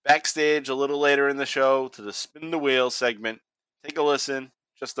backstage a little later in the show to the spin the wheel segment. Take a listen,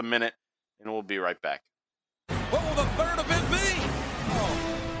 just a minute, and we'll be right back. What will the third event be?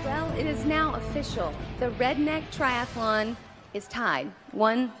 Well, it is now official. The Redneck Triathlon is tied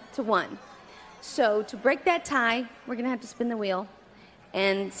 1-1. So to break that tie, we're going to have to spin the wheel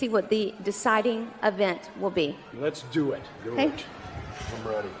and see what the deciding event will be. Let's do it. Okay. I'm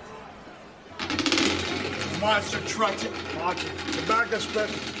ready. Monster trucks, Tobacco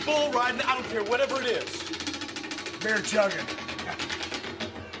special. bull riding, I don't care, whatever it is. Beer chugging.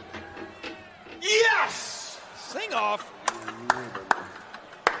 Yes! Sing off.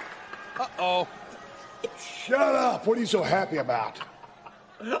 Uh-oh. Shut up. What are you so happy about?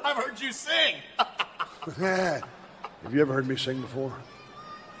 I've heard you sing. Have you ever heard me sing before?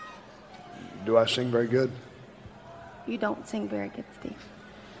 Do I sing very good? You don't sing very good, Steve.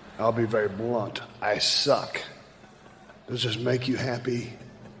 I'll be very blunt. I suck. Does this make you happy?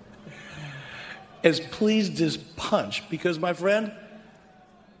 as pleased as punch because, my friend,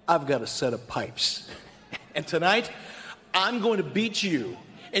 I've got a set of pipes. And tonight, I'm going to beat you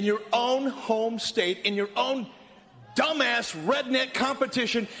in your own home state, in your own dumbass redneck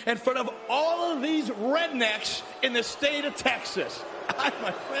competition in front of all of these rednecks in the state of Texas. I,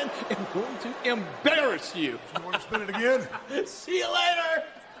 my friend, am going to embarrass you. You want to spin it again? See you later.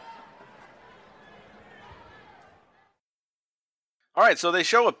 All right, so they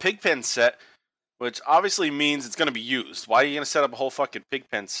show a Pigpen set, which obviously means it's going to be used. Why are you going to set up a whole fucking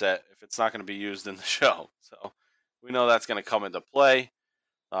Pigpen set if it's not going to be used in the show? So we know that's going to come into play.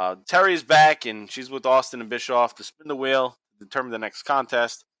 Terry's back, and she's with Austin and Bischoff to spin the wheel to determine the next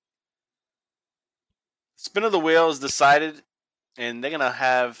contest. Spin of the wheel is decided, and they're going to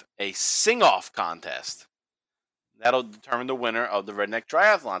have a sing-off contest. That'll determine the winner of the Redneck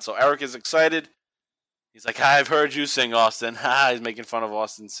Triathlon. So Eric is excited. He's like, I've heard you sing, Austin. He's making fun of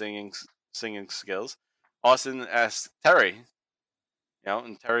Austin's singing skills. Austin asks Terry,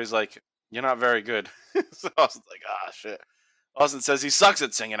 and Terry's like, you're not very good. So Austin's like, shit. Austin says he sucks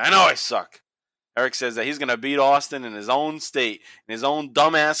at singing. I know I suck. Eric says that he's going to beat Austin in his own state, in his own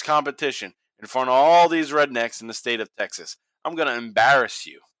dumbass competition, in front of all these rednecks in the state of Texas. I'm going to embarrass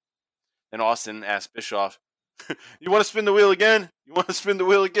you. Then Austin asks Bischoff, you want to spin the wheel again? You want to spin the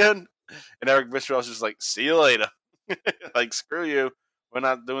wheel again? And Eric Bischoff's just like, see you later. Like, screw you. We're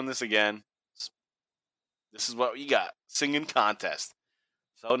not doing this again. This is what you got. Singing contest.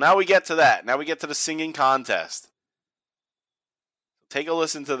 So now we get to that. Now we get to the singing contest. Take a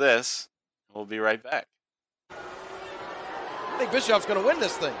listen to this. We'll be right back. I think Bischoff's going to win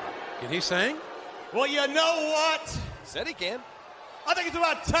this thing. Can he sing? Well, you know what? Said he can. I think it's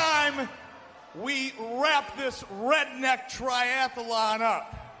about time we wrap this redneck triathlon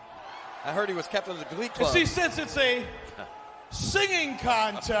up. I heard he was captain of the Glee You Club. see, since it's a singing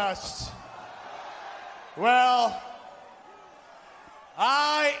contest, well,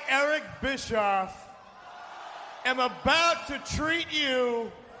 I, Eric Bischoff, am about to treat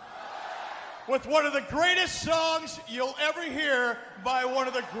you with one of the greatest songs you'll ever hear by one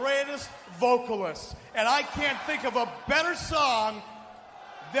of the greatest vocalists. And I can't think of a better song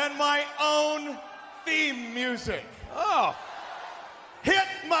than my own theme music. Oh. Hit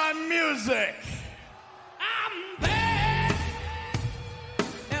my music. I'm back,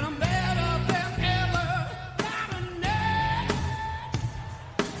 and I'm better than ever. Got a knack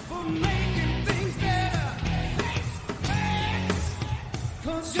for making things better. Face facts,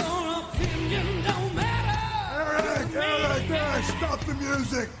 'cause your opinion don't matter. Eric, stop the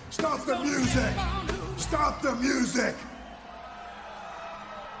music. Stop the music. Stop the music.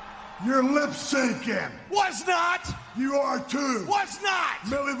 You're lip syncing. Was not. You are too. Was not.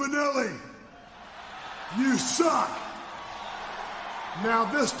 Milli Vanilli. You suck. Now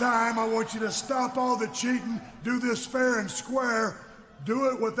this time I want you to stop all the cheating, do this fair and square,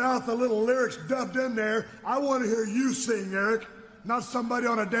 do it without the little lyrics dubbed in there. I want to hear you sing, Eric, not somebody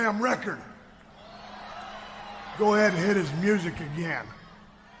on a damn record. Go ahead and hit his music again.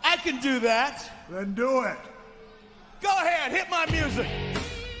 I can do that. Then do it. Go ahead, hit my music.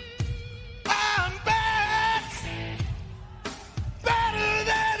 I'm back, better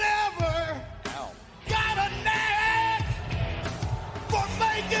than ever. Ow. Got a knack for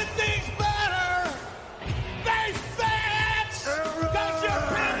making things better. Face facts, 'cause your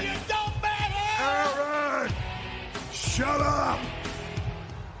opinion don't matter. Eric! Shut up!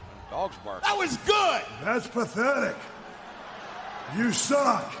 Dogs bark. That was good. That's pathetic. You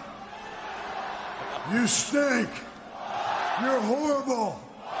suck. You stink. You're horrible.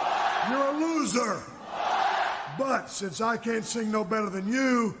 You're a loser. But since I can't sing no better than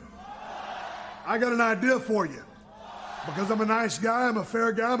you, I got an idea for you. Because I'm a nice guy, I'm a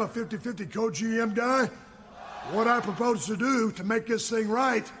fair guy, I'm a 50-50 co-GM guy, what I propose to do to make this thing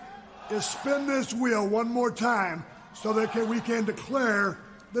right is spin this wheel one more time so that we can declare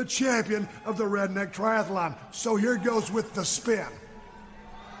the champion of the Redneck Triathlon. So here goes with the spin.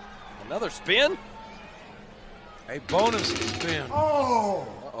 Another spin? A bonus spin. Oh!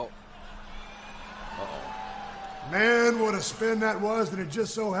 Uh-oh. Man, what a spin that was, and it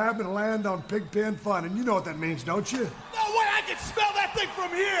just so happened to land on Pigpen Fun. And you know what that means, don't you? No way, I can smell that thing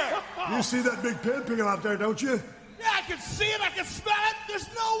from here. You see that big pin picking out there, don't you? Yeah, I can see it, I can smell it. There's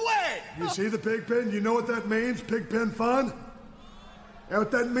no way. You see the pig pen? You know what that means, Pigpen Fun? And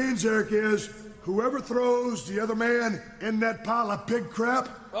what that means, Eric, is whoever throws the other man in that pile of pig crap,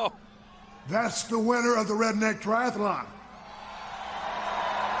 that's the winner of the Redneck Triathlon.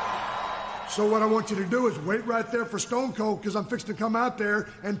 So what I want you to do is wait right there for Stone Cold, because I'm fixing to come out there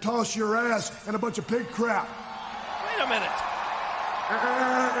and toss your ass in a bunch of pig crap. Wait a minute.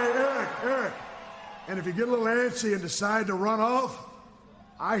 Hey, Eric, And if you get a little antsy and decide to run off,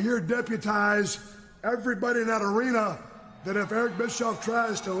 I here deputize everybody in that arena that if Eric Bischoff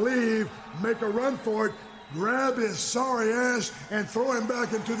tries to leave, make a run for it, grab his sorry ass and throw him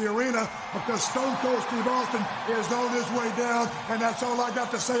back into the arena, because Stone Cold Steve Austin is on his way down, and that's all I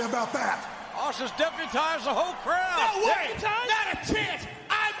got to say about that. Austin's deputized the whole crowd. No way! Not a chance!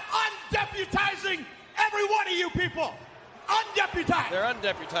 I'm undeputizing every one of you people! Undeputized! They're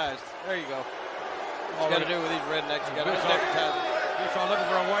undeputized. There you go. What you got to do with these rednecks? You got to undeputize them. Bischoff looking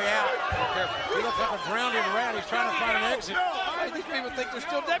for a way out. Be careful. He looks like a drowning rat. He's trying to find an exit. Why do these people think they're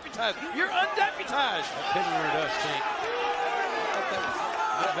still deputized? You're undeputized. That pigment does stink.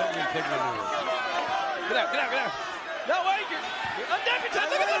 I bet you pigment knew. Get out. No, wait, you're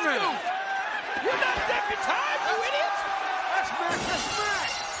undeputized. Look at this move. You're not deputized, you idiot. That's Mac.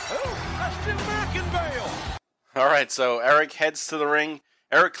 Ooh, that's Jim McInville. All right, so Eric heads to the ring.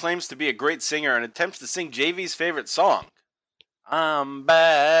 Eric claims to be a great singer and attempts to sing JV's favorite song, I'm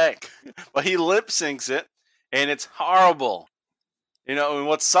Back. But he lip syncs it, and it's horrible. You know, and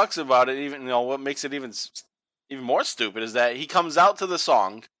what sucks about it, even, you know, what makes it even more stupid is that he comes out to the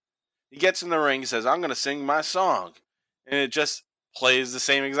song, he gets in the ring, he says, I'm going to sing my song. And it just plays the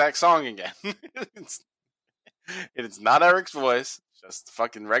same exact song again. It's not Eric's voice, just the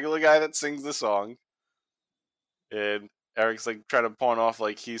fucking regular guy that sings the song. And Eric's like trying to pawn off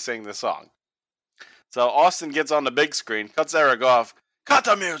like he's singing the song. So Austin gets on the big screen, cuts Eric off. Cut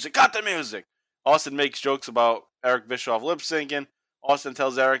the music. Austin makes jokes about Eric Bischoff lip syncing. Austin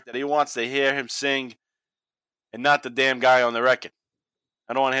tells Eric that he wants to hear him sing and not the damn guy on the record.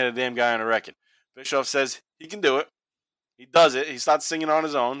 I don't want to hear the damn guy on the record. Bischoff says he can do it. He does it. He starts singing on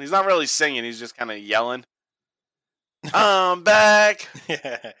his own. He's not really singing. He's just kind of yelling. I'm back.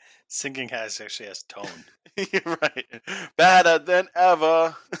 Yeah. Singing actually has tone. You're right. Better than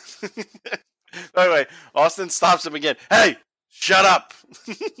ever. Anyway, Austin stops him again. Hey, shut up.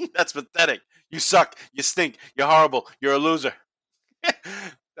 That's pathetic. You suck. You stink. You're horrible. You're a loser.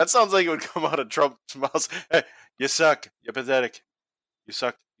 That sounds like it would come out of Trump's mouth. Hey, you suck. You're pathetic. You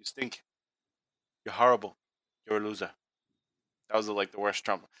suck. You stink. You're horrible. You're a loser. That was like the worst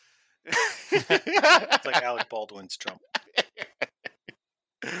Trump. It's like Alec Baldwin's Trump.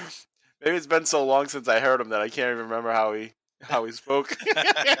 Maybe it's been so long since I heard him that I can't even remember how he spoke.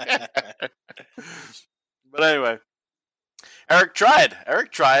 But anyway, Eric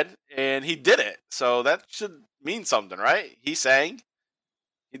tried, and he did it. So that should mean something, right? He sang.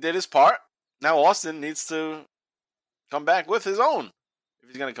 He did his part. Now Austin needs to come back with his own if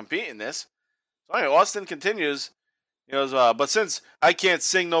he's going to compete in this. So anyway, Austin continues. He goes, but since I can't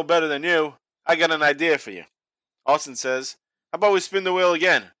sing no better than you, I got an idea for you. Austin says, how about we spin the wheel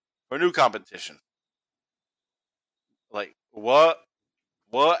again for a new competition? Like, what?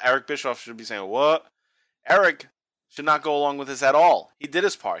 Eric Bischoff should be saying, what? Eric should not go along with this at all. He did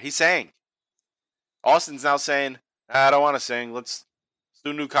his part. He sang. Austin's now saying, I don't want to sing. Let's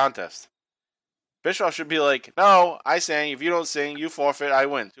do a new contest. Bischoff should be like, no, I sang. If you don't sing, you forfeit. I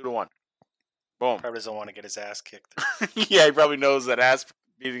win. 2-1. Boom. Probably doesn't want to get his ass kicked. Yeah, he probably knows that ass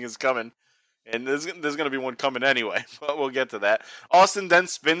beating is coming. And there's going to be one coming anyway, but we'll get to that. Austin then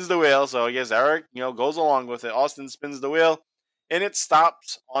spins the wheel, so I guess Eric, goes along with it. Austin spins the wheel, and it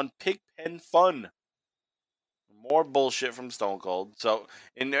stops on Pigpen Fun. More bullshit from Stone Cold. So,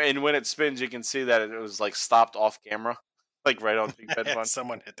 and when it spins, you can see that it was like stopped off camera, like right on Pigpen Fun.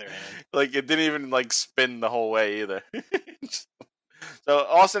 Someone hit their hand. Like it didn't even like spin the whole way either. So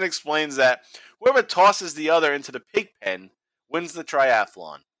Austin explains that whoever tosses the other into the pig pen wins the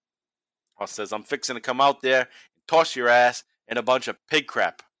triathlon. Austin says, I'm fixing to come out there and toss your ass in a bunch of pig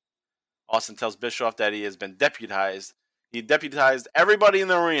crap. Austin tells Bischoff that he has been deputized. He deputized everybody in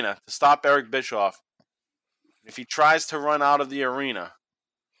the arena to stop Eric Bischoff. If he tries to run out of the arena,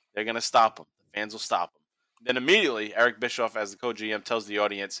 they're going to stop him. The fans will stop him. Then immediately, Eric Bischoff, as the co-GM, tells the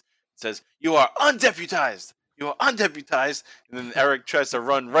audience, says, you are undeputized. You are undeputized. And then Eric tries to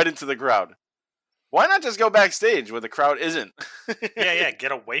run right into the crowd. Why not just go backstage where the crowd isn't? Yeah,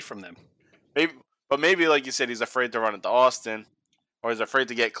 get away from them. Maybe, like you said, he's afraid to run into Austin, or he's afraid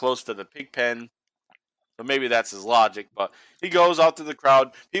to get close to the pig pen. So maybe that's his logic. But he goes out to the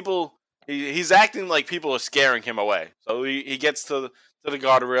crowd. He's acting like people are scaring him away. So he gets to the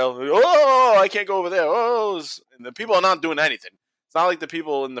guardrail. Oh, I can't go over there. Oh, and the people are not doing anything. It's not like the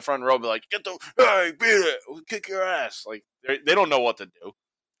people in the front row be like, hey, beat it, we'll kick your ass. Like they don't know what to do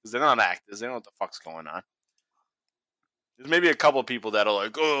because they're not actors. They don't know what the fuck's going on. There's maybe a couple of people that are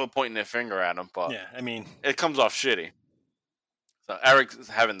like, pointing their finger at him, but yeah, I mean, it comes off shitty. So Eric's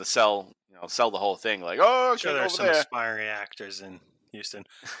having to sell the whole thing. Like, oh, sure, there's some aspiring actors in Houston.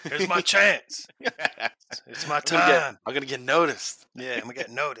 Here's my chance. It's my time. I'm gonna get noticed. Yeah, I'm gonna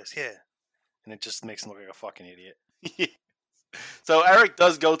get noticed. Yeah, and it just makes him look like a fucking idiot. So Eric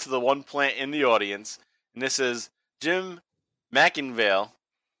does go to the one plant in the audience, and this is Jim McIngvale,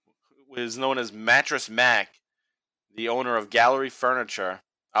 who is known as Mattress Mac, the owner of Gallery Furniture,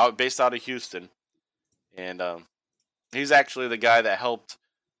 based out of Houston, and he's actually the guy that helped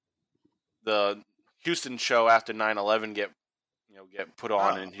the Houston show after 9/11 get put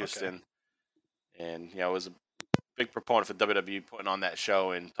on in Houston, and was a big proponent for WWE putting on that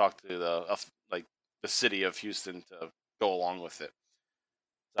show and talked to the city of Houston to go along with it.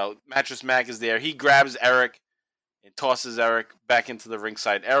 So Mattress Mac is there. He grabs Eric and tosses Eric back into the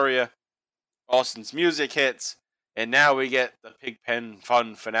ringside area. Austin's music hits, and now we get the Pigpen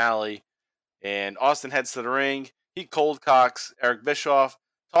Fun finale. And Austin heads to the ring. He cold cocks Eric Bischoff,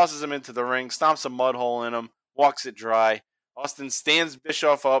 tosses him into the ring, stomps a mud hole in him, walks it dry. Austin stands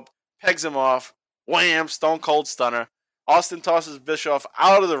Bischoff up, pegs him off, wham, Stone Cold Stunner. Austin tosses Bischoff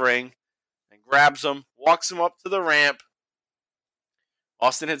out of the ring and grabs him, walks him up to the ramp.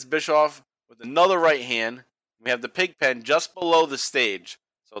 Austin hits Bischoff with another right hand. We have the Pigpen just below the stage,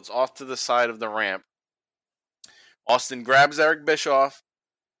 so it's off to the side of the ramp. Austin grabs Eric Bischoff,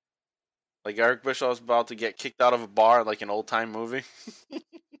 like Eric Bischoff's about to get kicked out of a bar like an old-time movie.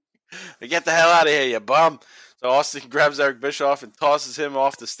 Get the hell out of here, you bum. So Austin grabs Eric Bischoff and tosses him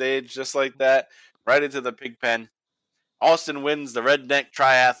off the stage just like that, right into the Pigpen. Austin wins the Redneck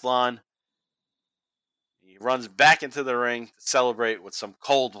Triathlon. He runs back into the ring to celebrate with some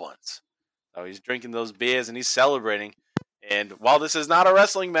cold ones. So he's drinking those beers and he's celebrating. And while this is not a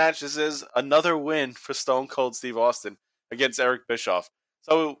wrestling match, this is another win for Stone Cold Steve Austin against Eric Bischoff.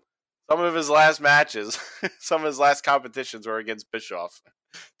 So some of his last matches, some of his last competitions were against Bischoff.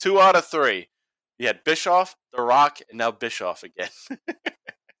 2 out of 3. You had Bischoff, The Rock, and now Bischoff again.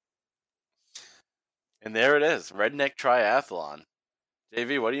 And there it is, Redneck Triathlon.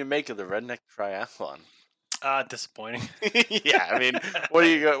 JV, what do you make of the Redneck Triathlon? Disappointing. Yeah, I mean, what are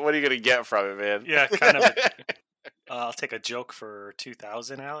you going to get from it, man? Yeah, kind of. I'll take a joke for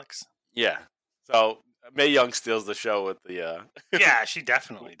 2000, Alex. Yeah. So Mae Young steals the show with the. Yeah, she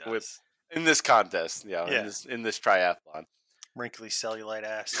definitely does. In this contest, in this triathlon. Wrinkly cellulite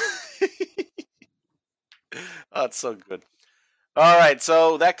ass. Oh, it's so good. All right,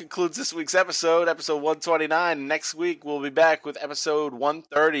 so that concludes this week's episode 129. Next week, we'll be back with episode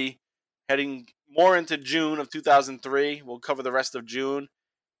 130, heading more into June of 2003. We'll cover the rest of June.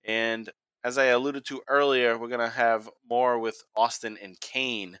 And as I alluded to earlier, we're going to have more with Austin and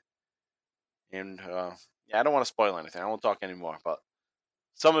Kane. And, I don't want to spoil anything. I won't talk anymore. But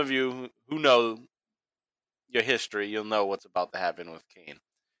some of you who know your history, you'll know what's about to happen with Kane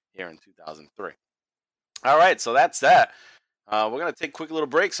here in 2003. All right, so that's that. We're going to take a quick little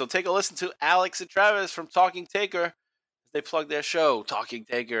break, so take a listen to Alex and Travis from Talking Taker as they plug their show, Talking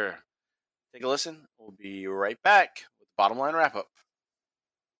Taker. Take a listen. We'll be right back with the Bottom Line Wrap-Up.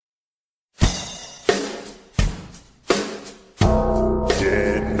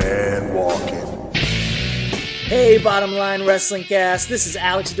 Dead man walking. Hey, Bottom Line Wrestling Cast. This is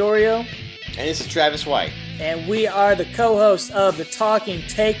Alex Dorio. And this is Travis White. And we are the co-hosts of the Talking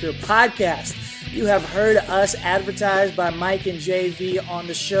Taker podcast. You have heard us advertised by Mike and JV on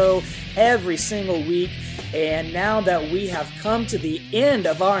the show every single week. And now that we have come to the end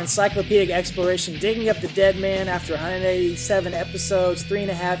of our encyclopedic exploration, digging up the dead man after 187 episodes,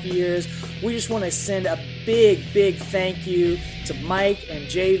 3.5 years, we just want to send a big, big thank you to Mike and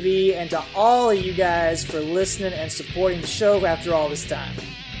JV and to all of you guys for listening and supporting the show after all this time.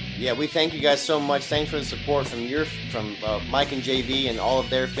 Yeah, we thank you guys so much. Thanks for the support from Mike and JV and all of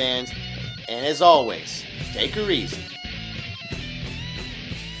their fans. And as always, take her easy.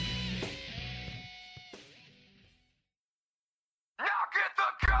 Now get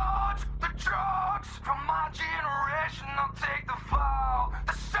the guns, the drugs from my generation. I'll take the fall,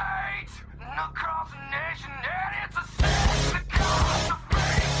 the states, and across the nation. And it's a sin, the cost, the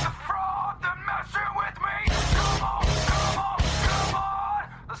fake, the fraud, the messing with me. Come on, come on, come on,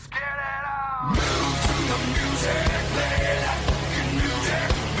 let's get it out. Move to the music, play that fucking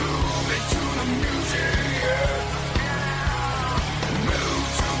music. Move it to the music, yeah. Move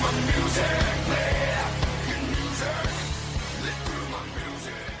to my music, play that fucking music. Live through my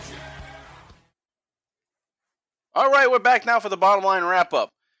music, yeah. All right, we're back now for the Bottom Line Wrap-Up.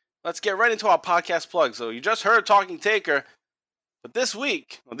 Let's get right into our podcast plug. So you just heard Talking Taker, but this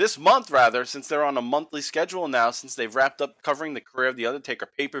month, since they're on a monthly schedule now, since they've wrapped up covering the career of The Undertaker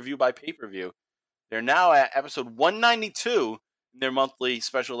pay-per-view by pay-per-view, they're now at episode 192 in their monthly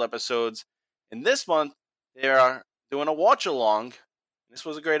special episodes. And this month, they are doing a watch-along This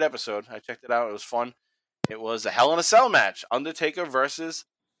was a great episode. I checked it out. It was fun. It was a Hell in a Cell match. Undertaker versus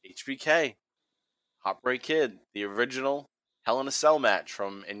HBK. Heartbreak Kid. The original Hell in a Cell match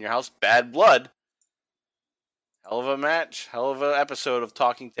from In Your House Bad Blood. Hell of a match. Hell of an episode of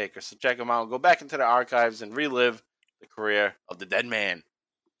Talking Taker. So check them out. Go back into the archives and relive the career of the dead man.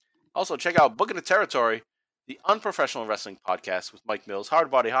 Also, check out Booking the Territory, the unprofessional wrestling podcast with Mike Mills,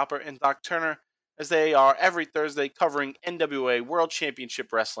 Hardbody Hopper, and Doc Turner, as they are every Thursday covering NWA World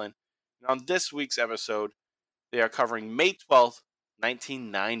Championship Wrestling. And on this week's episode, they are covering May 12th,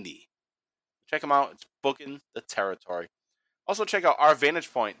 1990. Check them out. It's Booking the Territory. Also, check out Our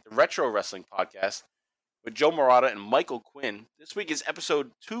Vantage Point, the retro wrestling podcast with Joe Murata and Michael Quinn. This week is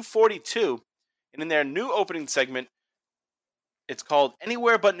episode 242, and in their new opening segment, it's called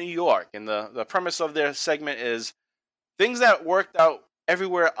Anywhere But New York. And the premise of their segment is things that worked out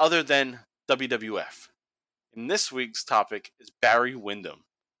everywhere other than WWF. And this week's topic is Barry Windham.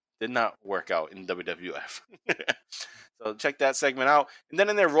 Did not work out in WWF. So check that segment out. And then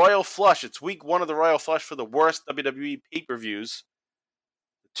in their Royal Flush, it's week 1 of the Royal Flush for the worst WWE pay-per-views.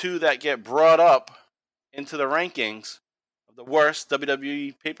 The 2 that get brought up into the rankings of the worst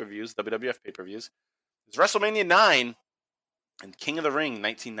WWE pay-per-views, WWF pay-per-views, is WrestleMania 9 and King of the Ring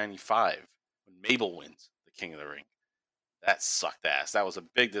 1995, when Mabel wins the King of the Ring. That sucked ass. That was a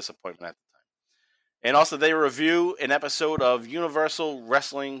big disappointment at the time. And also they review an episode of Universal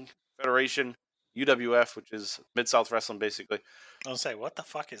Wrestling Federation, UWF, which is Mid-South Wrestling, basically. I'll say, what the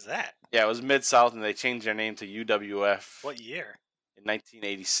fuck is that? Yeah, it was Mid-South, and they changed their name to UWF. What year? In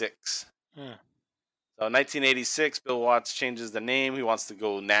 1986. Hmm. So in 1986, Bill Watts changes the name. He wants to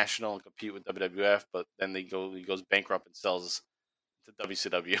go national and compete with WWF, but then he goes bankrupt and sells to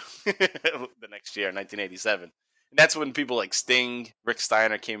WCW the next year, 1987. And that's when people like Sting, Rick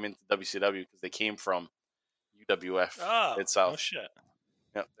Steiner came into WCW because they came from UWF itself. Oh, shit.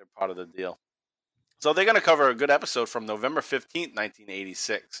 Yep, they're part of the deal. So they're going to cover a good episode from November 15th,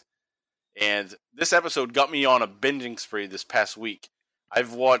 1986. And this episode got me on a binging spree this past week.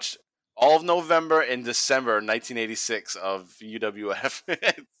 I've watched all of November and December 1986 of UWF.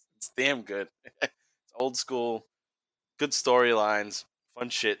 It's damn good. It's old school, good storylines, fun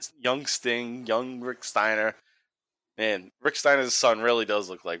shit. Young Sting, young Rick Steiner. Man, Rick Steiner's son really does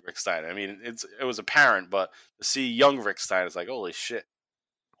look like Rick Steiner. I mean, it was apparent, but to see young Rick Steiner, it's like, holy shit.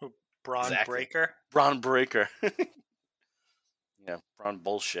 Braun Breaker? Braun Breaker. Yeah, Braun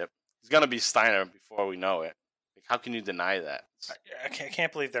bullshit. He's going to be Steiner before we know it. Like, how can you deny that? I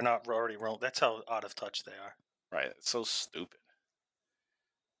can't believe they're not already rolling. That's how out of touch they are. Right. It's so stupid.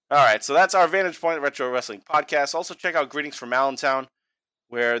 All right. So that's Our Vantage Point Retro Wrestling Podcast. Also check out Greetings from Allentown,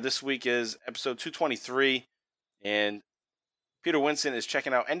 where this week is episode 223. And Peter Winston is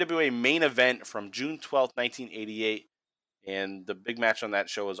checking out NWA Main Event from June 12th, 1988. And the big match on that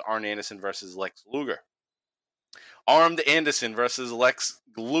show is Arn Anderson versus Lex Luger. Armed Anderson versus Lex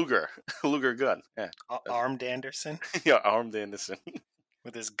Luger. Luger gun. Yeah. Armed Anderson? Yeah, Armed Anderson.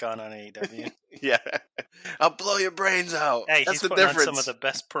 With his gun on AEW. Yeah. I'll blow your brains out. Hey, that's he's the putting difference. on some of the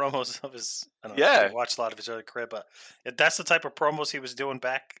best promos of his... I don't know, Yeah. I watched a lot of his early career, but if that's the type of promos he was doing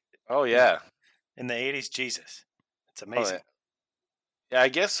back... Oh, yeah. In the 80s, Jesus. It's amazing. Oh, yeah, I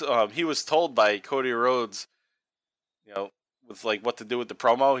guess he was told by Cody Rhodes, with like what to do with the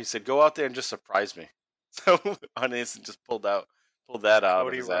promo. He said, "Go out there and just surprise me." So Arn Anderson just pulled that out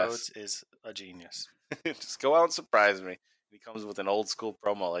Cody of his Rhodes ass. is a genius. Just go out and surprise me. He comes with an old school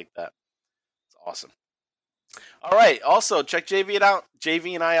promo like that. It's awesome. All right. Also, check JV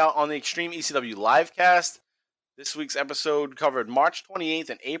and I out on the Extreme ECW Livecast. This week's episode covered March 28th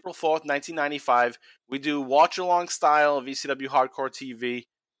and April 4th, 1995. We do watch-along style of ECW Hardcore TV.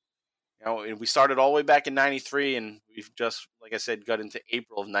 We started all the way back in 93, and we've just, like I said, got into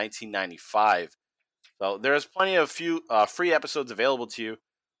April of 1995. So there's plenty of free episodes available to you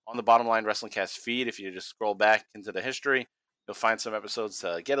on the Bottom Line Wrestling Cast feed. If you just scroll back into the history, you'll find some episodes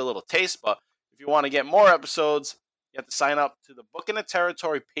to get a little taste. But if you want to get more episodes, you have to sign up to the Booking the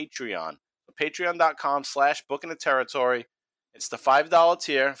Territory Patreon. So Patreon.com/Booking the Territory. It's the $5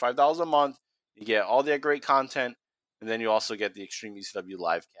 tier, $5 a month. You get all their great content, and then you also get the Extreme ECW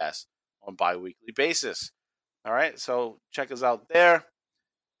Livecast on a bi-weekly basis. All right, so check us out there.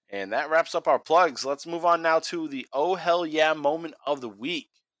 And that wraps up our plugs. Let's move on now to the Oh Hell Yeah moment of the week.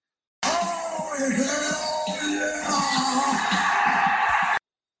 I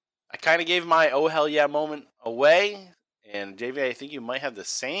kind of gave my Oh Hell Yeah moment away. And JV, I think you might have the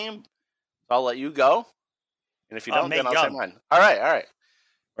same. So I'll let you go. And if you don't, then I'll say mine. All right.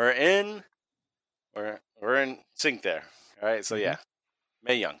 We're in sync there. All right, so yeah.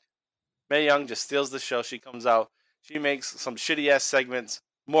 Mae Young just steals the show. She comes out. She makes some shitty-ass segments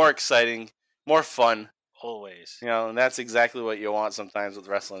more exciting, more fun. Always. You know, and that's exactly what you want sometimes with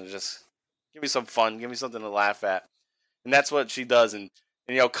wrestling. Is just give me some fun. Give me something to laugh at. And that's what she does. And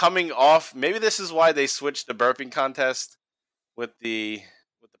you know, coming off, maybe this is why they switched the burping contest with the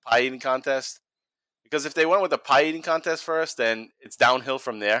pie eating contest. Because if they went with the pie eating contest first, then it's downhill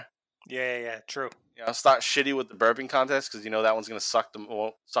from there. Yeah, true. You know, start shitty with the burping contest because you know that one's gonna suck the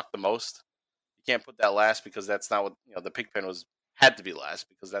most. You can't put that last because that's not what the Pigpen had to be last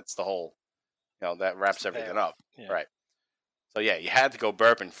because that's the whole that wraps everything up. Yeah. Right. So yeah, you had to go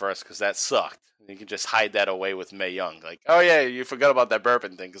burping first because that sucked. And you can just hide that away with Mae Young, like, oh yeah, you forgot about that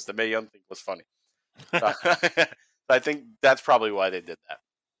burping thing because the Mae Young thing was funny. So I think that's probably why they did that.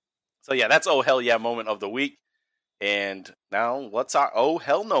 So yeah, that's oh hell yeah moment of the week. And now what's our oh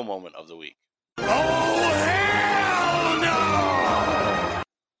hell no moment of the week? Oh hell no!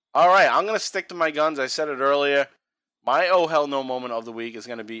 All right, I'm gonna stick to my guns. I said it earlier. My oh hell no moment of the week is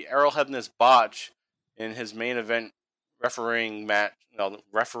gonna be Errol Hebner's botch in his main event refereeing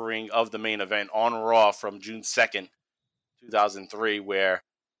of the main event on Raw from June 2nd, 2003, where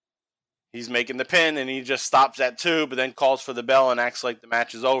he's making the pin and he just stops at 2, but then calls for the bell and acts like the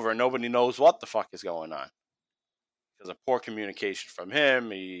match is over and nobody knows what the fuck is going on. Because of poor communication from him,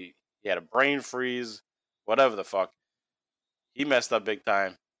 he had a brain freeze, whatever the fuck. He messed up big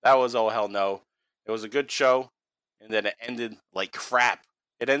time. That was oh hell no. It was a good show, and then it ended like crap.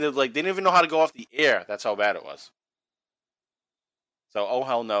 It ended like they didn't even know how to go off the air. That's how bad it was. So oh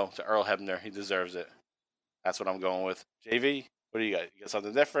hell no to Earl Hebner. He deserves it. That's what I'm going with. JV, what do you got? You got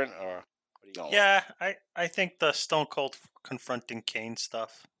something different, or what are you going with? Yeah, I think the Stone Cold confronting Kane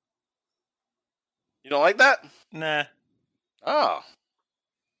stuff. You don't like that? Nah. Oh.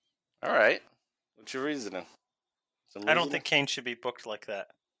 All right. What's your reasoning? I don't think Kane should be booked like that.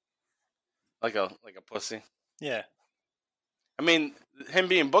 Like a pussy. Yeah. I mean, him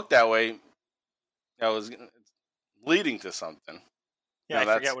being booked that way, was leading to something. Yeah, I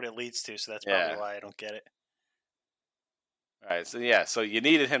forget what it leads to, so that's probably why I don't get it. All right, so you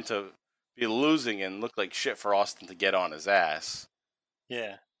needed him to be losing and look like shit for Austin to get on his ass.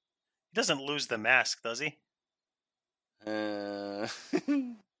 Yeah. He doesn't lose the mask, does he? Because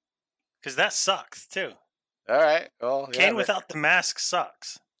that sucks, too. All right. Well, Kane without the mask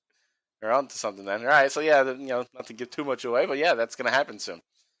sucks. You're on to something then. All right, so yeah, not to give too much away, but yeah, that's going to happen soon.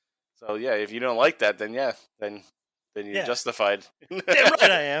 So yeah, if you don't like that, then you're justified. Damn right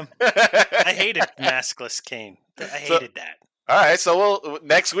I am. I hated maskless Kane. I hated that. All right, so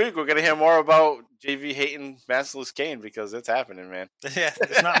next week we're gonna hear more about JV hating maskless Kane because it's happening, man. Yeah,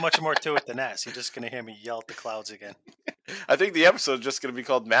 there's not much more to it than that. So you're just gonna hear me yell at the clouds again. I think the episode's just gonna be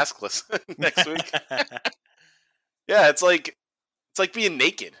called Maskless next week. Yeah, it's like being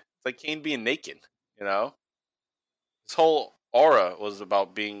naked. It's like Kane being naked. His whole aura was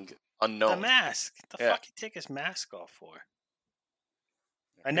about being unknown. The mask. The fuck he take his mask off for?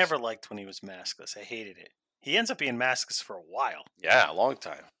 I never liked when he was maskless. I hated it. He ends up being maskless for a while. Yeah, a long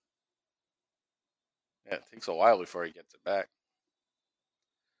time. Yeah, it takes a while before he gets it back.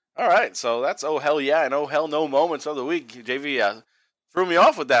 All right, so that's oh hell yeah and oh hell no moments of the week. JV threw me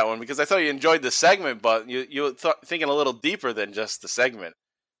off with that one because I thought you enjoyed the segment, but you were thinking a little deeper than just the segment.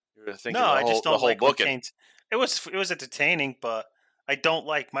 You were thinking I just don't like booking. Kane's. It was entertaining, but I don't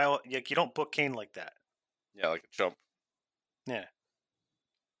like you don't book Kane like that. Yeah, like a chump. Yeah.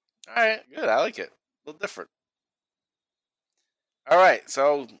 All right, good. I like it. A little different. All right,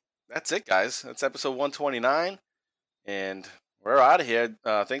 so that's it, guys. That's episode 129, and we're out of here.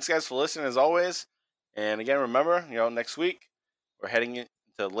 Thanks, guys, for listening, as always. And again, remember, next week we're heading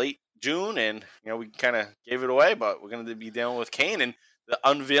into late June, and we kind of gave it away, but we're going to be dealing with Kane and the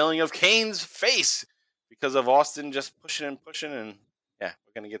unveiling of Kane's face because of Austin just pushing, and yeah,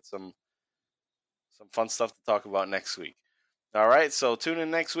 we're going to get some fun stuff to talk about next week. All right, so tune in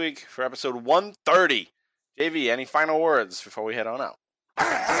next week for episode 130. JV, any final words before we head on out?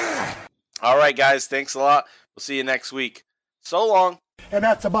 All right, guys, thanks a lot. We'll see you next week. So long. And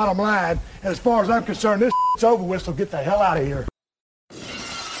that's the bottom line. And as far as I'm concerned, this is over with, so get the hell out of here.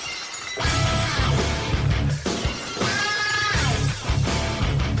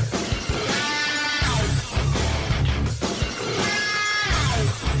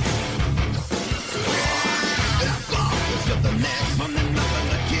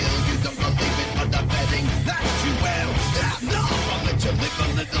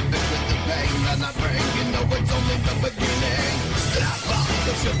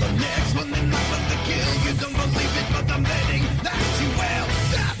 You're the next one, and I'm gonna kill you. Don't believe it, but I'm betting that you will.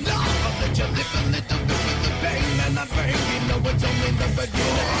 Stop now, I'll let you live a little bit with the pain. And I'm praying, it's only the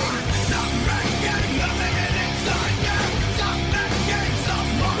beginning. I'm right, getting nothing inside.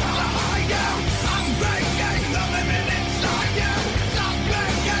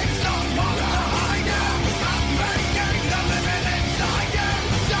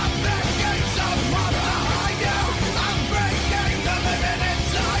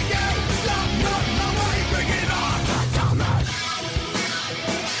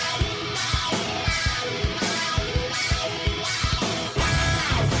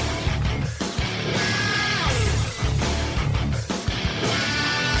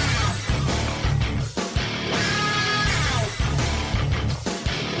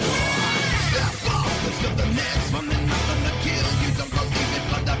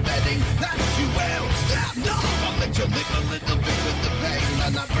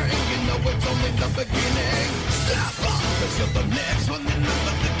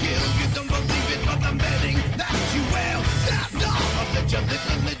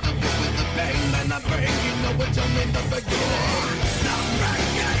 and I break. You know it's only the beginning. Stop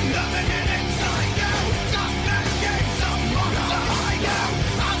breaking, nothing inside you. Stop making some monster hide you.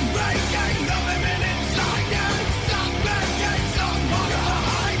 I'm breaking, nothing inside you. Stop making some monster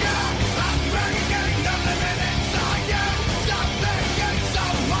hide you. I'm breaking, nothing inside you. Stop making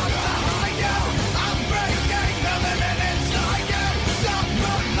some monster hide you. I'm breaking, nothing inside you. Stop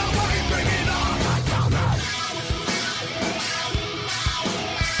running away, bring it on. I don't know.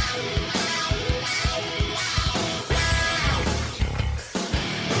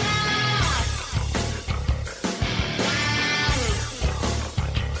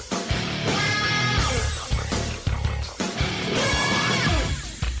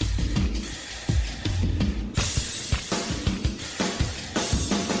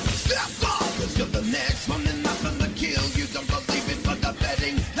 Step off, let's go the next one and nothing to kill. You don't believe it, but I'm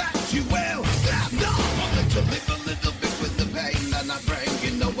betting that you will. Step off, I'll let you live a little bit with the pain that I bring.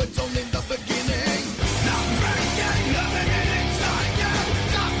 You know it's only the beginning. Stop breaking, nothing inside you.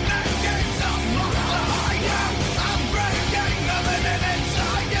 Stop making some monster hide you. I'm breaking, nothing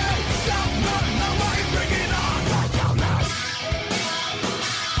inside you. Stop running away, bring it on. I don't know.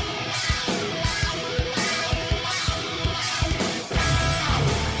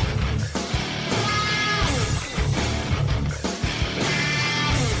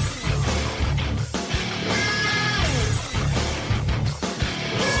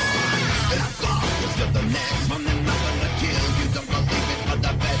 Step off, let's go the next one and nothing to kill. You don't believe it, but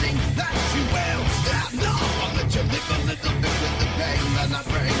I'm betting that you will. Step off, I'll let you live a little bit with the pain that I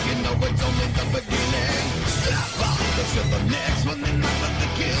bring. You know it's only the beginning. Step off, let's go the next one and nothing to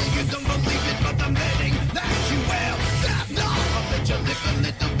kill. You don't believe it, but I'm betting that you will. Step off, I'll let you live a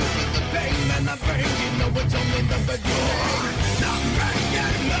little bit with the pain that I bring. You know it's only the beginning.